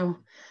 thank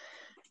you.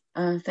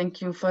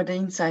 Thank you for the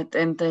insight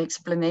and the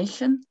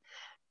explanation.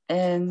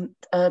 And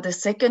the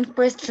second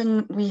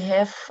question we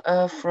have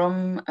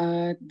from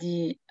a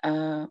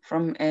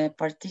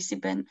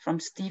participant, from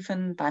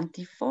Stephen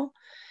Bantifo,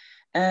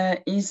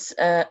 is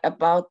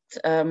about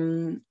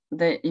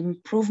the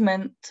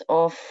improvement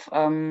of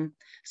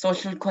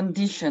social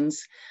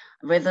conditions,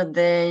 whether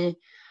they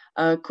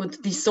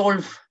could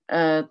dissolve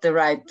the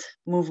right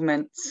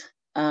movements.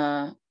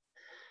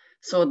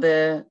 So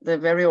the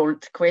very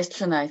old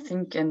question, I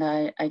think, and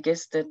I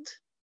guess that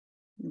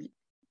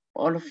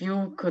all of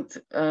you could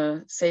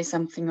say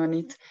something on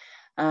it.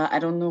 I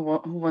don't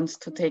know who wants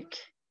to take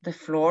the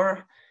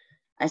floor.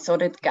 I saw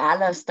that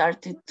Gala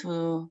started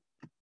to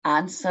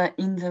answer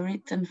in the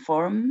written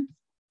form.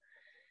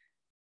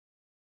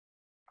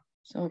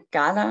 So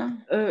Gala?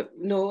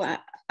 No,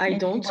 I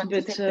don't,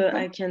 but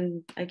I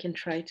can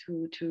try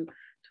to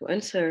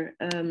answer.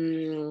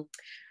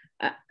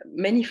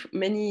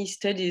 Many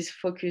studies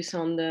focus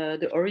on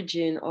the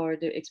origin or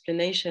the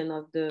explanation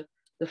of the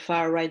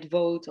far right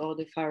vote or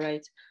the far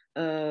right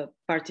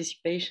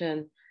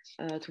participation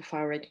to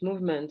far right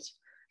movements.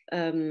 I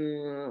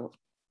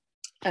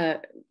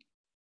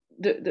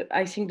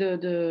think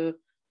the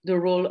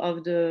role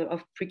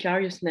of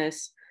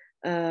precariousness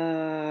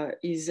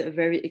is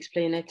very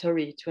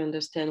explanatory to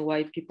understand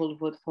why people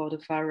vote for the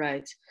far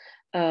right.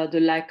 The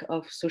lack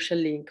of social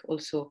link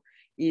also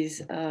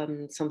is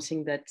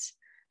something that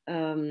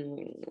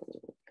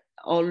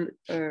all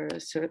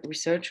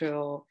researchers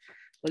or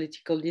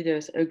political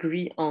leaders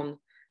agree on.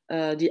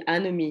 The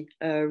anomie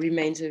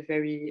remains a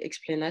very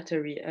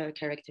explanatory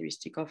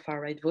characteristic of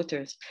far-right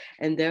voters,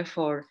 and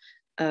therefore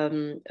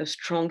a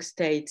strong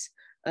state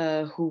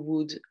who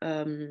would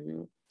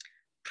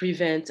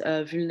prevent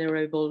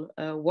vulnerable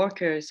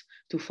workers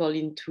to fall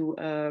into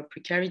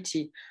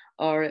precarity,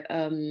 or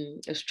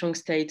a strong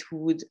state who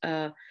would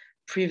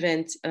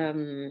prevent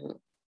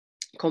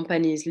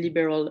companies,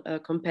 liberal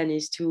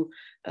companies, to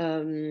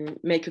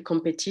make a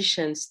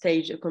competition,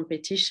 stage a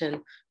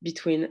competition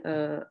between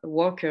a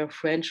worker,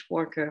 French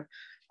worker,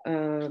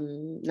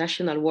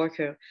 national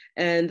worker,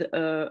 and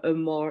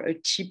a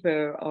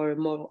cheaper or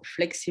more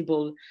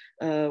flexible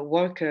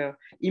worker,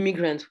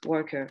 immigrant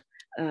worker.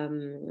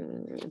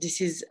 This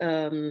is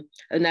a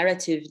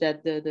narrative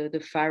that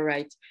the far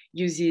right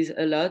uses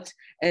a lot,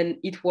 and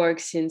it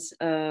works since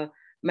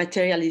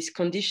materialist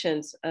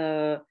conditions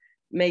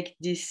make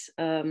this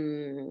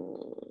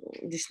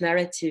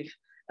narrative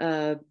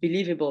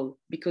believable,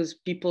 because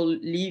people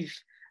live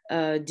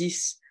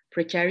this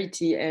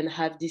precarity and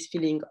have this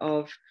feeling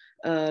of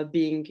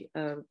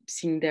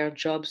seeing their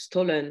jobs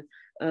stolen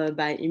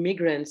by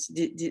immigrants.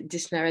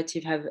 This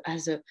narrative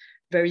has a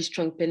very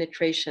strong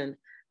penetration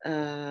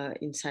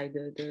inside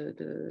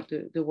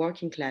the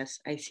working class,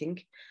 I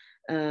think.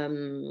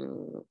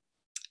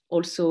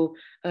 Also,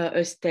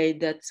 a state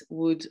that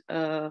would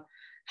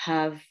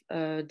have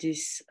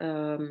this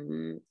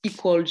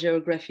equal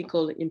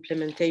geographical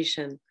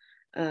implementation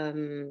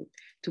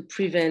to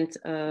prevent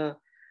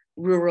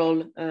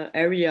rural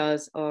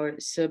areas or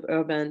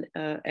suburban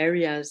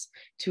areas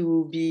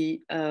to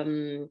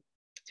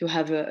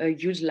have a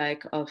huge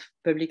lack of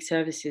public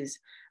services.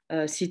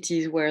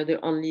 Cities where the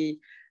only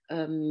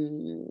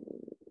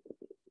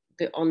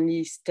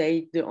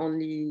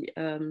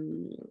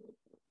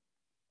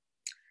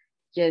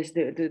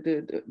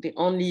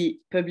only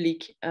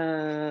public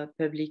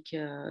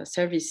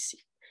service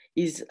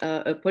is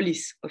a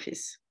police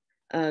office.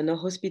 No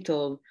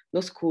hospital,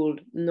 no school,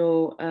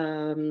 no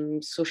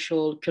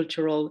social,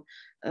 cultural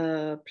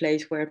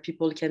place where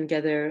people can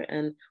gather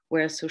and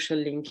where social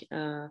link.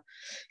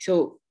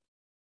 So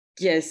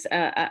yes,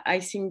 I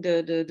think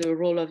the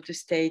role of the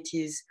state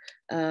is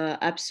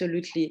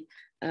absolutely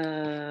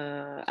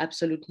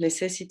absolute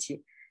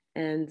necessity,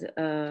 and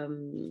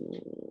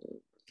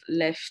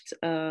left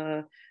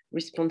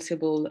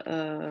responsible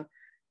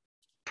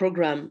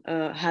program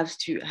have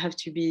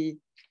to be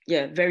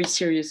very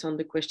serious on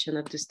the question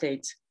of the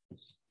state.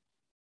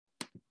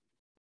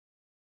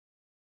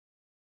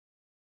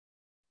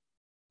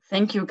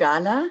 Thank you,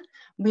 Gala.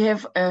 We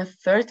have a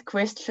third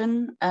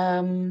question,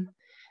 and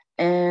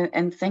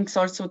thanks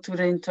also to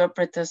the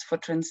interpreters for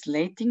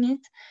translating it.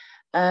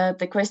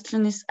 The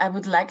question is, I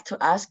would like to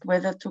ask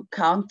whether to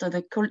counter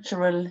the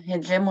cultural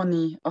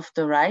hegemony of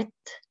the right,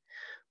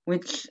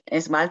 which,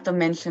 as Walter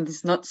mentioned,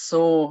 is not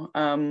so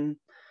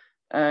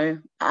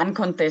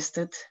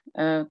uncontested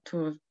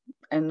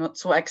and not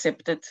so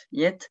accepted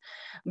yet,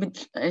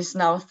 which is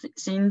now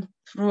seen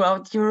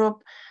throughout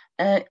Europe.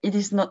 It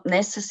is not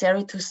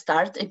necessary to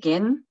start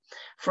again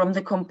from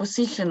the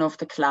composition of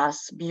the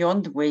class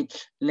beyond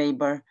wage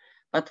labor,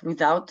 but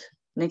without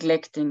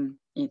neglecting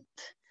it.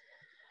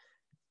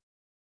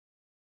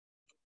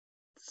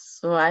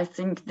 So I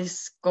think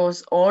this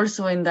goes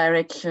also in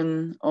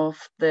direction of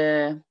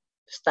the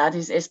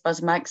studies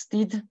Espas Max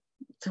did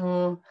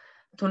to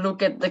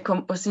look at the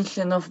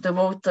composition of the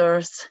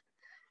voters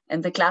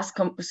and the class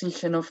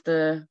composition of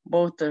the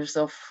voters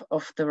of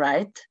the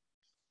right.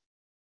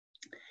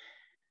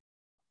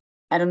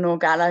 I don't know,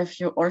 Gala, if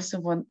you also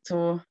want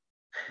to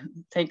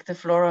take the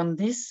floor on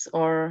this,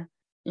 or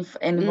if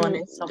anyone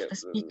else of the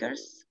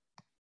speakers.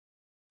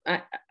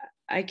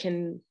 I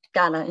can.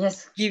 Gala,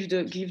 yes. Give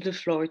the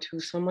floor to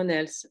someone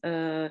else.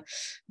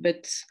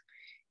 But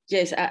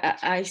yes,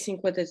 I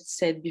think what I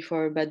said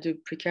before about the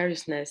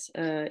precariousness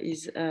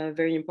is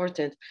very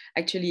important.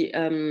 Actually,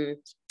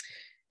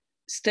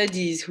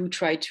 studies who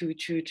try to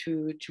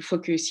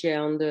focus here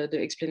on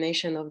the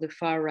explanation of the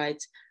far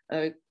right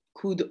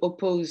could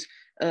oppose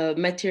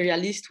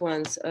materialist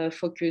ones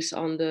focus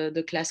on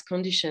the class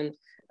condition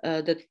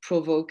that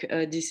provoke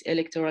this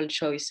electoral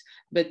choice,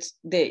 but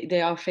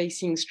they are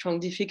facing strong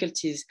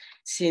difficulties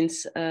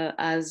since,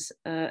 as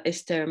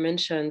Esther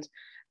mentioned,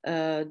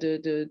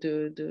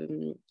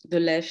 the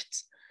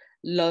left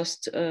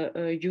lost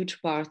a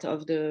huge part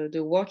of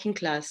the working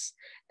class,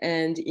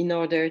 and in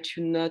order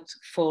to not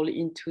fall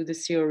into the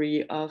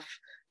theory of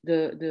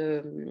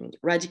the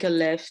radical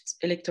left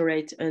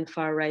electorate and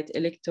far right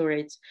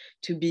electorate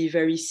to be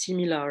very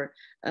similar,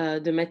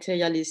 the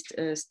materialist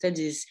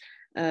studies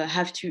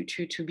have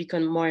to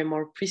become more and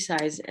more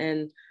precise,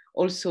 and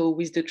also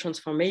with the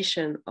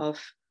transformation of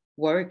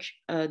work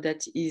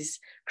that is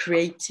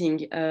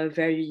creating a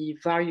very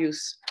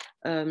various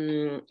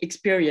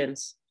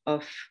experience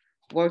of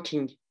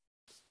working.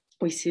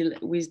 We see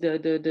with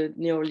the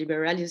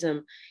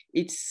neoliberalism,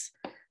 it's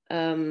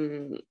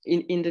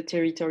in the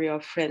territory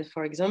of France,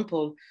 for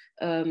example,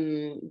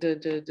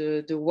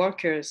 the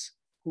workers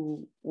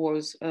who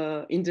was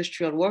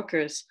industrial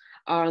workers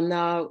are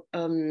now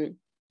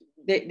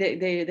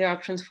they are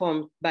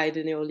transformed by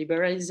the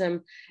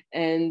neoliberalism,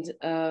 and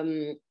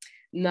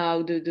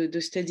now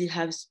the study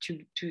has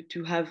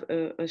to have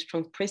a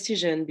strong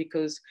precision,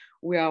 because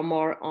we are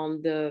more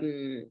on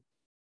the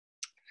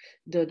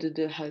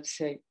how to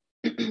say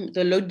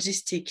the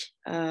logistic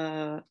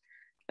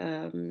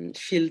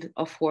field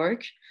of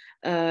work,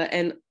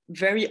 and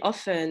very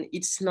often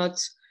it's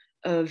not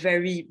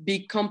very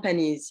big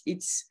companies,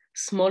 it's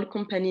small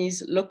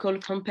companies, local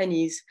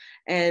companies,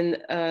 and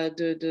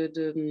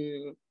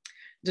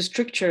the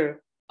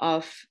structure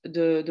of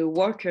the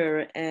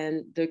worker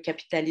and the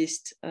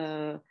capitalist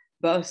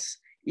boss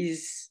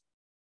is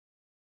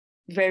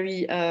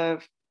very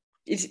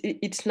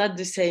it's not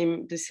the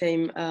same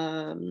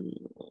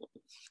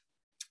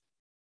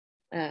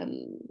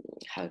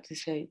how to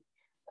say.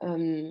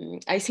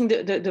 I think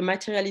the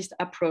materialist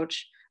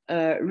approach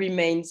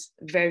remains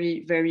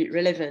very, very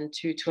relevant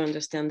to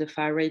understand the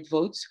far right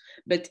votes,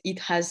 but it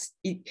has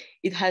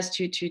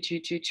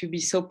to be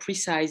so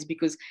precise,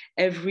 because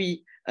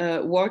every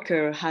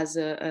worker has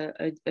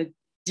a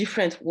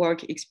different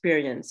work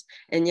experience,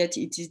 and yet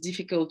it is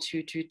difficult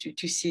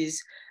to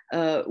seize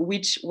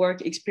which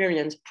work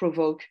experience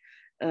provoke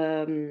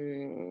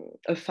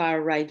a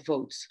far right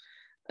vote.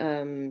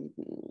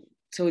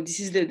 So this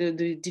is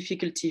the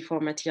difficulty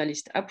for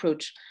materialist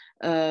approach.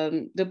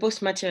 The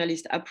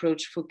post-materialist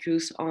approach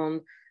focus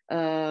on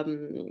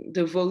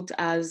the vote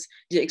as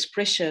the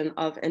expression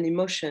of an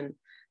emotion,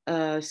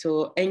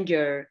 so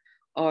anger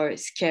or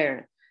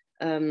scare.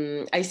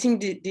 I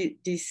think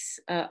this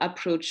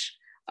approach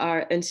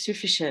are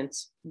insufficient,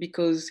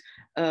 because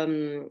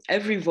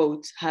every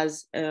vote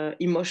has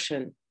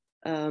emotion,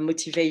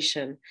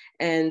 motivation,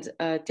 and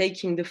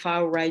taking the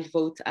far right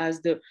vote as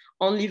the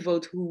only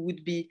vote who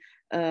would be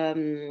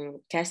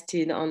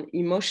casted on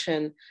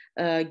emotion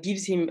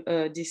gives him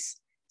this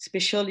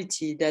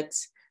speciality that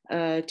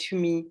to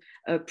me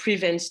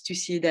prevents to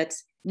see that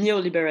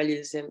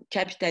neoliberalism,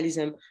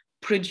 capitalism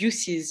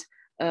produces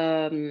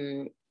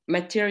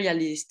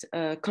materialist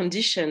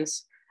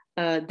conditions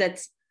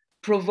that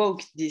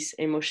provoke this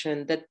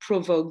emotion, that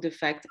provoke the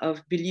fact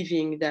of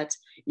believing that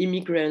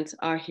immigrants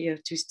are here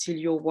to steal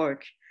your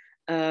work.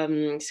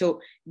 So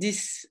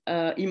this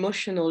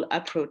emotional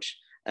approach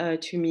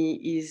to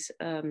me is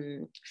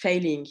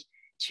failing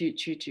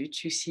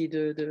to see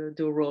the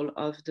role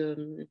of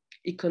the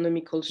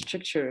economical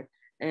structure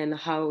and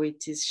how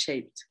it is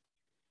shaped.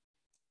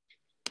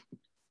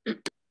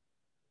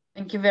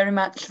 Thank you very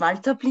much.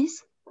 Walter,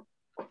 please.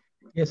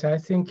 Yes, I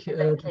think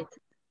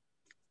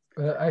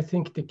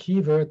the key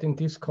word in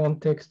this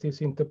context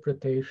is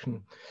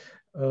interpretation.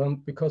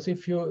 Because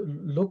if you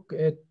look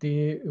at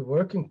the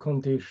working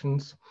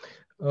conditions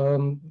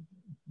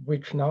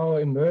which now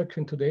emerge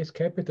in today's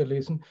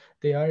capitalism,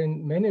 they are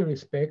in many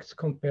respects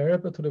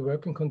comparable to the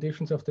working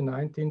conditions of the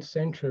 19th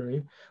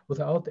century.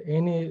 Without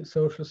any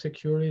social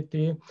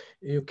security,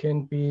 you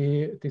can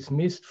be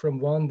dismissed from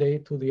one day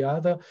to the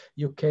other.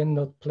 You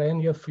cannot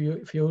plan your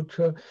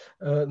future,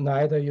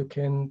 neither you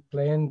can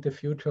plan the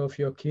future of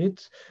your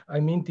kids. I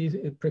mean, this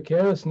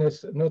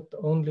precariousness, not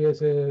only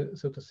as a,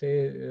 so to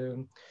say,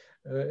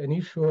 an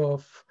issue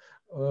of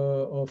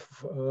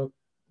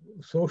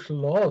social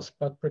laws,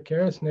 but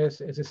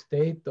precariousness as a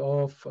state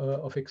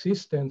of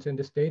existence and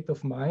a state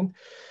of mind.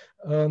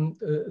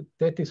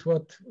 That is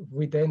what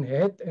we then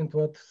had, and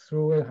what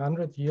through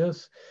 100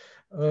 years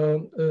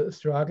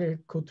struggle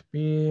could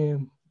be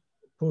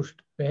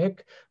pushed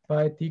back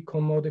by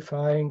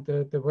decommodifying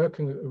the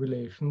working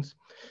relations.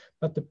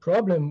 But the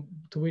problem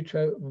to which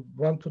I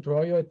want to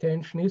draw your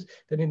attention is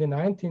that in the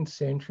 19th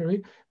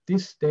century,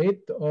 this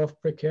state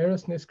of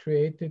precariousness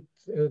created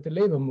the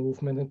labor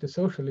movement and the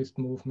socialist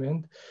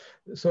movement.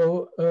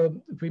 So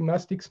we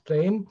must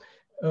explain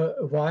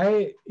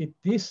why at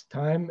this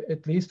time,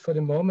 at least for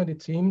the moment,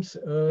 it seems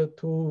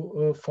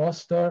to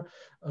foster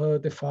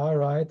the far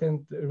right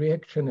and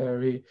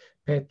reactionary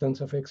patterns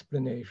of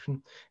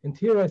explanation. And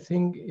here I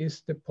think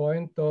is the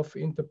point of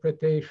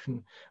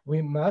interpretation.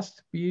 We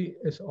must be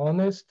as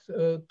honest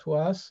to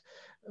us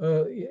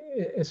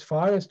as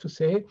far as to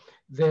say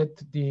that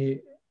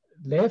the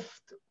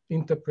left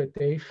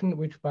interpretation,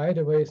 which by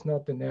the way is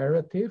not a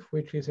narrative,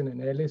 which is an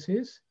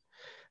analysis,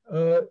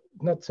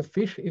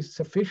 is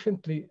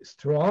sufficiently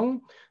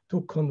strong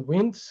to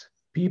convince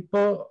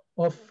people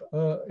of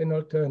an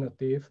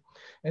alternative.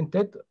 And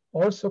that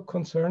also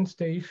concerns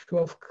the issue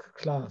of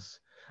class.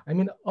 I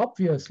mean,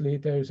 obviously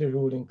there is a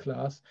ruling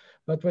class,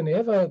 but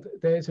whenever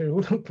there is a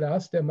ruling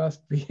class, there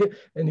must be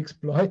an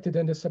exploited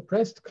and a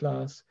suppressed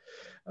class.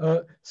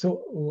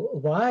 So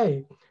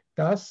why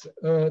does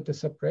the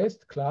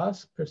suppressed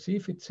class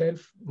perceive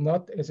itself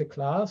not as a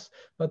class,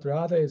 but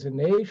rather as a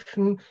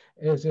nation,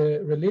 as a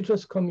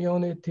religious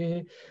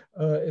community,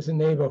 as a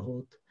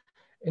neighborhood?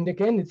 And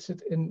again, it's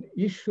an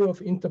issue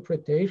of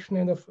interpretation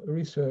and of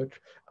research.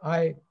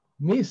 I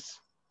miss,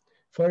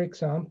 for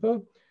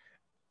example,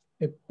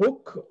 a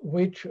book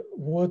which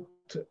would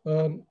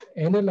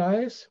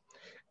analyze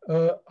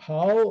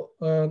how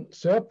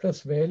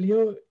surplus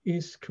value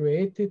is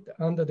created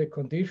under the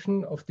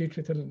condition of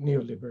digital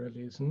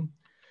neoliberalism.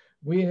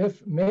 We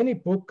have many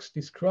books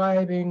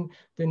describing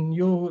the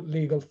new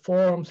legal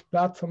forms,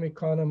 platform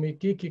economy,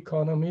 gig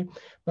economy,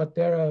 but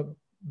there are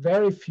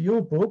very few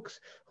books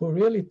who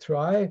really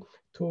try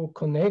to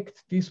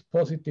connect these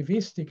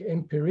positivistic,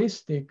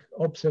 empiristic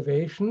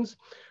observations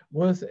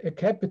with a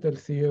capital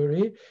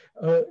theory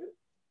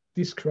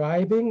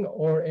describing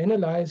or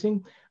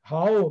analyzing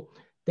how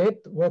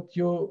that what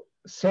you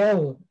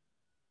sell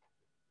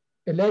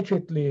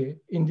allegedly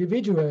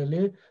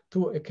individually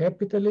to a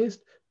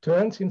capitalist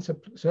turns in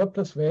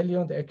surplus value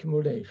and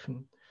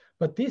accumulation.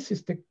 But this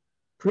is the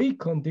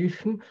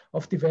precondition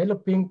of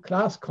developing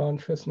class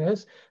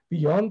consciousness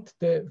beyond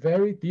the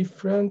very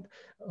different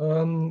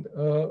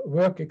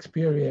work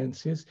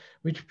experiences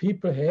which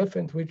people have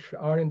and which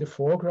are in the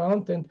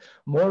foreground and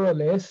more or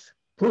less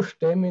push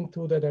them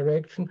into the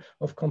direction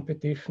of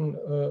competition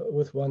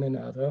with one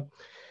another.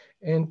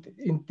 And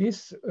in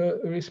this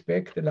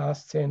respect, the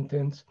last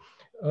sentence,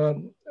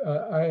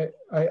 I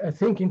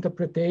think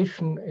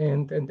interpretation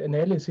and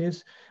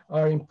analysis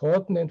are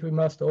important, and we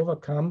must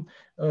overcome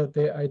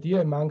the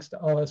idea amongst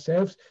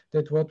ourselves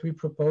that what we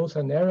propose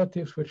are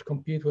narratives which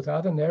compete with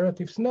other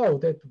narratives. No,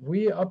 that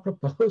we are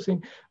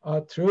proposing are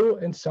true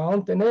and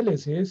sound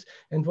analysis,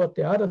 and what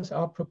the others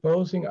are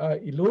proposing are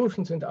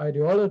illusions and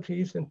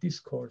ideologies and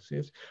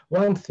discourses.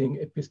 One thing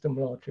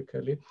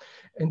epistemologically.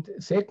 And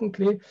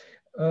secondly,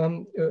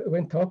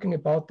 when talking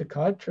about the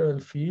cultural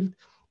field,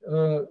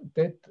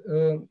 that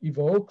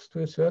evokes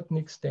to a certain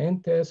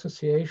extent the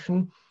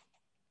association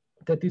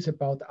that is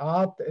about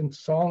art and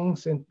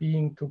songs and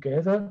being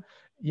together.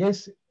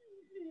 Yes,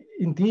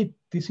 indeed,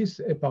 this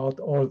is about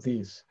all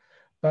this,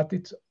 but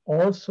it's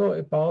also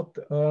about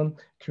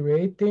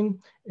creating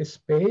a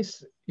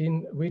space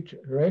in which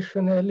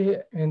rationally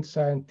and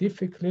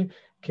scientifically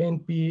can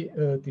be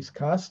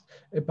discussed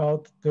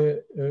about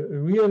the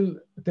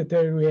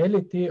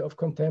reality of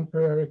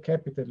contemporary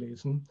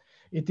capitalism.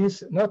 It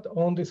is not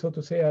only, so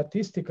to say,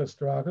 artistical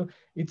struggle,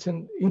 it's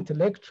an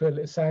intellectual,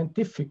 a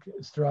scientific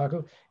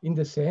struggle in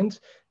the sense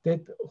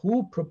that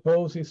who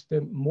proposes the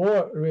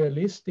more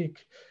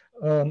realistic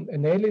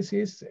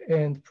analysis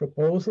and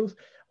proposals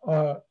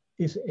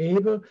is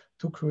able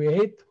to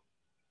create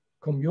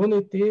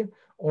community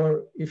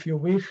or if you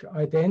wish,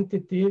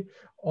 identity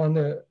on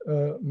a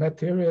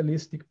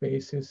materialistic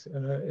basis,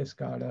 as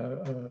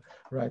Carla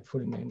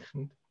rightfully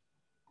mentioned.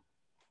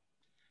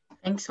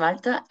 Thanks,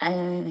 Walter. I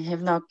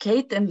have now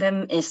Kate and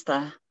then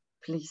Esther,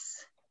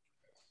 please.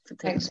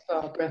 Thanks,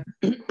 Barbara.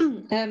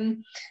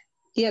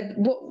 Yeah,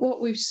 what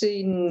we've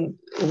seen,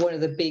 one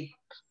of the big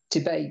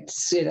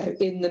debates,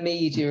 in the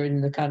media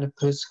and the kind of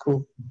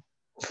political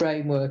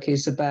framework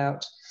is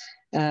about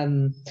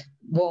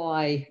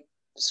why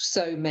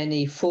so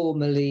many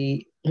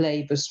formerly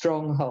Labour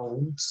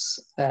strongholds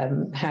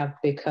have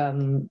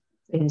become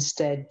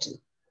instead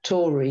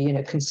Tory,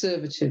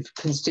 conservative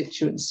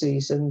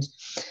constituencies, and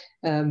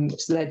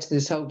it's led to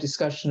this whole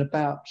discussion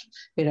about,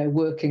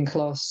 working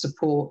class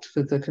support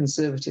for the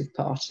Conservative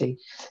Party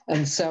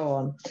and so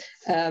on.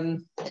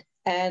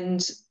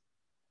 And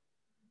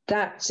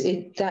that's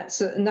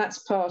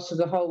part of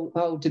the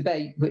whole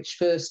debate, which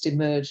first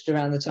emerged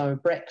around the time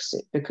of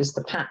Brexit, because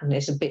the pattern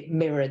is a bit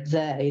mirrored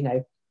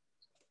there,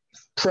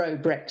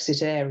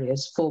 pro-Brexit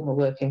areas, former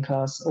working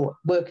class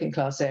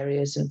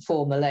areas, and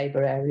former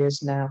Labour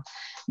areas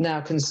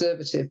now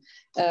Conservative.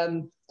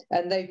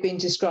 And they've been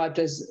described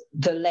as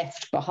the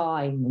left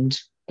behind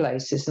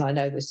places. And I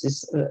know this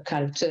is a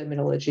kind of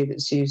terminology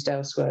that's used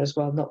elsewhere as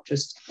well, not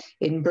just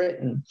in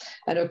Britain.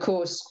 And of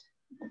course,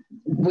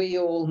 we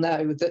all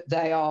know that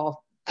they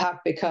have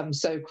become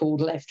so-called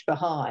left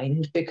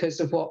behind because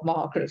of what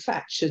Margaret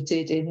Thatcher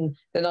did in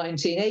the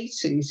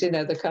 1980s,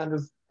 the kind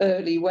of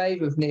early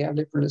wave of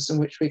neoliberalism,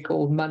 which we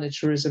called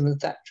monetarism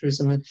and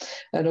Thatcherism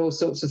and all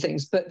sorts of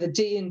things. But the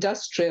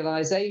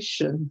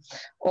deindustrialization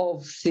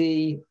of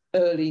the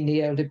early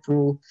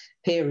neoliberal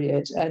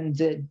period and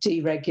the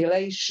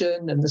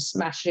deregulation and the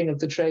smashing of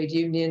the trade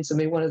unions. I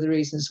mean, one of the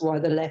reasons why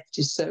the left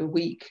is so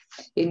weak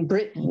in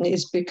Britain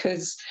is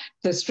because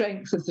the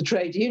strength of the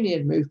trade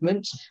union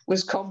movement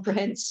was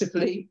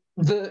comprehensively,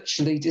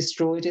 virtually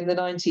destroyed in the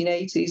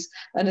 1980s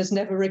and has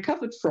never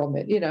recovered from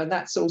it. And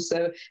that's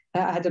also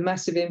had a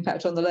massive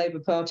impact on the Labour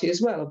Party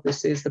as well.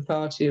 Obviously, as the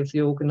party of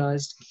the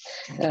organised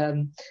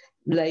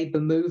Labour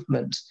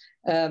movement.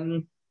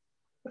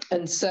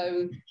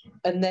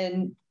 And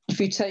then if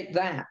you take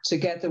that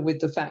together with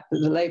the fact that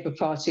the Labour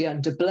Party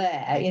under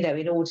Blair,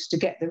 in order to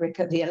get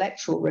the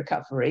electoral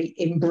recovery,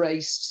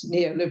 embraced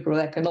neoliberal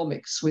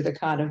economics with a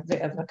kind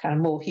of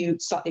more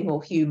slightly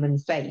more human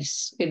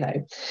face,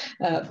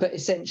 but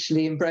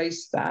essentially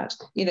embraced that.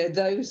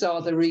 Those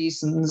are the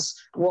reasons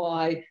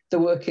why the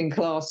working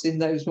class in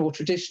those more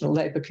traditional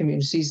Labour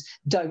communities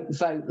don't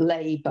vote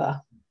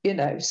Labour.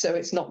 So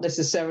it's not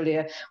necessarily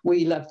a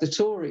we love the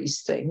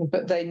Tories thing,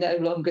 but they no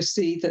longer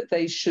see that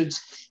they should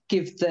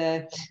give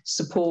their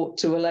support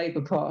to a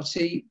Labour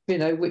Party,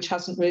 which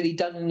hasn't really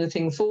done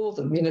anything for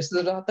them.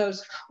 So there are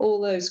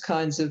all those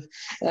kinds of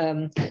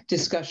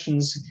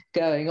discussions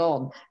going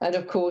on. And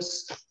of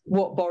course,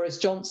 what Boris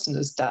Johnson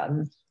has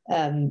done,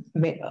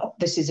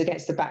 this is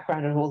against the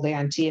background of all the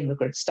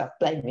anti-immigrant stuff,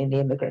 blaming the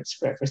immigrants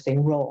for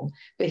everything wrong.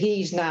 But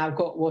he's now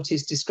got what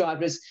is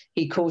described as,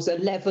 he calls a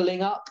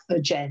levelling up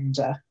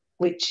agenda,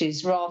 which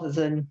is rather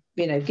than,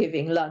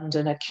 giving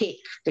London a kick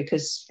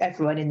because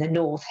everyone in the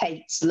north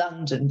hates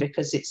London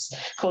because it's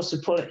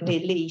cosmopolitan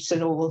elite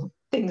and all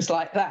things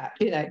like that,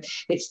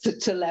 it's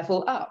to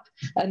level up.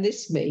 And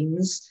this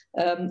means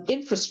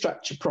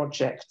infrastructure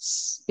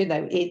projects,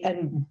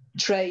 and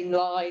train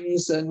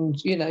lines and,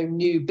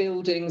 new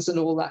buildings and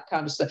all that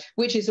kind of stuff,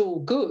 which is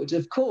all good,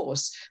 of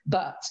course,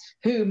 but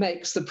who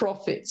makes the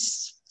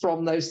profits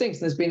from those things?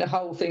 And there's been a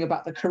whole thing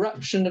about the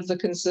corruption of the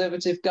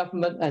Conservative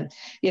government and,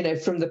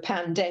 from the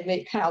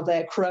pandemic, how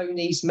their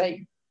cronies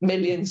make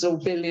millions or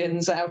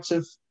billions out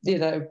of,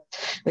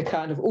 the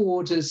kind of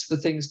orders for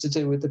things to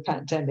do with the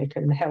pandemic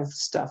and health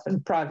stuff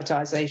and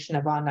privatisation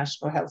of our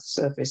National Health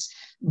Service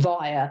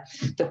via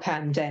the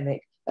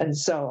pandemic and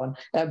so on.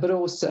 But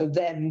also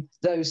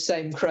those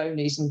same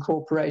cronies and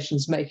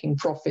corporations making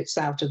profits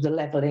out of the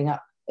levelling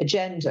up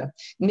agenda.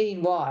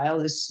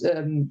 Meanwhile, as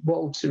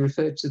Walter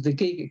referred to the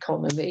gig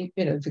economy,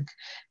 the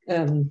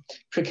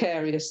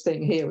precarious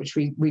thing here, which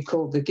we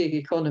call the gig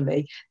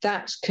economy,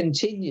 that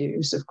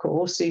continues, of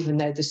course, even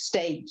though the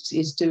state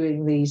is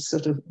doing these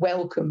sort of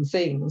welcome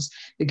things,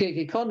 the gig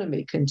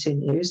economy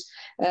continues.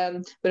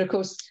 But of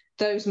course,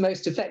 those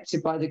most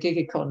affected by the gig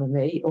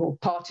economy or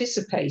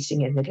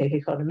participating in the gig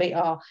economy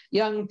are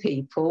young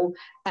people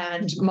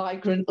and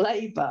migrant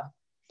labour,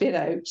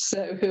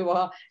 so who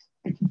are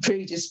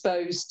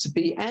predisposed to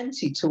be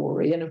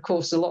anti-Tory. And of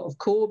course, a lot of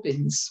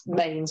Corbyn's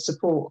main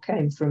support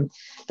came from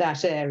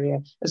that area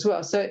as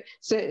well. So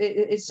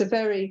it's a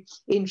very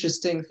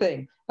interesting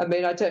thing. I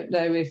mean, I don't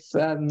know if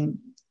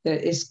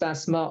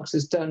Isbas Marx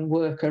has done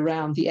work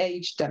around the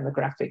age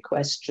demographic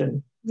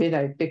question,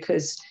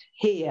 because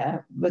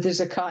here, but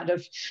there's a kind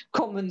of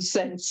common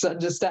sense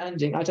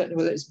understanding. I don't know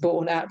whether it's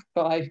borne out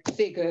by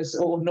figures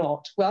or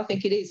not. Well, I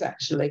think it is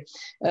actually,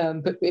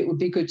 but it would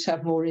be good to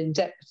have more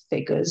in-depth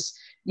figures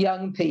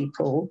young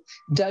people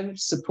don't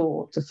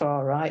support the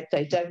far right.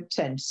 They don't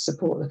tend to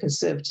support the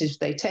conservatives.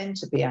 They tend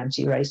to be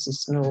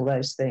anti-racist and all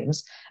those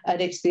things.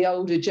 And it's the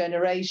older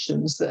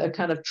generations that are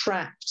kind of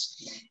trapped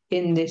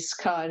in this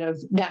kind of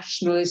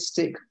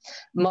nationalistic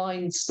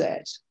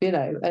mindset, you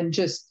know. And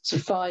just to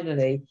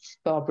finally,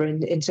 Barbara,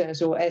 in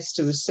terms of what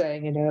Esther was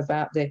saying, you know,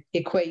 about the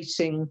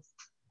equating,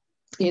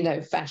 you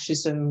know,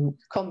 fascism,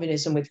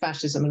 communism with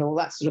fascism and all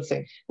that sort of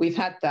thing. We've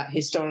had that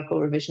historical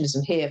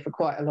revisionism here for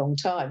quite a long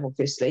time,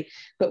 obviously.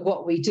 But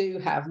what we do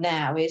have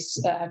now is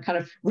kind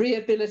of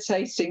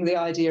rehabilitating the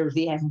idea of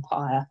the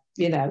empire.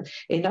 You know,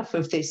 enough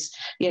of this,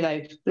 you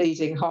know,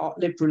 bleeding heart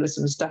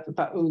liberalism stuff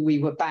about, oh, we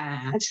were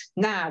bad.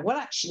 Now, well,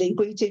 actually,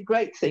 we did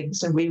great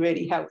things and we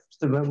really helped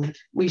them. And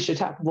we should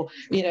have more,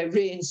 you know,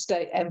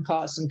 reinstate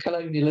empires and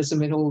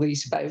colonialism in all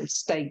these failed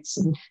states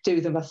and do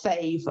them a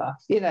favour.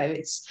 You know,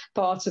 it's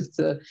part of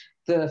the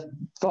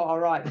far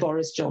right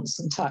Boris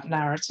Johnson type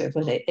narrative,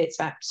 and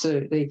it's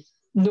absolutely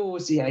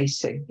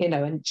nauseating, you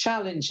know, and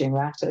challenging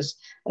that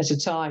at a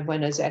time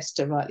when, as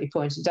Esther rightly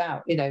pointed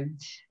out, you know,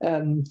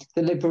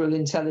 the liberal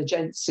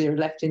intelligentsia,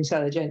 left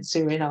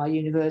intelligentsia in our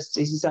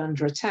universities is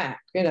under attack.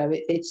 You know,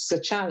 it's a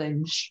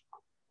challenge.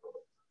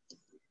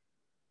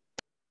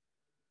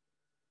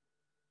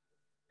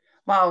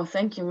 Wow,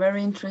 thank you.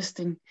 Very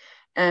interesting.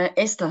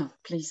 Esther,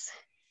 please.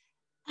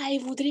 I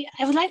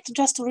would like to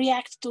just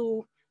react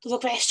to the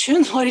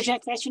question, original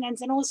question, and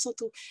then also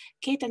to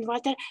Kate and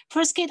Walter.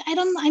 First, Kate,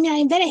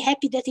 I'm very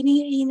happy that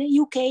in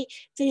UK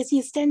there is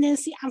this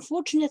tendency.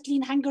 Unfortunately,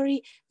 in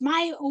Hungary,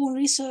 my own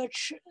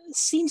research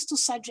seems to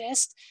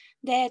suggest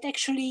that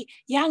actually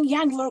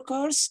young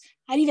workers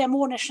are even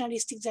more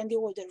nationalistic than the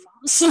older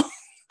ones. So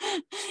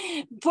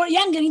for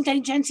younger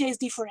intelligentsia is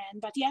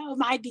different, but yeah, it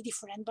might be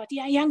different. But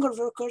yeah, younger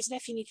workers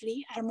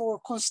definitely are more,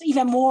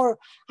 even more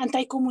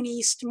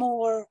anti-communist,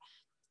 more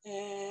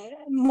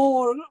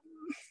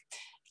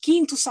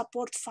keen to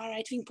support far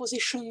right-wing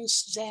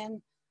positions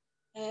than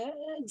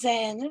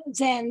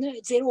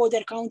their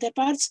older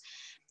counterparts.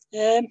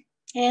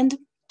 And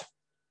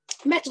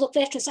back to the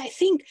questions, I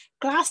think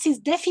class is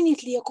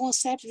definitely a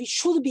concept which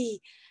should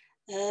be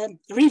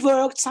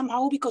reworked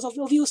somehow, because of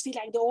obviously,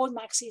 like the old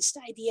Marxist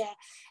idea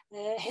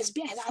has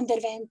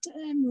underwent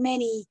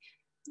many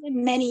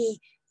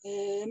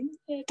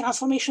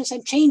transformations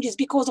and changes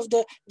because of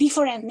the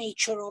different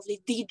nature of the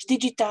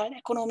digital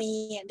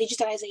economy and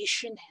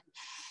digitalization and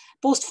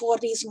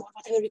post-Fordism, or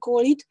whatever we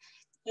call it.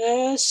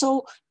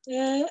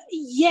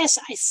 Yes,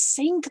 I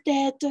think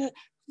that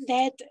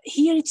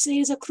here there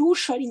is a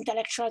crucial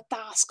intellectual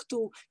task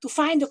to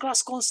find a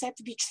class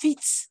concept which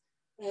fits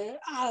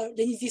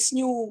this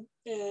new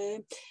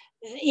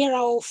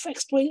era of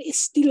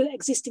still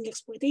existing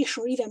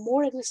exploitation, or even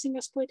more existing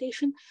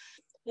exploitation.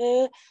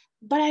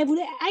 But I would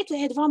like to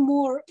add one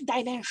more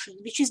dimension,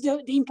 which is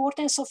the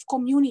importance of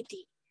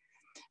community.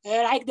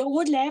 Like the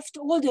old left,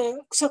 all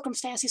the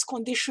circumstances,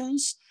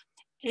 conditions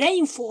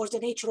reinforce the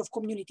nature of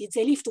communities.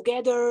 They live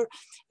together,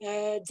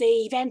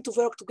 they went to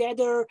work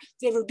together,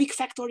 there were big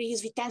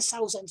factories with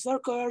 10,000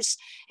 workers,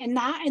 and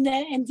now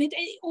and with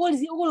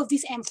all of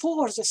this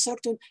enforce a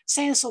certain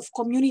sense of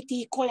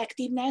community,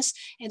 collectiveness,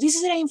 and this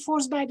is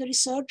reinforced by the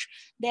research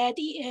that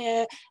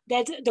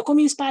the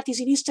communist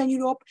parties in Eastern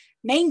Europe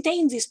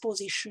maintain this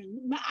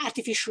position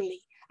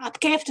artificially,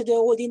 upkept the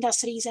old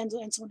industries and so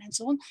on and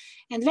so on.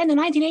 And when the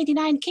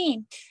 1989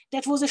 came,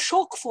 that was a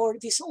shock for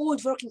these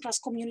old working class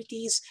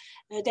communities,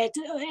 that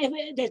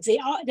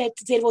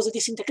there was a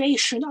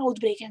disintegration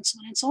outbreak and so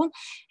on and so on.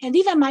 And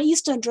even my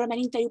Eastern German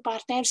interview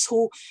partners,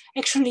 who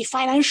actually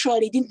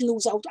financially didn't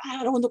lose out,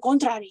 on the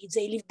contrary,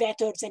 they lived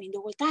better than in the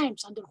old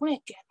times under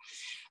Honecker.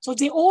 So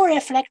they all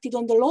reflected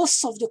on the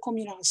loss of the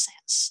communal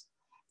sense,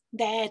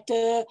 that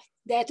the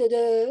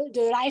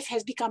life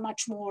has become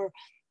much more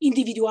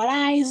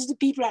individualized.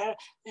 People are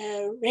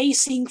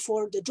racing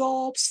for the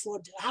jobs, for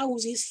the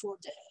houses, for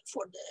the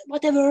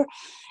whatever,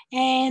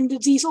 and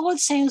this old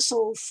sense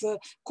of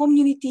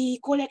community,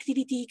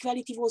 collectivity,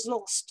 equality was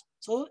lost.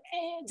 So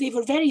they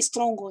were very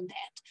strong on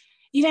that.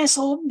 Even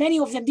so, many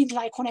of them didn't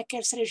like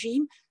Honecker's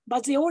regime,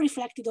 but they all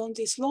reflected on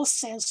this lost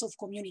sense of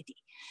community.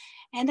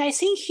 And I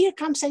think here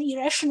comes an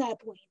irrational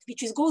point,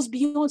 which goes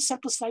beyond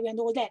surplus value and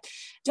all that.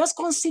 Just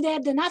consider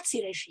the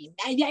Nazi regime.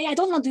 I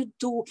don't want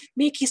to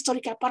make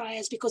historical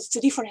parallels because it's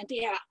a different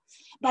era.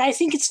 But I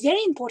think it's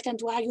very important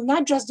to argue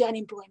not just the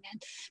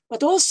unemployment,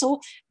 but also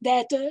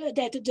that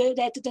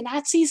the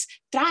Nazis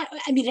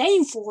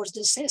reinforced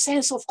the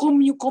sense of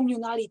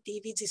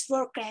communality with these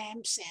work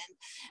camps and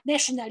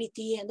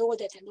nationality and all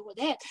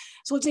that.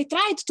 So they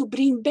tried to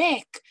bring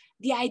back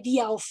the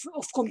idea of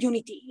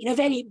community in a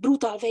very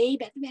brutal way,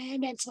 but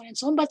and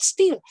so on. But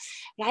still,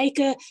 like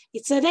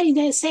it's a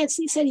very sad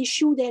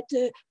issue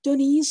that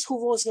Tönnies, who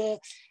was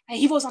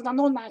he was not a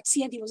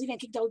non-Nazi and he was even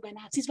kicked out by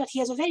Nazis, but he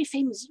has a very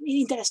famous,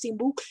 interesting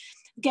book,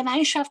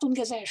 Gemeinschaft und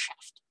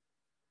Gesellschaft.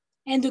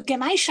 And the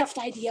Gemeinschaft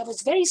idea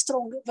was very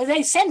strong,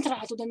 very central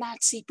to the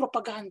Nazi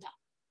propaganda.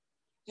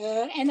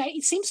 And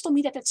it seems to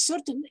me that at a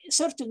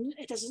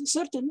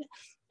certain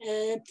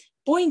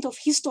point of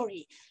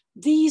history,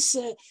 this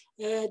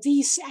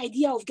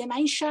idea of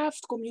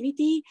Gemeinschaft,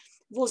 community,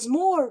 was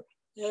more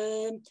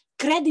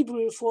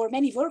credible for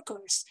many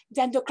workers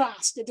than the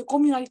class, the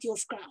communality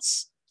of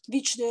class,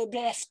 which the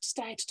left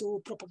tried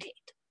to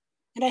propagate.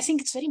 And I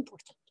think it's very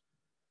important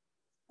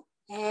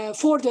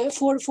for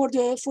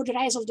the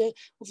rise of the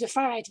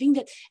far right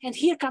wing. And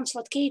here comes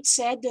what Kate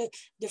said: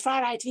 the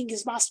far right wing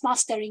is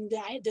mastering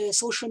the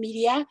social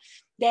media.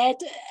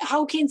 That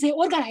how can they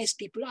organize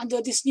people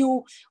under this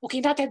new, okay,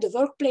 not at the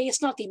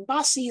workplace, not in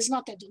buses,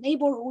 not at the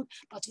neighborhood,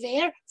 but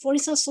where? For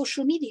instance,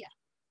 social media.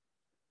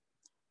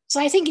 So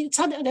I think it's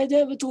to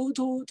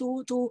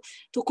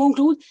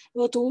conclude,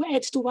 or to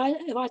add to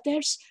what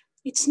else,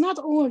 it's not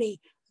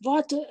only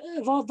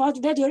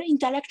whether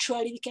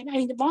intellectually we can, I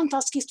mean, one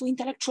task is to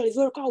intellectually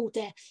work out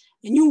a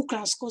new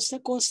class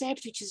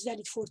concept, which is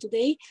valid for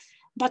today,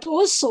 but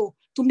also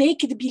to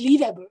make it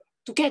believable,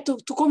 to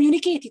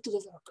communicate it to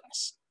the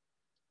workers.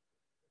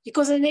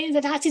 Because the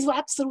Nazis were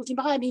absolutely,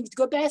 I mean, with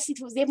Goebbels,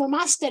 they were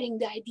mastering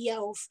the idea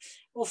of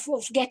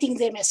getting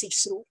their message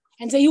through.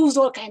 And they used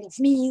all kinds of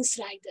means,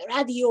 like the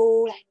radio,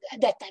 like at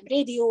that time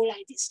radio,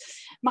 like this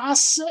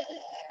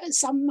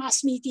some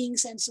mass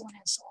meetings and so on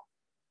and so on.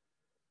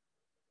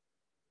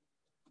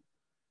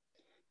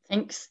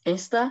 Thanks,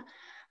 Esther.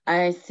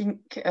 I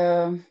think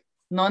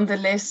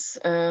nonetheless,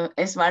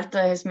 as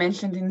Walter has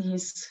mentioned in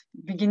his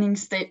beginning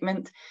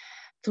statement,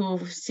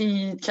 to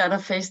see each other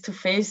face to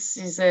face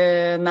is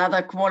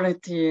another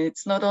quality.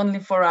 It's not only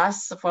for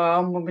us, for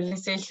our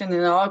mobilization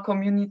in our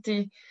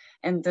community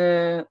and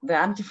the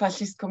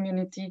anti-fascist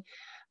community.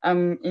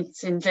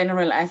 It's in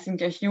general, I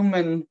think, a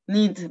human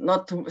need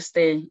not to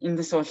stay in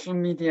the social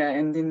media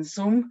and in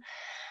Zoom.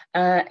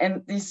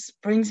 And this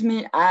brings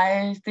me,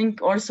 I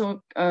think,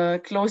 also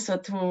closer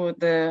to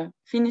the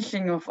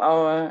finishing of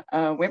our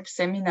web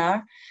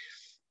seminar.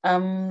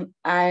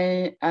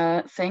 I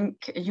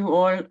thank you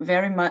all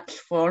very much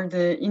for all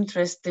the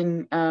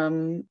interesting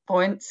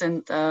points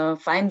and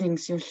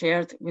findings you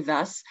shared with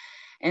us,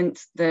 and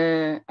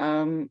the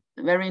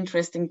very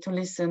interesting to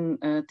listen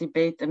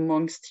debate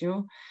amongst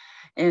you.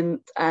 And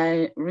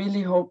I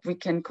really hope we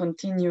can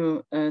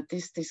continue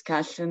this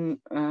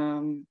discussion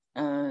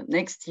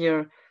next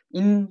year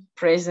in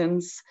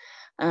presence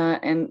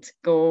and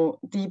go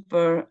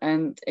deeper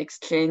and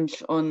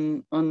exchange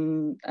on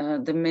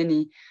the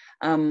many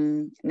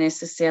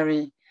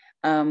necessary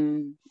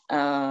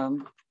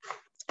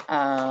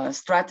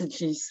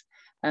strategies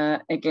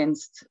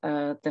against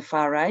the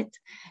far right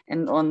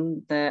and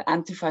on the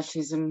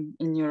anti-fascism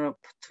in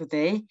Europe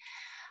today.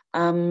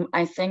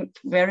 I thank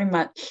very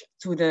much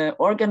to the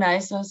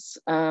organizers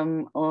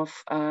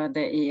of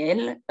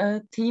the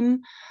EL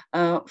team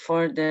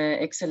for the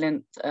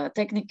excellent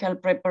technical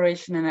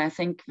preparation, and I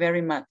thank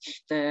very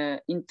much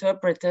the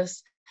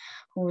interpreters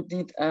who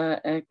did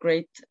a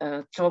great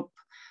job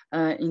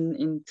in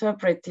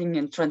interpreting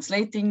and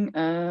translating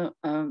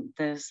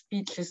the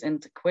speeches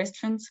and the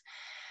questions.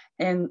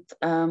 And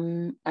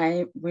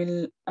I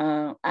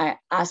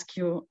ask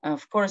you,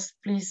 of course,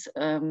 please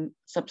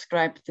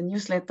subscribe to the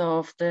newsletter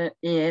of the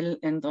EL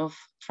and of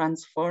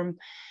Transform.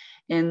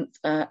 And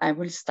I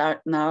will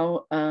start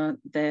now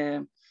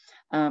the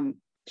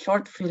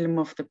short film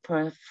of the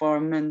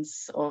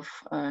performance of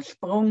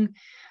Sprung,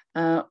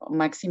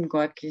 Maxim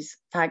Gorky's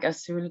Tag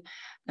Asyl.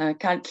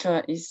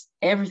 Culture is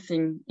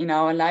everything in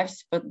our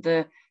lives, but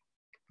the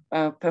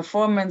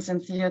performance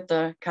and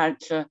theater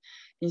culture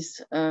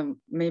is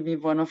maybe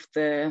one of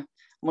the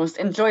most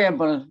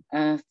enjoyable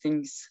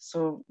things.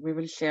 So we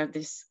will share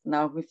this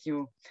now with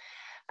you.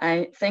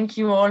 I thank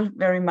you all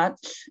very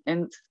much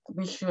and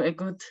wish you a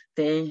good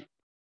day.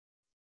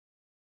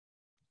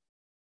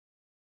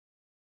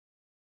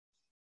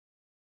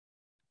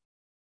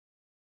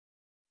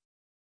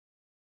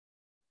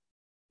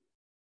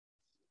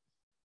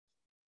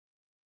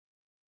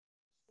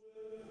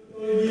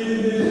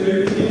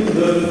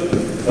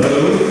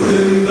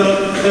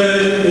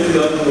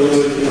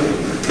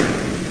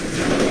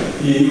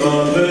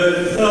 Immer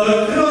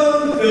besser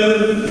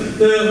Kranken,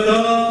 der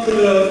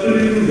Vater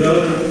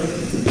Blinder,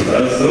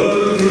 das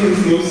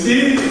sollten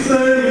Musik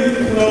sein mit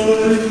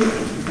Freund.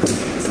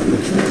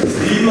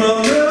 Immer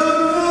mehr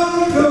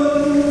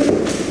Kranken,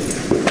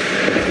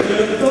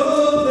 der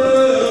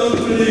Vater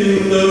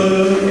Blinder,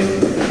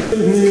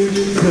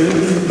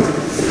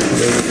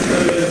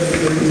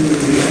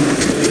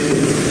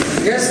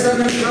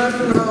 Gestern im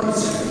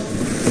Krankenhaus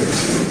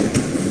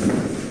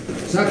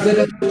sagte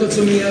der Doktor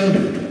zu mir: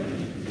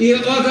 Ihr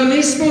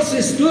Organismus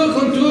ist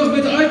durch und durch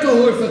mit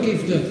Alkohol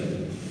vergiftet.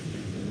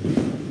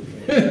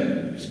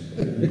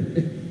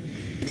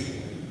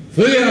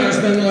 Früher,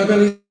 als mein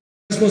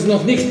Organismus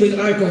noch nicht mit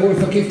Alkohol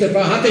vergiftet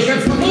war, hatte ich ein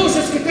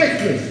famoses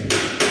Gedächtnis.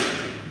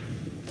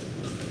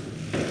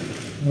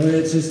 Aber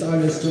jetzt ist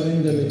alles zu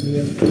Ende mit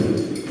mir.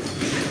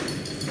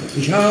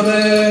 Ich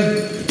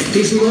habe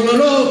diesen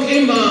Monolog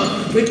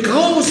immer mit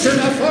großem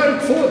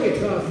Erfolg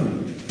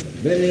vorgetragen.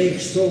 Wenn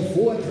ich so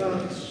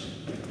vortrag,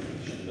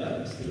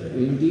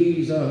 in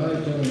dieser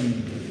Haltung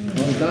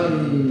und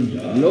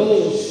dann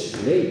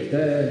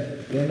loslegte,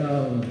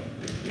 genau.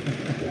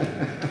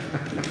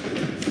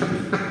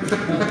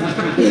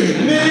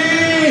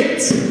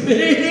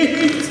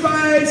 Nichts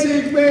weiß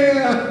ich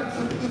mehr.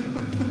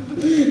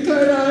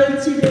 Kein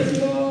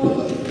einziges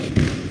Wort.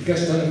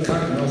 Gestern im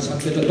Krankenhaus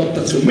sagte der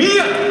Doktor zu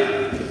mir,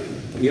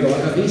 Ihr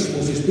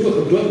Organismus ist durch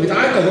und durch mit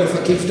Alkohol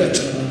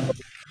vergiftet.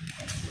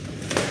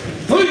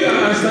 Früher,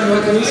 als mein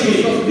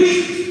Organismus noch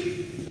nicht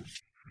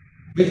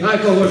mit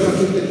Alkohol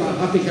vergiftet war,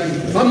 hatte ich ein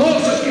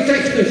famoses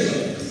Gedächtnis.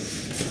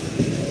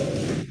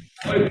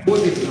 Voll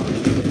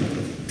vorgetragen.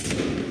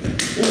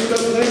 Unter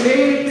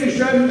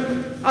frenetischem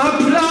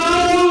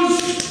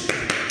Applaus!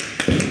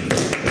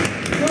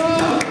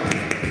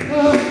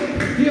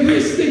 Ihr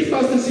wisst nicht,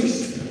 was das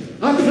ist.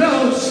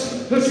 Applaus,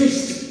 das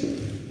ist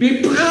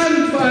wie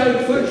Brandwein,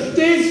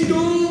 verstehst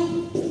du?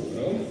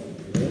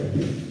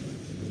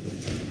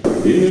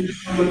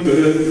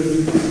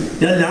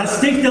 Ja, lass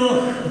dich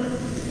doch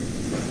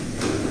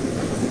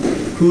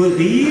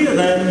kurieren.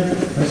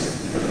 Was?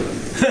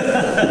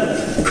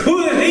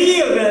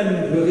 Kurieren!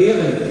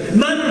 Kurieren.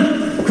 Man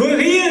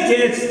kuriert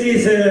jetzt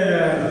diese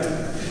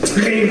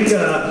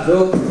Trinker,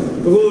 So.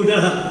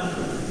 Bruder.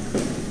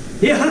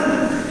 Ja,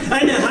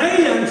 eine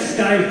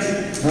Heilanstalt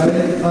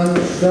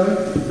Heilanstalt.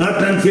 hat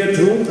man für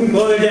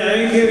Trunkenbolde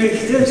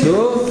eingerichtet.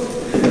 So.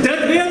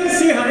 Dann werden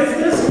sie, heißt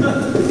es,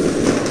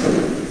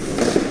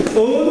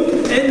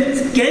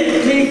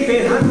 unentgeltlich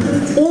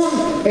behandelt.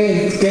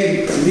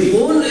 Unentgeltlich.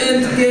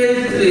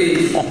 Unentgeltlich.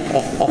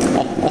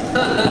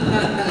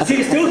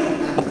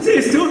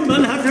 Siehst du,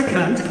 man hat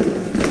erkannt,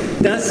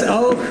 dass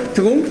auch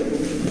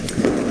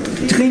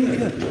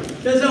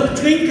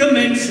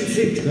Trinkermenschen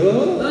sind.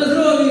 So. Was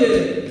wollen wir?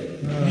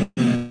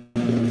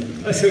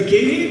 Also geh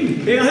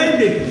hin, beeil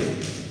dich.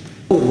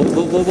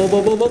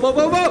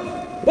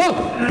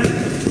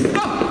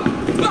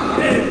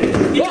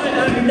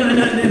 Nein.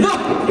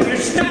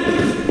 Stadt.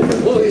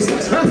 Wo ist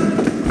das?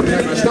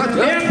 Ja, Stadt,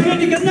 ja?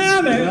 Merkwürdiger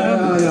Name.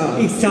 Ja.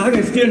 Ich sage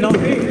es dir noch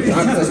nicht.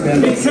 Sag das mir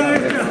noch. Ich sage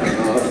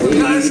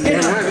es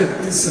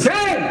dir.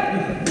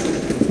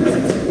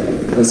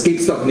 Das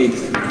gibt's doch nicht.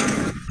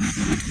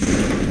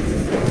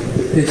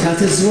 Ich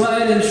hatte so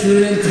einen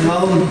schönen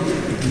Traum.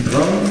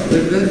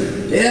 Bitte?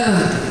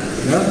 Ja.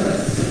 Ja?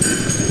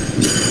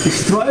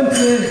 Ich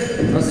träumte,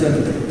 Was denn?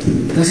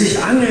 dass ich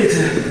angelte.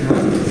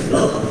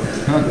 Ja.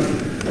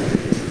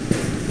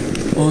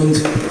 Und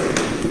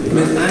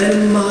mit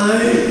einem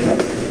Mal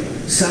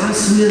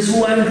saß mir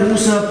so ein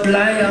großer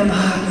Blei am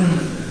Haken.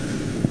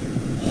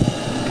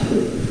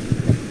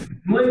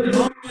 Nur im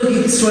Traum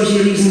gibt es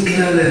solche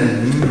Riesenkerle.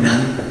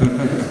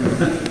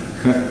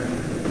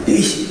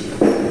 Ich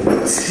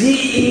zieh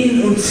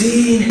ihn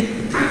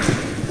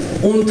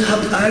und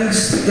hab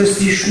Angst, dass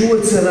die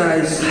Schnur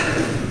zerreißt.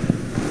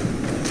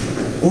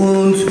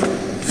 Und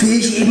wie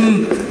ich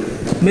eben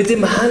mit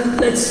dem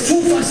Handnetz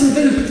zufassen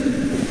will,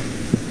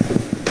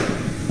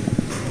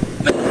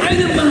 mit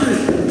einem Mal.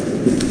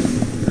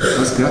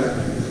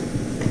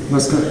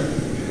 Was gab?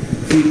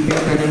 Gib mir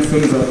einen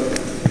Fünfer.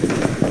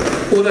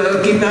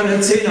 Oder gib mir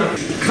einen Zehner.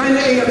 Keine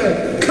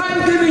Ehre,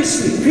 kein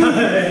Gewissen.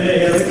 Keine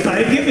Ehre,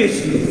 kein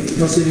Gewissen.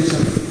 Was soll ich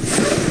sagen?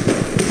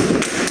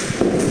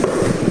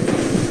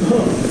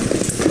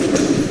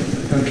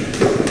 Danke.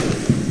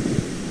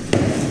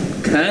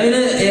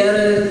 Keine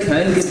Ehre,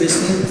 kein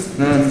Gewissen.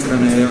 Nein,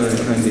 keine Ehre,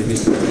 kein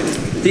Gewissen.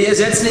 Die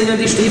ersetzen Ihnen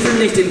die Stiefel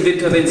nicht im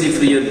Winter, wenn sie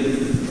frieren.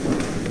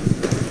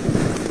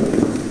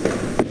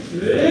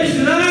 Ist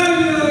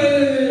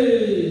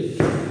langweilig.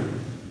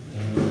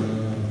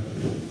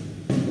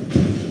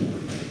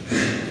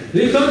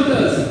 Wie kommt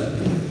das?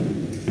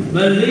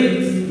 Man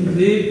lebt.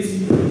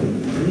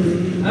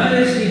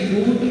 Alles geht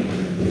gut.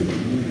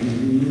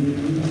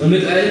 Und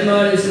mit einem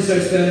Mal ist es,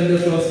 als wäre der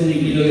Frost in die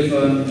Glieder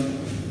gefahren.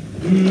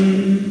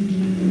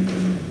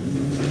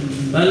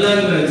 Man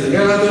langweilt sich.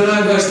 Ja, du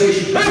langweilst dich.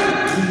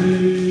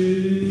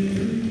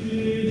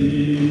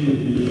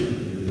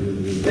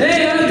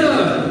 Hey, Alter!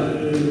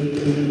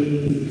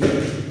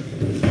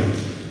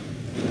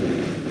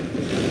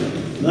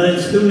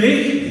 Meinst du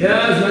mich?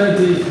 Ja, ich meine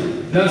dich.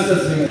 Lass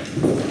das singen.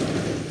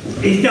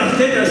 Ich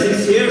dachte, dass ich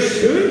sehr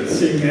schön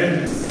singe.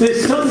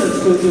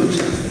 Besonders gut.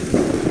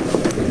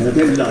 Ja,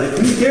 den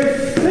Leuten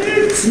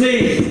gefällt's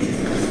nicht.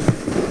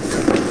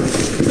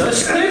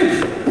 Das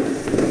stimmt.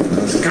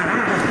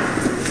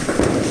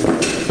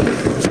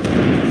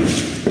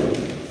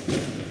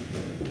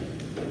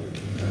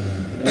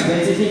 Er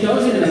kennt sich nicht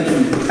aus in der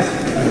Menschen.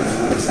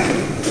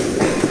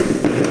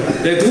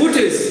 Der gut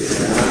ist.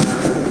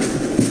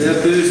 Der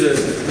böse.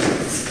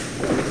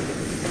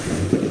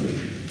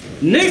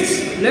 Nichts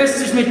lässt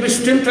sich mit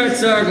Bestimmtheit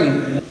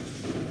sagen.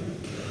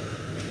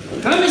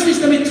 Kann mich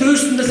nicht damit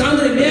trösten, dass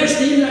andere mehr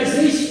stehen als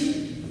ich.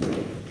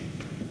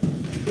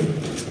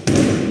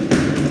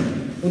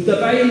 Und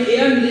dabei in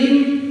Ehren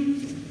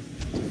leben.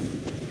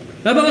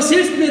 Aber was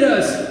hilft mir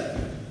das?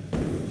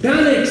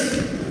 Gar nichts.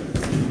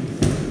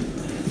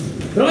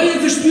 Reue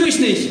verspüre ich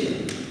nicht.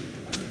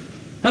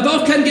 Habe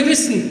auch kein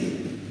Gewissen.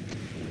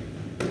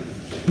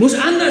 Muss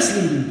anders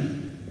leben.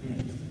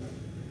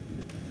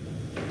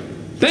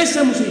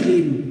 Besser muss ich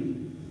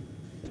leben.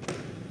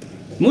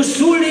 Muss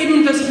so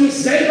leben, dass ich mich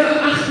selber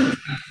achten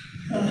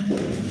kann.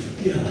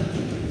 Ja,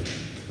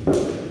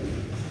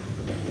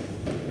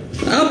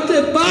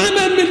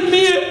 Erbarmen mit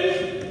mir!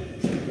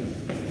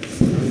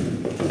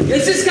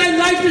 Es ist kein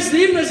leichtes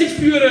Leben, das ich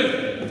führe.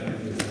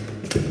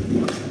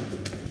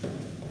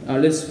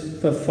 Alles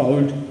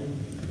verfault.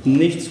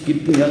 Nichts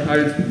gibt mir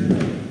Halt.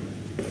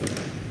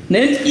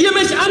 Nennt ihr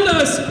mich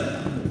anders?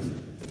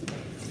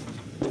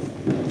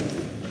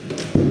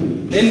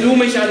 Nenn du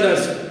mich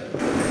anders.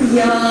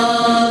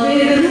 Ja,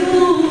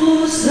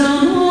 verus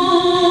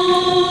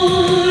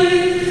amor,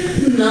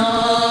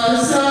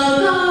 nasa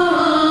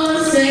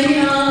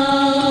Señor,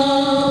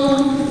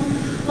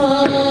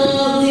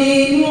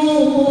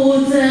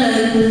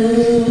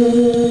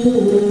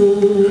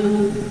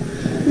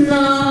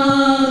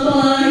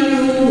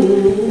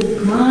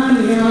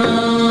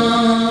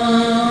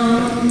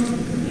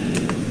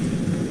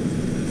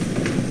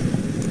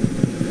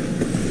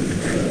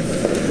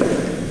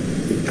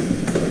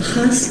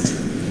 Hast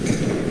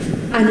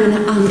einen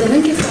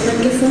anderen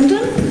Gefallen gefunden?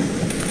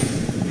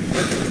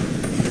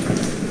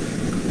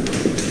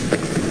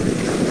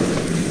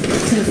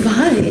 Wer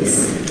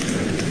weiß,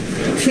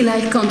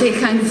 vielleicht konnte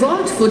ich ein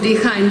Wort für dich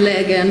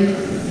einlegen.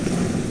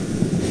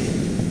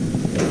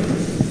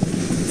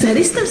 Wer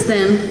ist das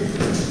denn?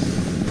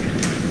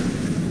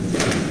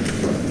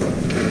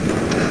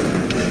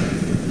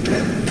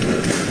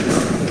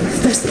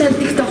 Verstell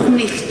dich doch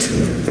nicht.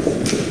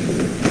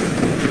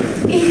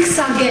 Ich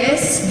sage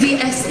es, wie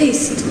es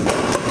ist.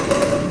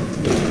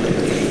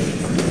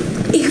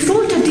 Ich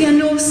wollte dir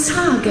nur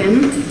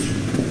sagen,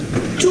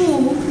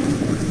 du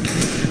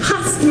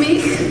hast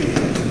mich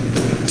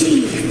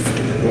tief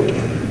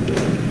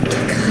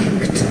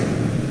gekränkt.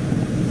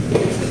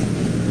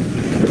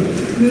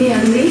 Mir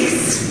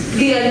nichts,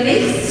 dir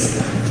nichts,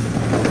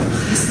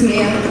 hast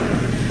mir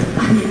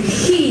einen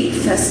Hieb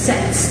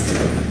versetzt.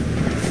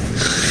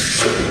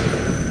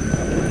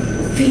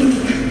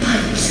 Wenige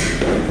Peitsche.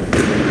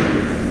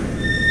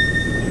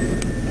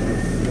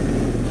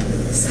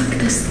 Sag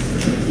das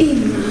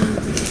immer.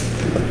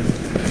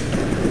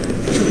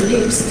 Du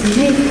lebst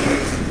nicht.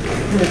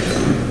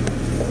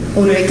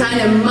 Und mit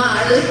einem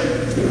Mal.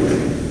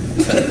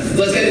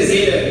 Du hast keine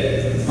Seele.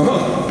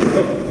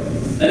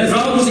 Eine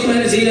Frau muss nicht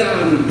meine Seele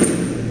haben.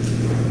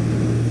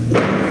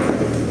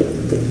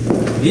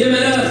 Wir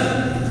Männer,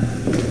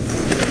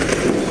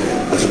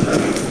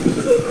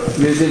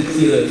 wir sind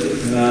Tiere.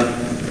 Ja.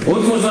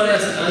 Uns muss man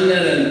erst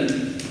anlernen.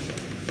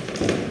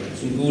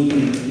 Zum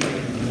Guten.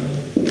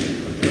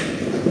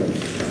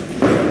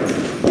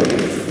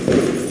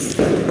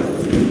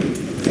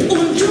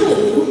 Und du?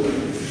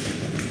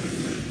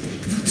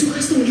 Wozu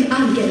hast du mich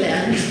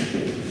angelernt?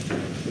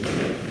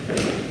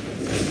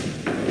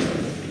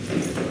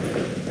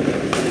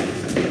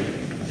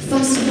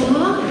 Was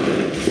war?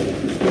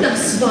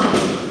 Das war.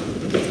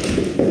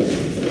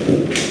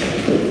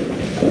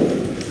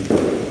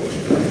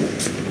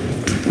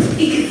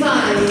 Ich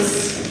weiß,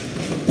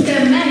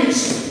 der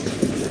Mensch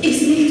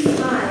ist nicht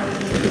frei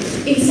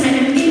in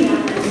seinem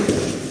Inneren.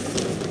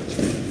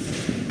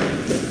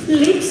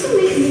 Liebst du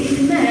mich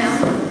nicht mehr?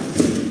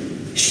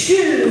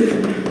 Schön.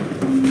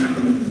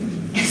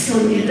 Es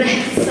soll mir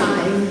recht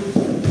sein.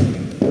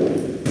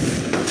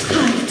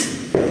 Halt.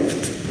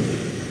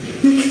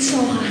 Nicht so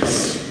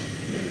rasch.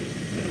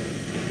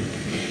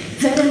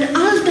 Während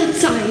all der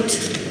Zeit,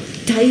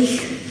 da ich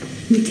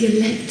mit dir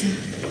lebte,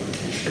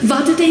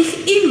 wartete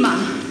ich immer,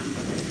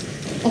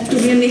 ob du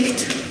mir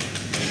nicht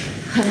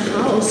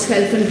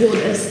heraushelfen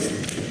würdest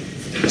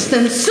aus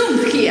dem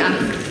Sumpf hier.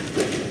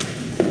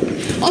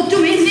 Ob du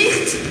mir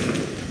nicht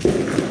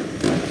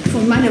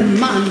von meinem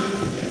Mann,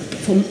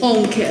 vom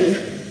Onkel,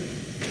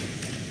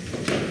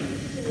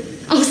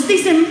 aus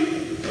diesem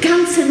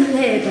ganzen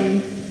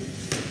Leben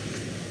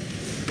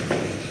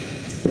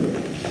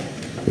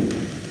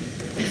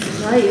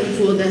befreien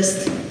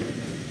würdest.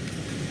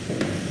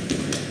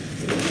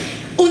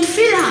 Und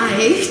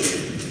vielleicht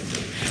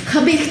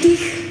habe ich dich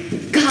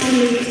gar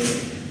nicht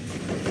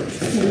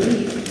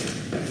verliebt.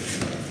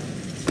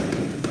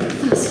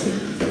 Was ja?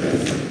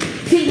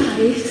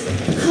 Vielleicht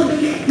habe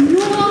ich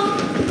nur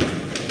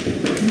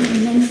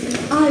meinen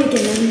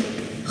eigenen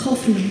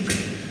Hoffnung,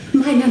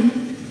 meinen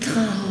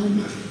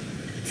Traum.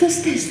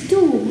 Verstehst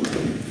du?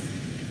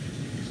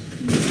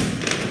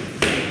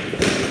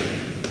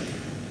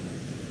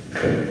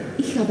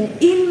 Ich habe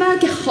immer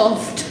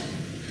gehofft,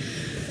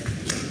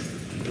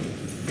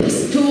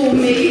 dass du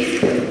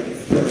mich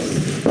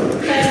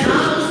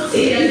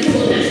herausziehen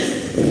würdest.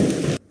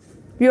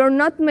 You are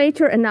not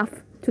mature enough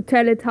to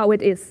tell it how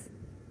it is.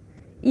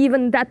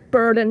 Even that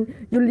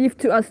burden you leave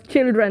to us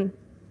children.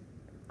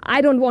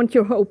 I don't want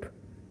your hope.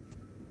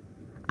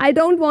 I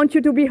don't want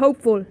you to be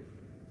hopeful.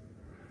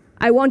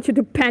 I want you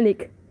to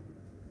panic.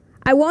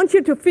 I want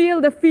you to feel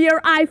the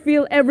fear I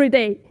feel every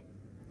day.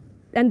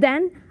 And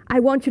then I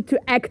want you to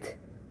act.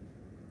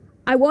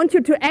 I want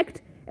you to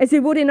act as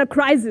you would in a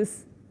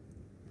crisis.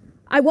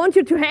 I want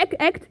you to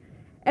act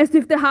as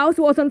if the house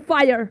was on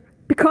fire,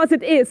 because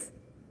it is.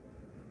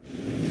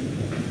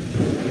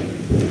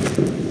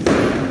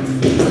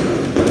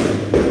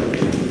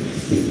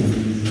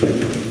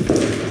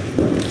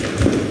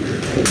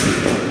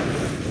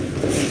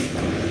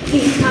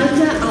 Ich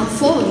halte auch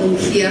vor Ordnung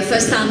hier,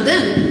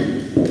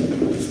 verstanden?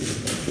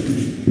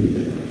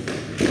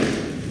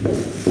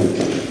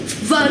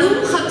 Warum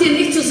habt ihr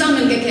nicht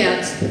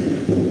zusammengekehrt?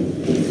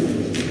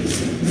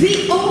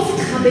 Wie oft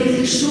habe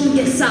ich schon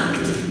gesagt,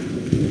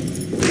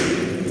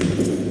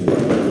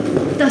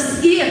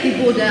 dass ihr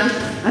die Bude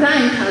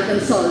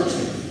reinhalten sollt?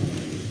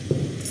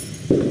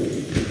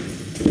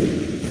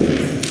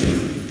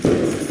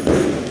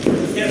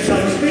 Der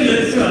Schauspieler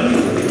ist dran.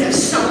 Der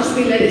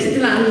Schauspieler ist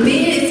dran.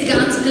 Mir ist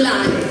ganz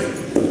klar,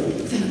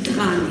 wer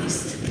dran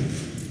ist.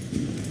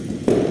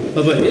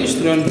 Aber er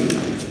ist dran.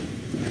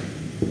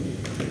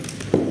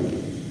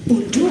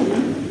 Und du?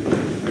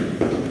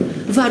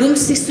 Warum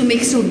siehst du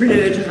mich so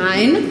blöd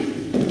rein?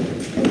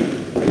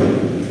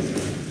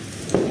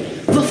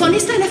 Wovon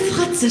ist deine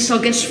Fratze so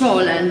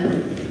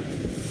geschwollen?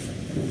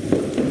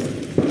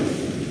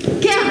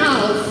 Geh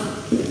rauf!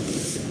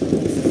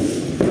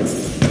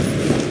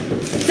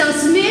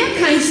 Dass mir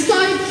kein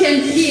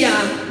Stäubchen hier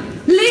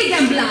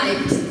liegen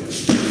bleibt!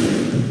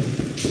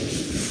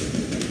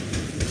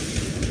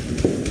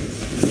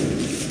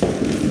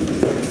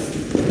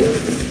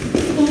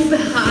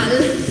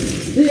 Überall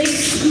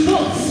liegt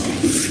Schmutz!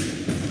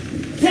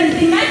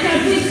 Zentimeter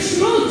dick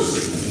Schmutz!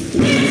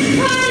 Nicht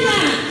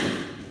keiner!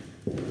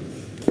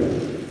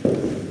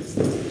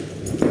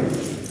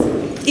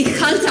 Ich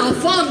halte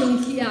auf Ordnung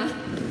hier.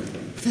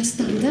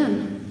 Verstanden?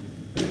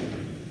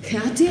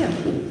 Hört ihr?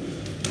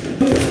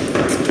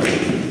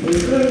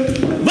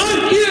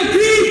 Wollt ihr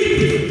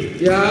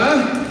Krieg? Ja.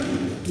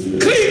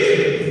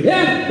 Krieg!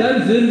 Ja,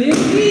 dann sind wir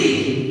Krieg.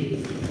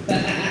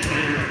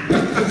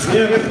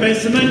 Wäre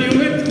besser, mein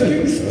Junge.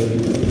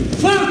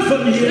 Fort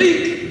von hier! Krieg!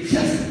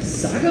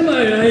 Sag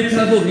mal,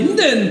 Alter, wohin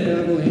denn? Ja,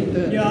 wohin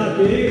denn? Ja,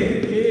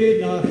 geh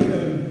nach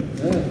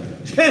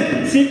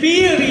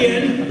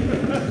Sibirien.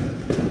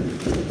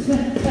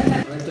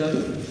 Alter,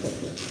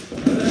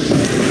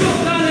 Doch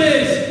gar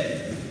nicht!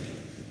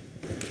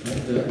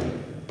 Alter.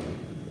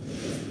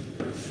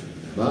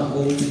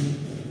 Warum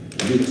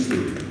lügst du?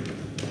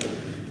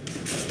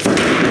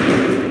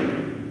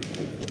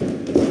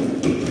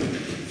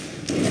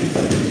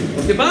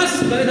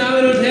 Aufgepasst, meine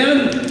Damen und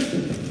Herren!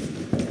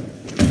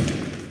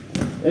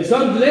 Es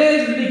kommt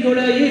Lev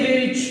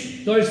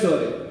Nikolajewitsch Tolstoi.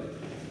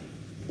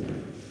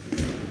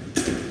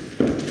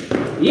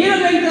 Jeder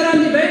denkt daran,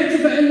 die Welt zu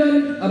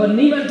verändern, aber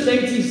niemand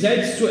denkt, sich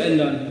selbst zu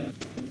ändern.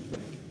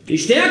 Die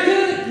Stärke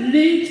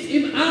liegt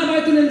im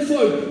arbeitenden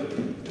Volk.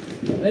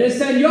 Wenn es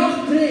sein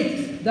Joch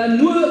trägt, dann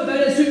nur,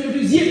 weil es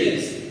hypnotisiert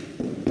ist.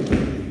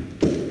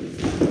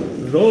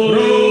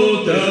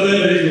 Roter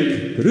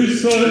Weg,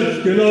 grüß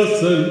euch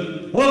Genossen,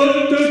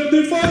 haltet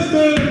die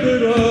Fäuste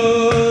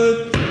bereit.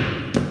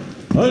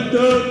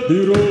 Haltet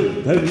die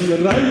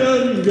roten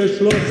Reihen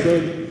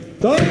geschlossen,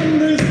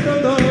 dann ist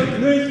der Tag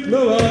nicht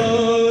mehr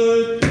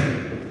weit.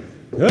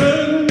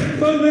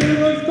 Kämpfen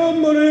wir als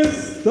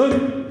Kommunisten,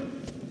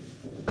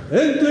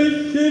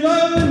 endlich in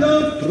einer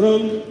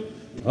Front.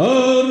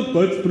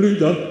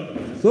 Arbeitsbrüder,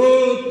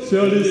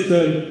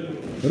 Sozialisten,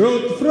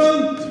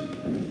 Rotfront.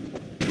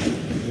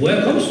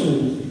 Woher kommst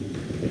du?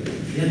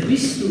 Wer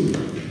bist du?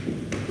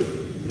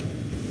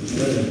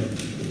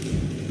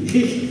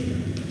 Ich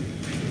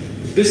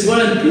Bist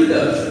wohl ein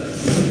Bilder.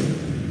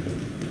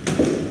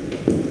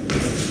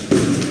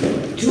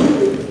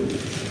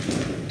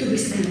 Du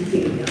bist kein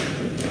Bilder.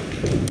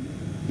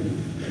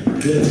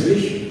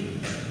 plötzlich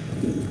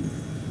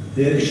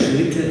höre ich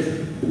Schritte,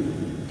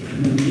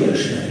 die an mir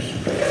schleichen.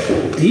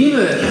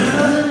 Diebe?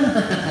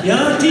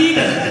 Ja,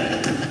 Diebe!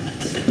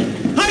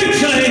 Halt,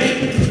 schrei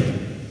ich!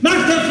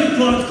 Mach, dass du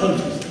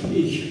fortkommst!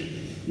 Ich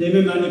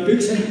nehme meine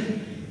Büchse,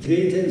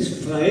 trete ins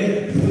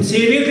Freie und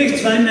sehe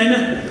wirklich zwei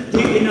Männer,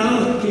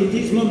 die in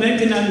diesem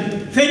Moment in ein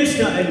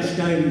Fenster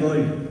einsteigen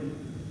wollen.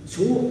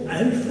 So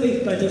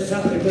eifrig bei der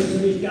Sache, dass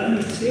sie mich gar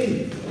nicht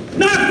sehen.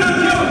 Mach, dass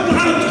du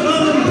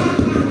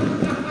fortkommst!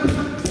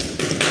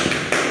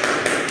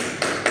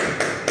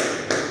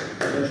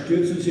 Da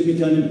stürzen sie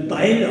mit einem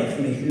Beil auf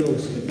mich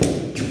los.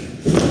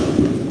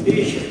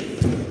 Ich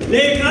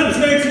lege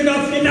abwechselnd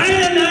auf den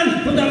einen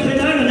Hand und auf den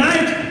anderen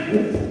Hand.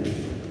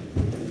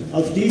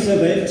 Auf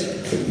dieser Welt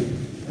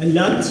ein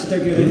Land der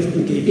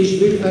Gerechten gibt. Ich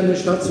will eine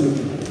Stadt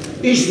suchen.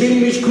 Ich will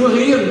mich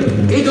kurieren.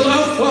 Geh du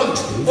auch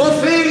fort.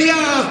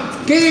 Ophelia,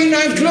 geh in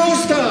ein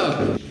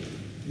Kloster.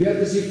 Ich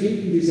werde sie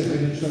finden, diese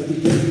Heimatstadt.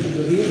 Ich werde mich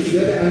kurieren. Ich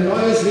werde ein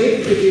neues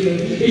Leben beginnen.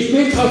 Ich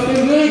bin auf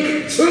dem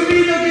Weg zur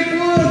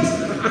Wiedergeburt.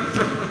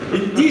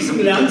 In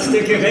diesem Land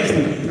der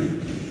Gerechten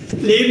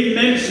leben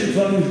Menschen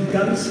von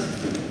ganz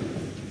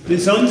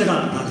besonderer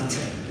Art.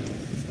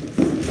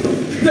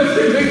 Auf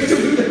dem Weg zur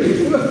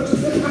Wiedergeburt.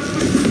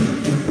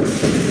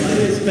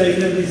 Alles bei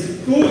ihnen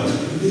ist gut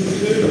und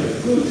schön,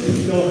 gut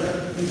doch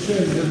und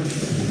schön.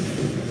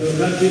 Doch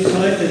hat bis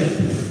heute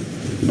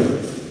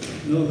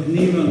noch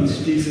niemand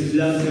dieses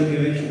Land der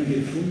Gerechten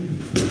gefunden.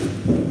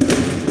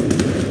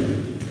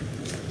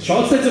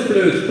 Schaut's nicht so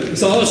blöd.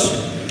 Ist aus.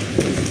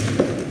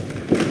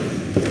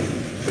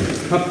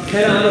 Hab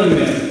keine Ahnung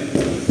mehr.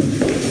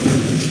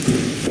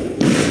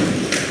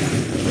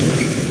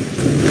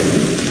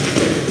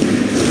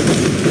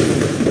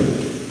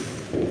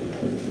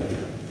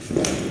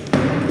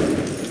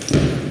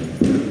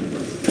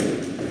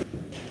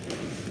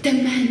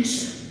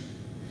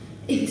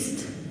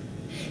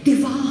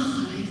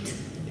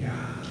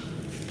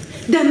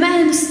 Der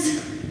Mensch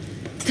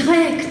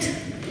trägt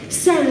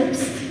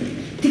selbst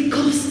die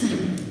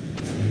Kosten.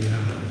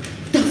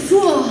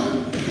 Davor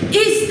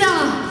ist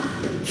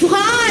er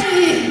frei.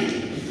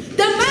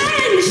 Der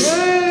Mensch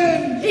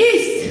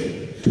ist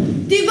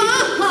die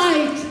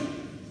Wahrheit.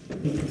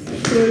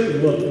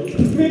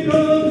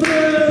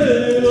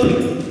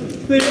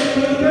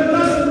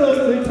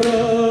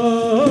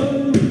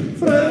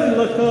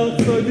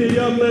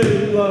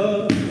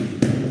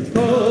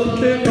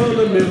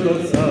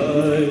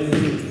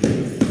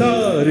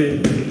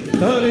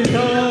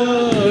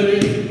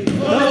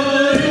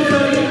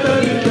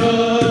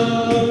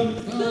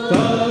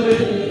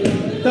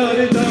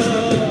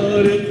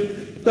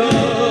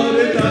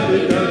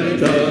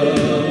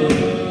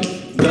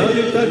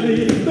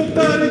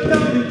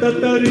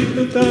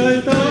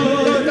 Da